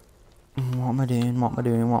good for it. What am I doing? What am I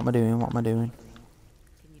doing? What am I doing? What am I doing?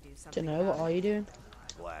 Don't know, what are you doing?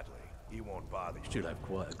 Gladly. He won't bother you. Still have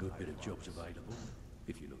quite a good bit of jobs available,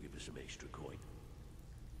 if you're looking for some extra coin.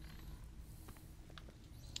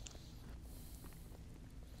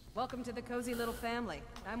 Welcome to the cozy little family.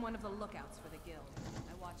 I'm one of the lookouts for the guild.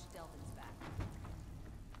 I watch Delvin's back.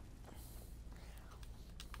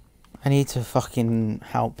 I need to fucking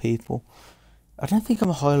help people. I don't think I'm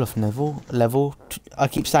a high enough level. I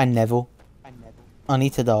keep saying Neville. I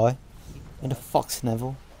need to die. Who the fuck's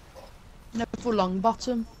Neville? Neville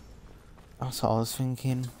Longbottom. That's what I was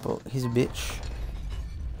thinking, but he's a bitch.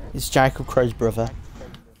 It's Jacob Crow's brother.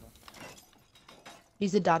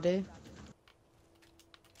 He's a daddy.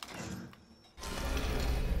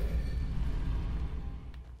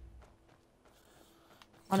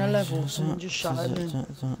 On a level, someone just shot at me. I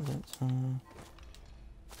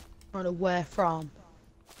don't know where from,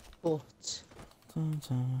 but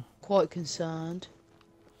quite concerned.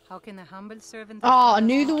 How can a humble servant... Oh, I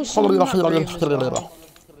knew there was someone in that room as well.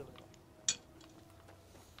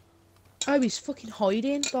 Oh, he's fucking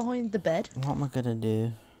hiding behind the bed. What am I gonna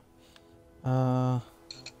do? Cry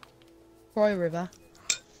River.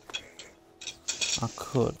 I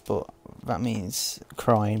could, but that means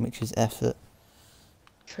crying, which is effort.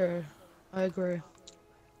 True. I agree.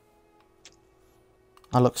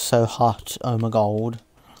 I look so hot. Oh my god.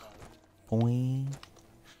 Boing.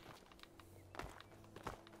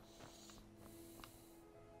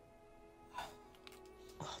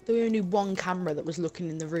 There was only one camera that was looking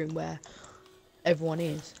in the room where everyone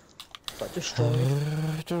is. Got destroyed.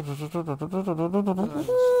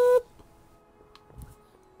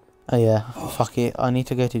 Oh yeah, fuck it. I need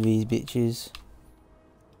to go to these bitches.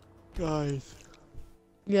 Guys.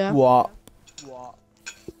 Yeah. What?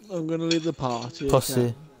 I'm gonna leave the party.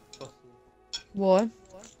 Pussy. Okay? Why?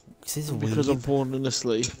 Because I'm falling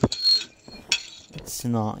asleep. It's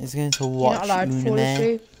not. He's going to You're watch not allowed to fall anime.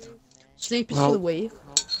 asleep. Sleep is for the weak.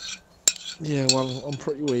 Yeah, well, I'm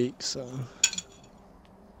pretty weak, so.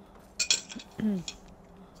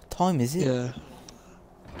 Time is it? Yeah.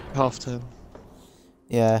 10:30.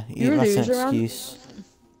 Yeah, You're a that's an loser, Anth. excuse.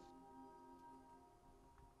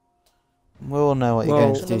 We all know what you're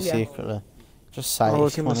going to do secretly. Just say I it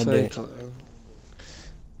was if you gonna want to do say, it.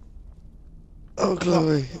 oh,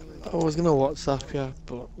 Chloe, I was gonna WhatsApp you,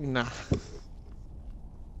 but nah.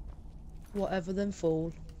 Whatever then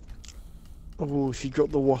fall. Oh, she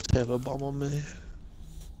dropped the whatever bomb on me.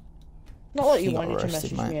 Not like you You got wanted to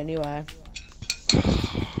arrested, message me anyway.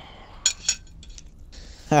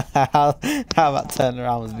 how that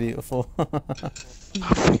turnaround was beautiful. I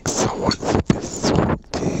think someone's a bit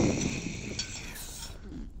salty.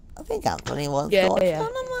 I think Anthony wants Yeah, to watch yeah.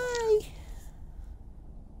 anime.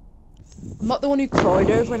 I'm not the one who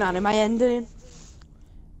cried over an anime ending.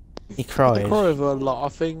 He I cried cry over a lot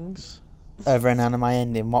of things. over an anime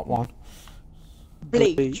ending. What one?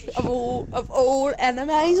 Bleach. Of all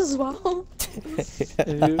animes as well.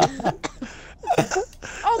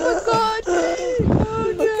 Oh my god!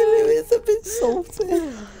 Oh Look at him, it's a bit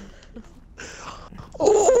salty.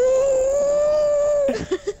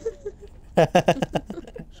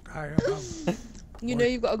 You know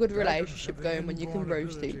you've got a good relationship going when you can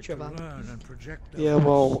roast each other. Yeah,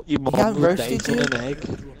 well, your mum can't was roast dating it, an egg.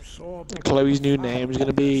 Chloe's new name is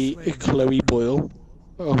gonna be Chloe Boyle.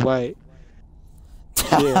 Oh wait.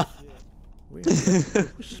 Yeah.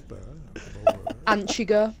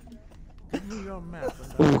 Anchiga.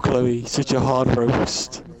 Oh, Chloe, such a hard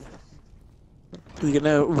roast. You're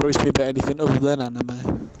gonna roast me about anything other than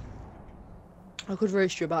anime. I could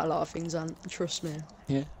roast you about a lot of things, Ant. Trust me.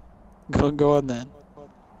 Yeah. Go on then.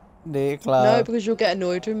 No, because you'll get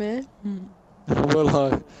annoyed with me.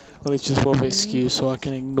 Well, it's just one excuse so I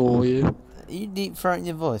can ignore you. You deep throating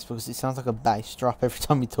your voice because it sounds like a bass drop every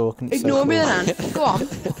time you talk and it's Ignore so me cool. then, Ant. Go on.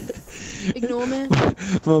 Ignore me.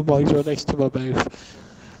 My mic's right next to my mouth.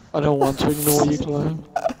 I don't want to ignore you, Chloe.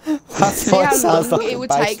 That's See what it how sounds long like it a would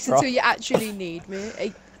bass take drop. until you actually need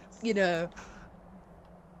me. You know.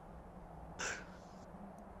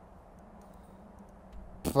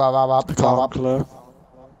 Blah, blah, blah, I blah, can't, Chloe.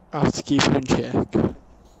 I have to keep you in check.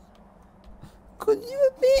 Could you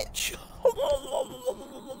a bitch?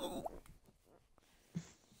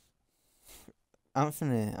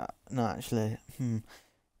 Anthony, no, actually,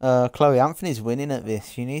 Chloe, Anthony's winning at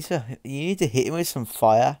this. You need to hit him with some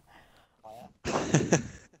fire.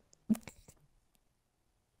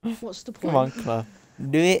 What's the point? Come on, Chloe,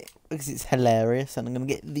 do it because it's hilarious, and I'm gonna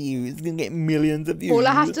get views. It's gonna get millions of views. All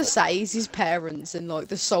I have to say is his parents and like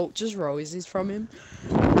the salt just rises from him.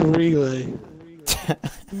 Really? It's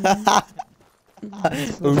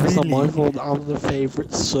not my fault. I'm the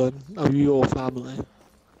favourite son of your family.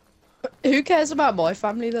 Who cares about my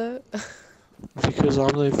family though? Because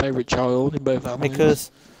I'm the favourite child in both families.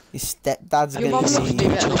 Because your stepdad's Your mum loves me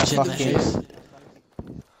better than fucking.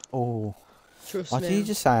 Oh. Trust What me. did you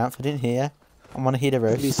just say, Anth? I didn't hear. I want to hear the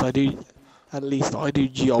roast. At least I do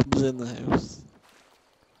jobs in the house.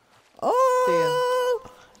 Oh!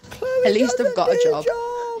 Chloe At least I've got a job.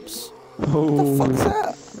 Jobs. Oh. What the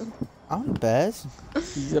fuck's that? How many bears?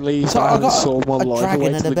 At least So I I haven't got sold my a life dragon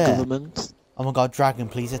away and to a the bear. government. Oh my god, dragon,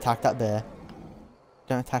 please attack that bear.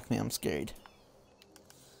 Don't attack me, I'm scared.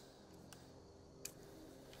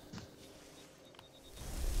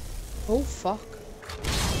 Oh fuck.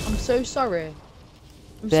 I'm so sorry.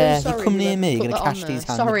 I'm Bear, so you sorry. come near had me, put you're gonna that on catch there. these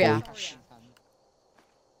hands, Sorry, boy. Ash.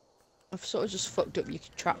 I've sort of just fucked up your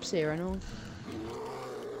traps here and all.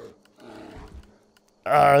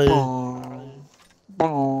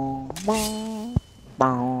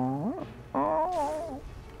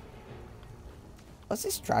 What's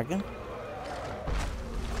What's this dragon?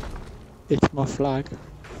 It's my flag.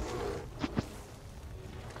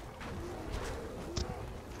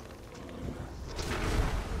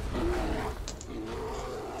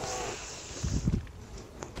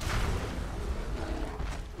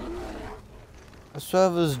 I swear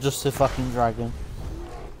it was just a fucking dragon.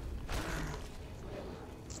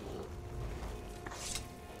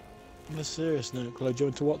 On a serious note, could I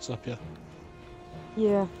join to WhatsApp you?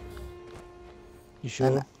 Yeah. You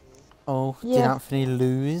sure? Oh, did Yeah. Anthony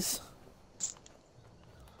lose?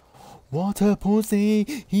 What a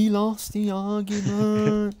pussy! He lost the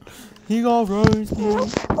argument. He got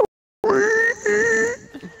roasted.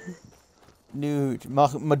 Dude,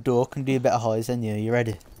 my door can do better highs than you. You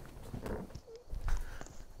ready?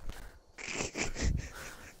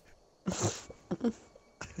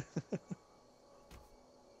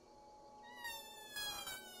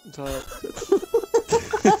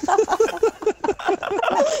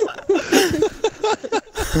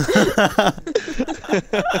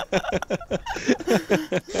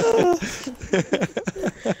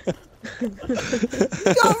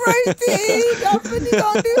 Got roasted! Anthony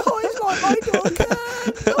can't do highs like my door can!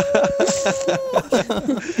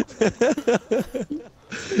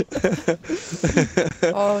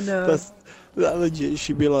 Oh no. That legit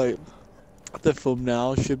should be like, the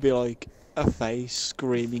thumbnail should be like a face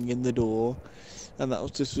screaming in the door, and that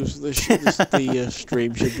was just the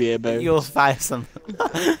stream should be about. Your face on.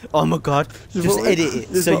 Oh my god. Just what- edit it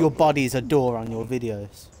just so what- your body's a door on your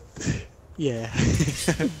videos. Yeah.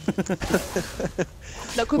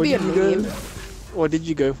 That could What be a did you go- meme. What did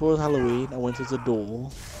you go for Halloween? I went as a door.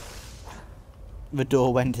 The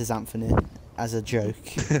door went as Anthony as a joke.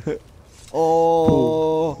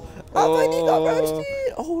 Oh, Anthony got roasted.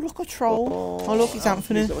 Oh, look, a troll. Oh, look, it's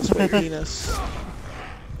Anthony. He's got a sweet penis.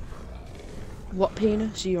 What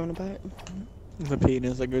penis are you on about? The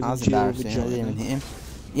penis that goes That's into your embarrassing. I didn't even vagina. hit him.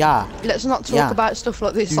 Yeah. Let's not talk Yeah. about stuff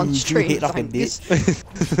like this on Dude, you stream. hit like a thanks.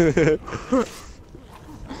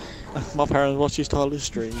 My parents watch his Tyler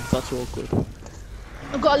streams. That's awkward.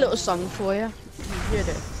 I've got a little song for you. You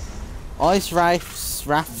do. Ice rafts.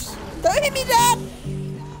 Don't hit me, Dad.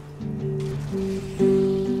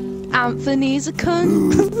 Anthony's a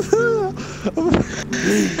cunt.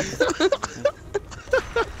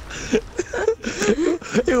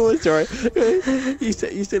 It was alright. You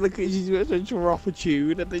said like she went to drop a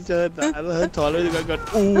tune and they heard that and I heard Tyler going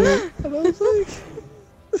ooh, and I was like,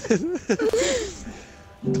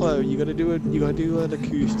 Chloe, you gotta do an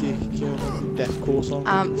acoustic deathcore song.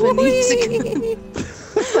 Anthony's a cunt.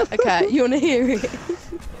 Okay, you wanna hear it?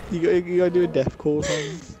 You gotta do a deathcore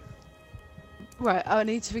song. Right, I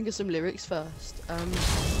need to think of some lyrics first. I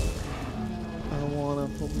wanna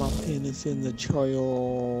put my penis in the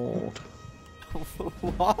child.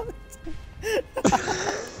 What?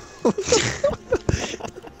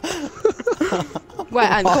 Wait,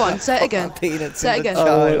 and go on, say it again. Say it again. I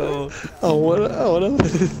wanna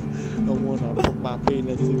put my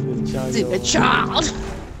penis in the child. In the child.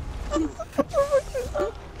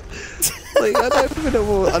 Like, I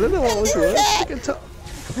don't know what was worse. The guitar,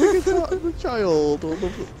 the child, or the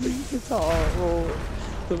guitar, or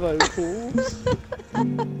the vocals.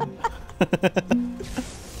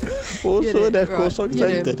 What sort of deathcore songs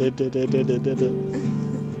like da-da-da-da-da-da-da?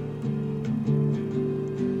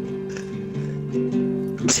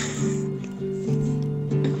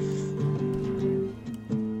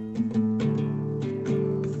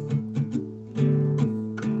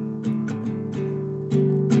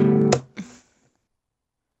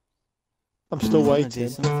 I'm still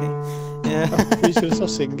waiting. Yeah. Who's gonna start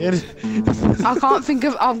singing? I can't think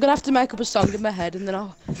of. I'm gonna have to make up a song in my head, and then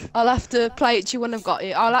I'll have to play it to you when I've got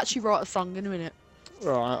it. I'll actually write a song in a minute.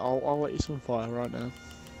 Right, I'll let you some fire right now.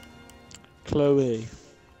 Chloe,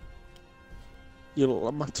 you look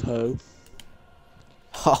like my toe.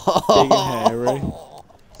 Big and hairy.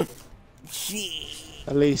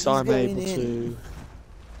 At least I'm able to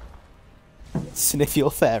sniff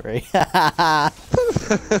your fairy.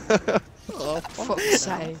 Oh, fuck's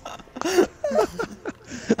sake.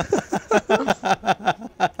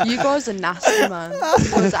 You guys are nasty, man. I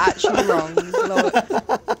was actually wrong. Like,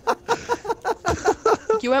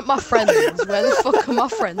 you weren't my friends. Where the fuck are my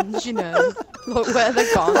friends, you know? Like, where are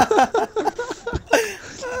they gone?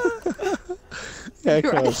 Yeah,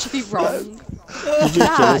 You're cool. actually wrong. You just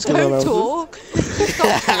Nah, jealous 'cause don't I'm talk.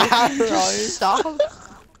 Stop talking. Just stop.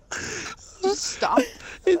 Just stop.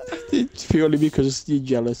 It's purely because you're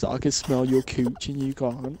jealous that I can smell your cooch and you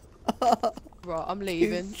can't. Right, I'm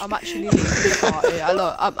leaving. I'm actually leaving the party.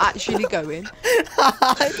 I'm actually going.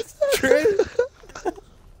 It's true.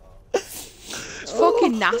 It's fucking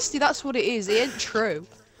fucking nasty. That's what it is. It ain't true.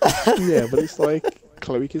 Yeah, but it's like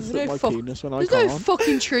Chloe can There's slip no my fuck- penis when I There's no can't.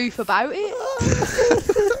 fucking truth about it.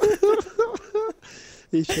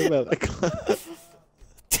 You sure about that?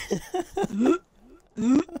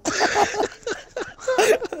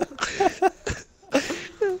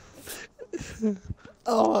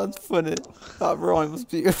 Oh, that's funny. That rhyme was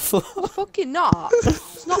beautiful. It's fucking not.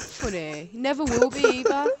 It's not funny. It never will be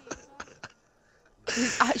either.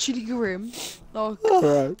 It's actually grim. Like,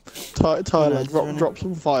 Right, Tyler, Imagine. drop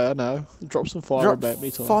some fire now. Drop some fire Drop about me,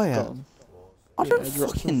 Tyler. fire? Go on. I don't Yeah, drop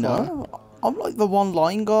some fucking fire. know. I'm like the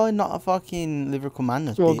one-line guy, not a fucking lyrical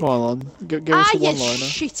madness. Go on, go on. Give us a you one-liner.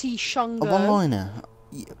 shitty A shongo. one-liner.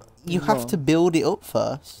 You Go have on. to build it up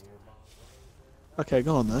first. Okay,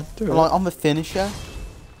 go on then. Do it. Like I'm a finisher.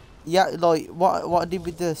 Yeah, like what I did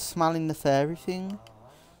with the smelling the fairy thing.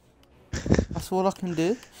 That's all I can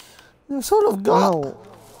do. That's all I've got.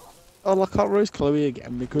 Oh, I can't roast Chloe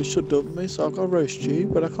again because she'll dump me, so I've got to roast you,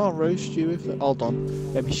 but I can't roast you if... Hold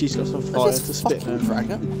on. Maybe she's got some fire Is to this spit fucking now.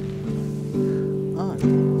 dragon? Oh.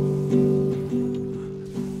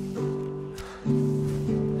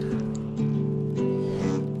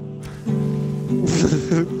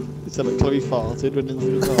 It sounded like Chloe farted when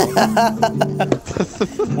in the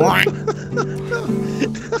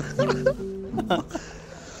car.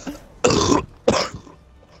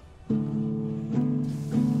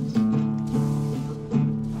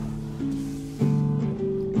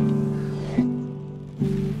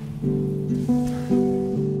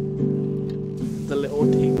 The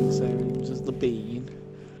little ting sounds as the bean.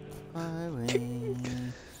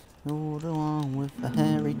 You're the one with the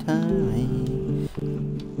hairy tummy.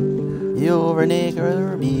 You're a nigger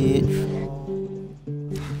or a bitch.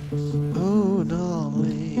 Oh,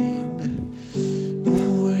 darling,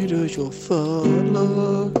 why does your fur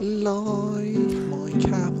look like my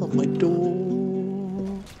cap on my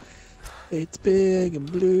door? It's big and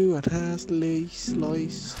blue and has lace,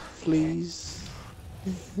 fleas.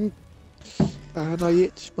 And I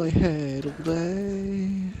itch my head all day.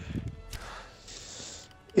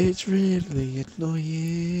 It's really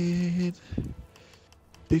annoying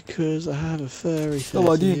because I have a furry fetish.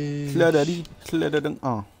 Oh, I did.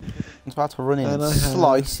 Oh, I was about to run in and And I have-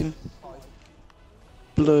 slice him.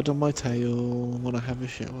 Blood on my tail when I have a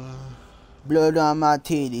shower. Blood on my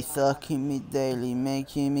titty, sucking me daily,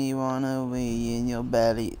 making me wanna wee in your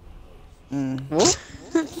belly. What?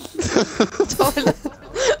 Tyler,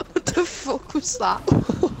 what the fuck was that?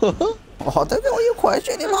 Oh, I don't know what you're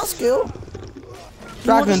questioning, my skill. He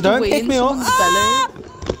Dragon, wants to don't wee pick in me up. someone's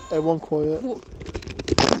belly. Everyone quiet.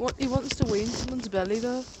 What? He wants to wee in someone's belly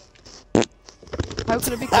though. How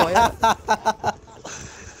can I be quiet?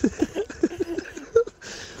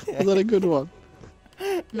 Was that a good one?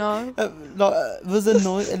 No. There was a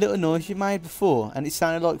little noise you made before, and it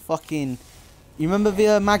sounded like fucking. You remember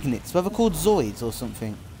the magnets? Were they called Zoids or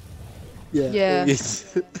something? Yeah. Yeah. It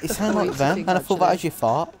sounded like I them, think and I thought that actually. was your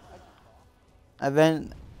fart. And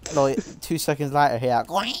then, like 2 seconds later, he had.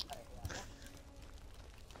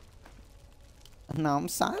 And now I'm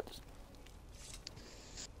sad.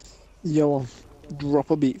 Yo, drop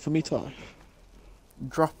a beat for me, Ty.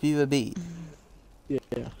 Drop you a beat. Yeah.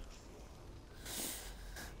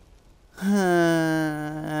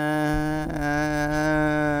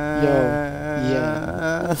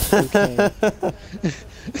 Yeah. Okay.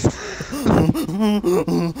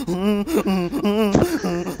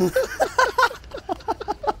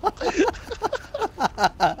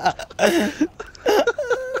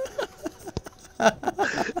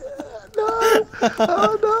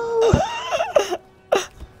 Oh no!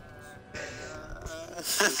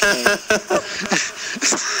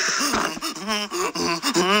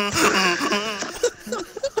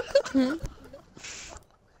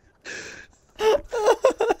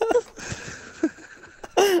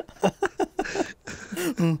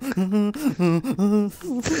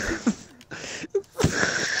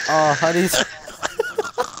 Oh, honey's.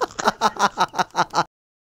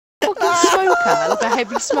 Fucking smoker, like a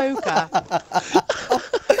heavy smoker.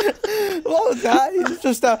 What was that? He's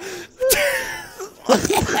just a.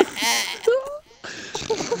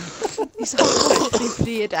 He's on like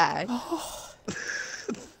 50 a day.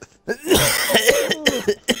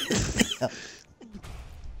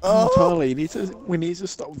 Oh, Charlie, we need to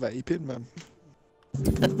stop vaping, man.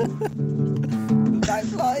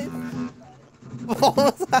 Life life. What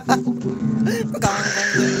was that?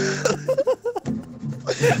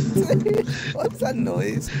 What's that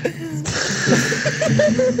noise?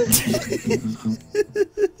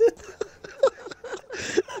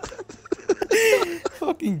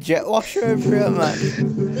 Fucking jet washer over here, man.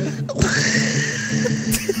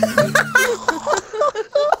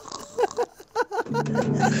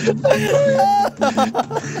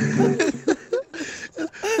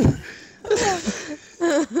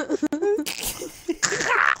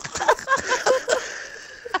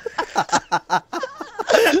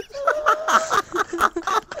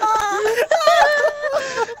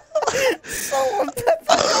 Someone pepper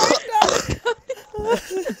right now.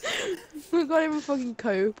 I can't even fucking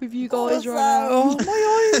cope with you guys right that? now. Oh,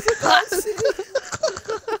 my eyes, I can't see.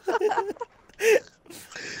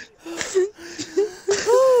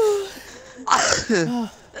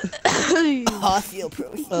 I feel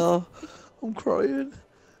pretty. Oh, I'm crying.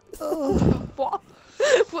 Oh. What?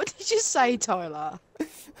 What did you say, Tyler?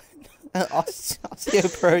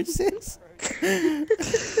 Osteoporosis.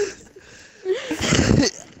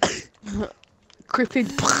 Crippling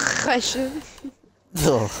depression.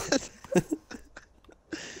 Oh,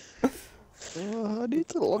 I need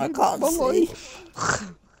to log I in can't my see.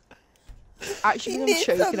 life. Actually, I'm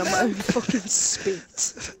choking on my own fucking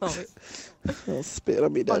spit. Right. I'll spit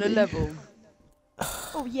on me, On daddy. a level.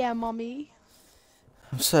 Oh yeah, mommy.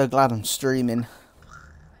 I'm so glad I'm streaming.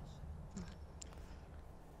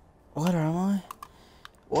 Where am I?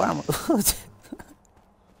 Where am I?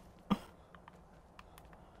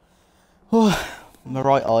 Oh, my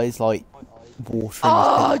right eye's like watering.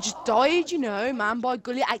 Oh, I just died, you know, man, by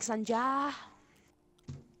Gully Alexandra.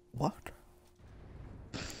 What?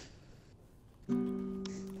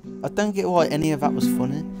 I don't get why any of that was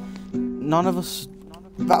funny. None of us.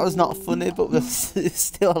 That was not funny, but we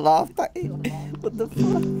still laughed at it. What the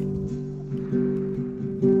fuck?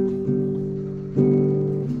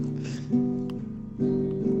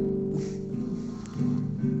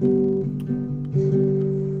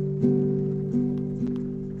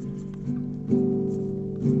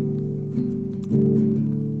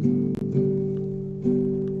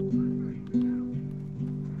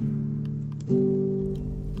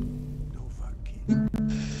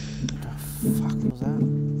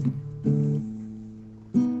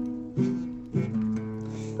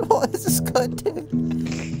 What is this guy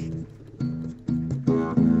doing?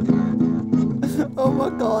 Oh my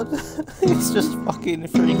god. He's just fucking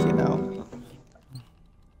freaking out.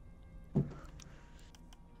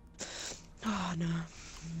 Oh no.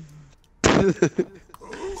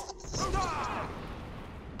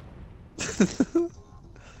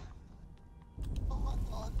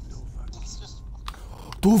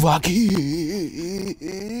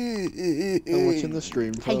 I'm watching the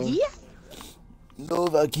stream. Hey.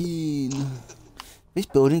 Novakin. This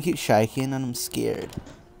building keeps shaking and I'm scared.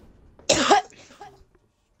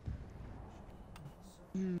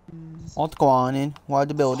 What's going on? Why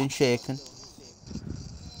the building shaking?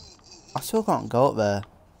 I still can't go up there.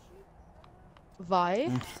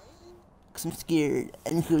 Why? Because I'm scared.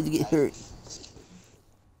 I'm scared to get hurt.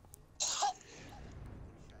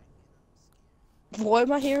 Why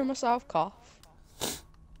am I hearing myself cough?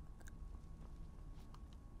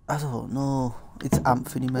 I don't know. It's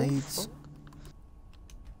Anthony Maids.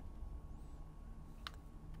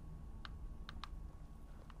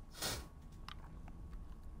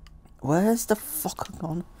 Where's the fuck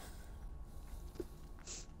gone?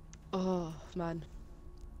 Oh man.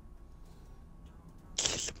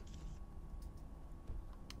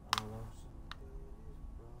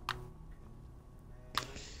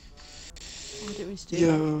 What did we do?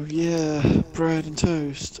 Yo, yeah, bread and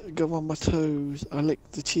toast. Go on my toes. I lick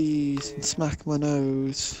the cheese and smack my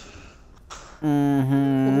nose.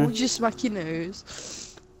 Why would you smack your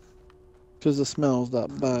nose? Because the smell's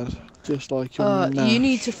that bad. Just like your You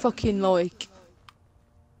need nash. to fucking like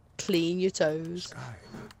clean your toes.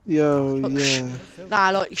 Yo, Like, yeah. Nah,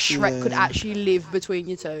 like Shrek could Yeah. actually live between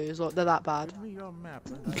your toes. Like they're that bad.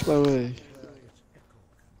 Chloe.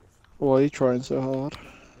 Why are you trying so hard?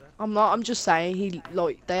 I'm not. I'm just saying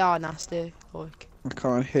they are nasty. Like I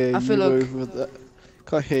can't hear I you feel like- over that.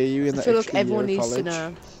 Can't hear you in I that feel like extra everyone year of needs to college.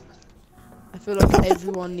 know. I feel like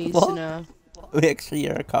everyone needs to What? know. We actually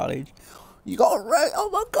are at college. You got roast. Oh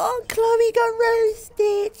my god, Chloe got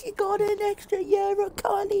roasted. She got an extra year at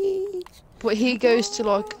college. But he goes to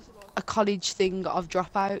like a college thing of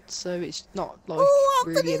dropouts, so it's not like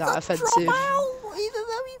really that offensive. Even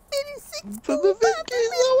though he finished 6th. But the thing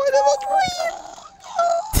is,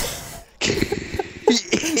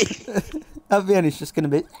 At the end, it's just gonna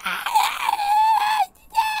be.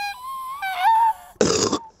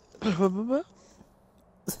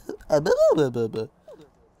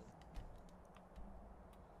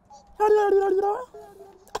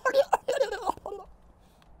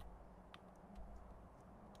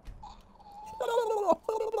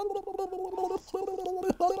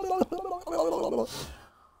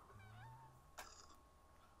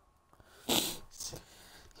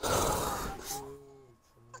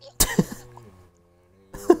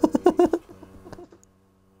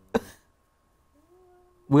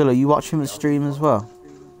 Will, are you watching the stream as well?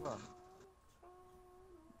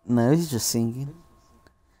 No, he's just singing.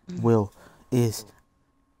 Will is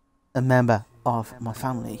a member of my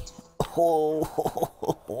family.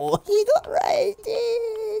 Oh, he got raised.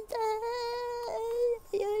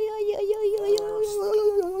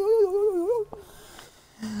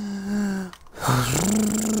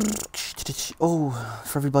 Oh,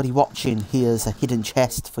 for everybody watching, here's a hidden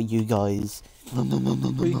chest for you guys.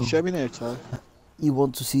 You can show me now, Ty. You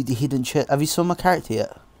want to see the hidden chest? Have you saw my character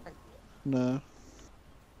yet? No.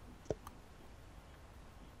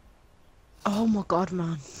 Oh my god,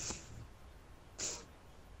 man.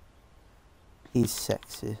 He's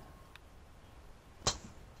sexy.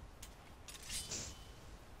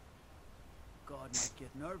 God might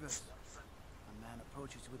get nervous. A man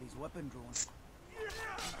approaches with his weapon drawn.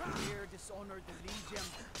 Here dishonored the Legion.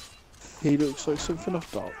 He looks like something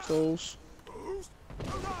off Dark Souls.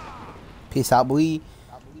 Peace out, boy.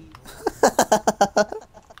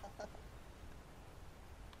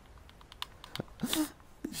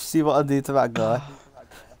 See what I did to that guy?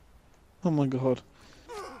 Oh my god.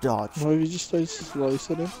 Dodge. Why have you just started to slice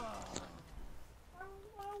at him?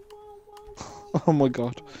 Oh my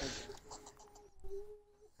god.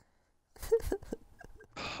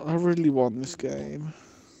 I really want this game.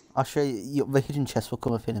 I'll show you. The hidden chest will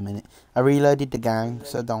come up in a minute. I reloaded the gang,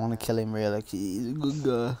 so I don't want to kill him really. He's a good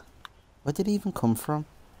guy. Where did he even come from?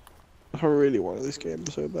 I really wanted this game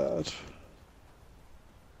so bad.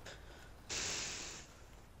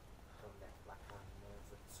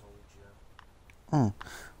 Oh,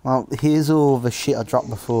 well, here's all the shit I dropped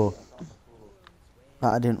before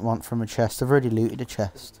that I didn't want from a chest. I've already looted a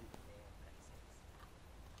chest.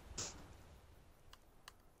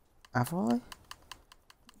 Have I?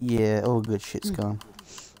 Yeah, all good shit's gone.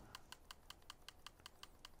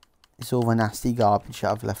 It's all the nasty garbage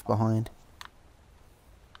that I've left behind.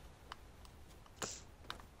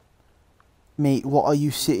 Mate, what are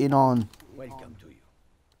you sitting on? Welcome to you.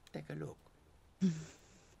 Take a look.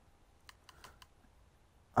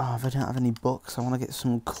 Oh, if I don't have any books, I want to get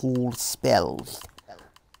some cool spells.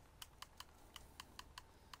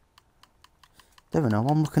 Don't know,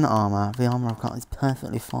 I'm looking at armour. The armour I've got is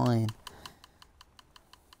perfectly fine.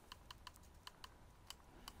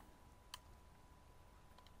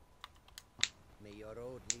 May your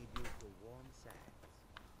road lead you to warm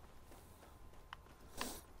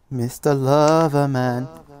sands. Mr. Loverman.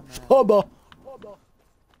 Hubba!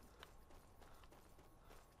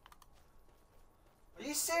 Are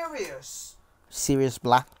you serious? Sirius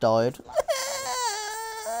Black died.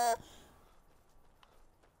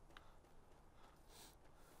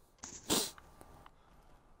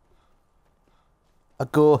 A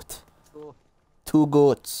goat. 2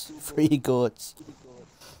 goats. 3 goats.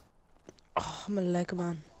 Oh, I'm a leg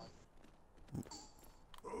man.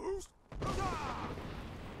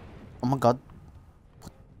 Oh my god.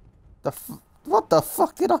 What the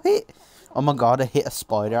fuck did I hit? Oh my god, I hit a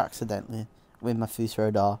spider accidentally with my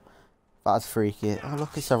Fusrodar. That's freaky. Oh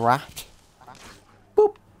look, it's a rat.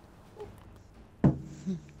 Boop.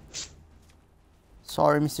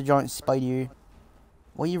 Sorry, Mr. Giant Spider.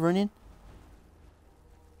 Why are you running?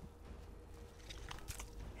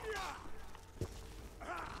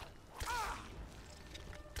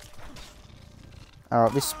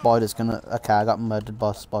 Alright, this spider's gonna... Okay, I got murdered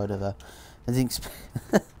by a spider there. I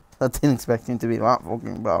didn't expect him to be that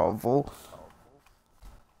fucking powerful.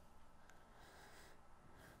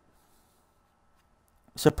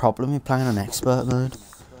 It's a problem with playing on expert mode.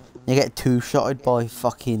 You get 2-shotted by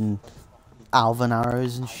fucking Alvin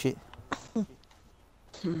arrows and shit.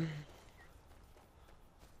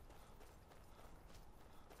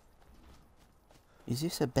 Is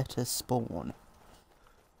this a better spawn?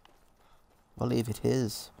 I believe it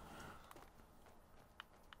is.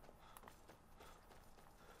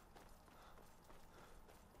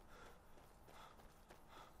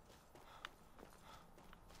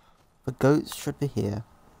 The goats should be here.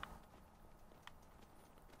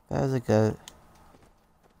 There's a goat.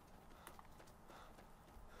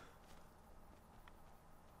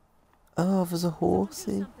 Oh, there's a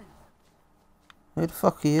horsey. Who the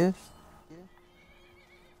fuck are you?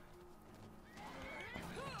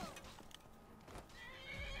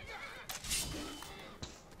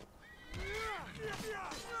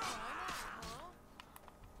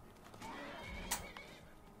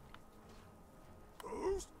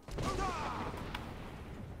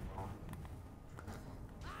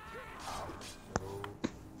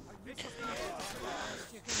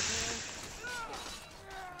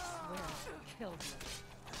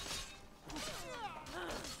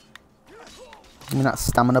 Give me that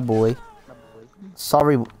stamina, boy.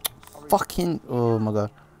 Sorry. fucking... Oh my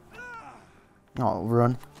god. Oh,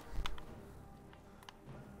 run.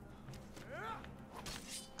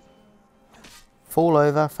 Fall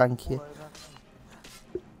over, thank you.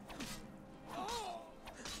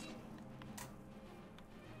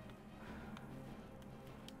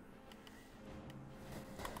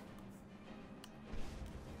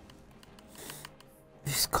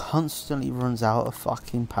 This constantly runs out of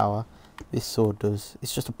fucking power. This sword does.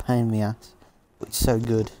 It's just a pain in the ass. But it's so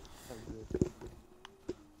good.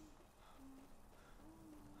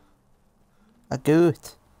 A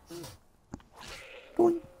goat.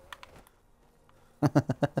 Boing.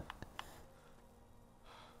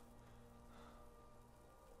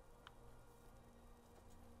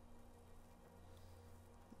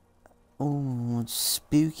 Oh, it's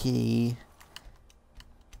spooky.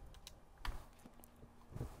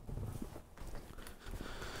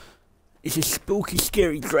 It's a spooky,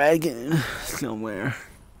 scary dragon somewhere.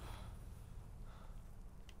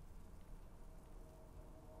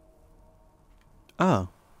 Oh.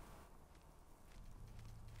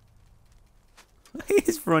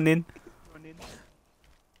 He's running.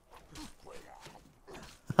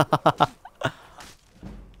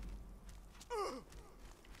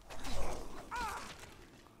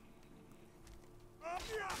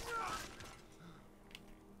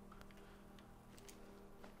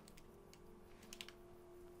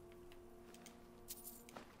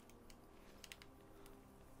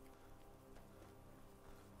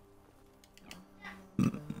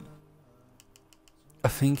 I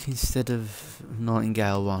think instead of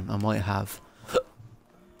Nightingale 1, I might have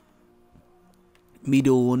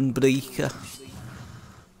Dawn Breaker.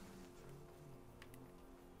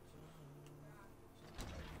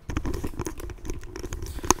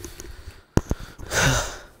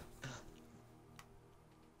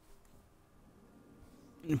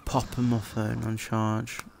 Popping my phone on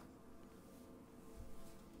charge.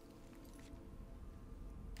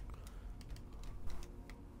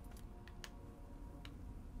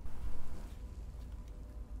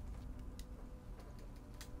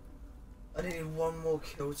 I needed one more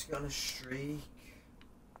kill to get on a streak.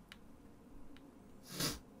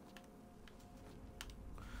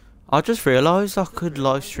 I just realised I could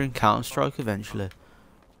live stream Counter Strike eventually.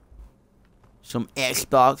 Some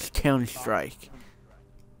Xbox Counter Strike.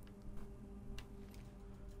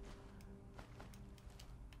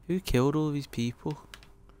 Who killed all these people?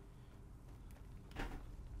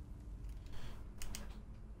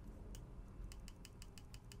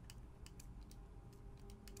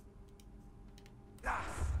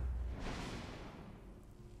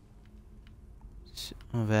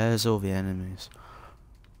 Oh, there's all the enemies.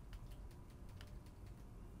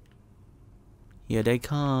 Here they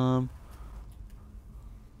come.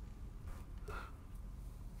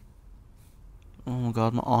 Oh my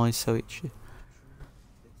god, my eyes so itchy.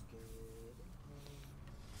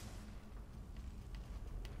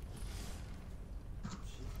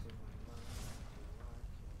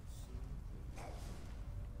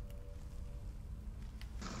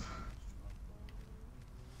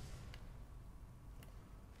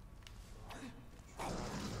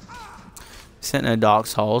 Sent no Dark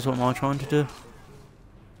Souls, what am I trying to do?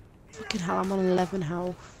 Fucking hell, I'm on 11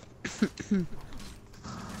 health.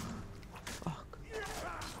 Fuck.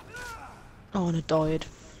 Oh, and I died.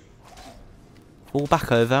 Fall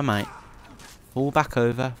back over, mate. Fall back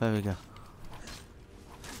over. There we go.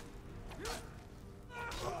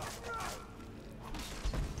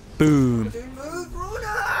 Boom. Move,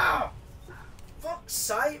 runner! Fuck's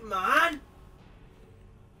sake, man!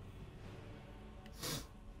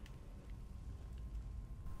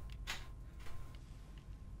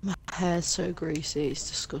 My hair's so greasy, it's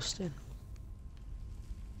disgusting.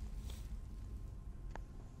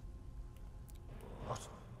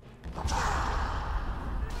 I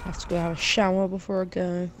have to go have a shower before I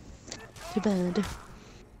go to bed.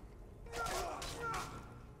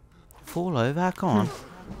 Fall over, come on.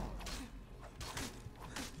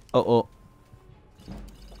 Uh-oh.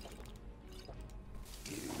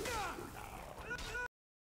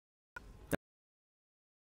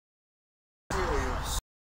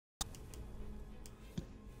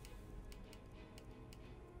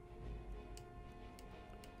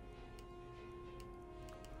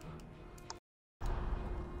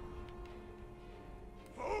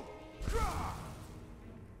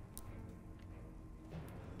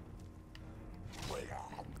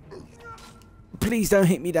 Please don't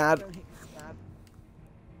hit me, Dad.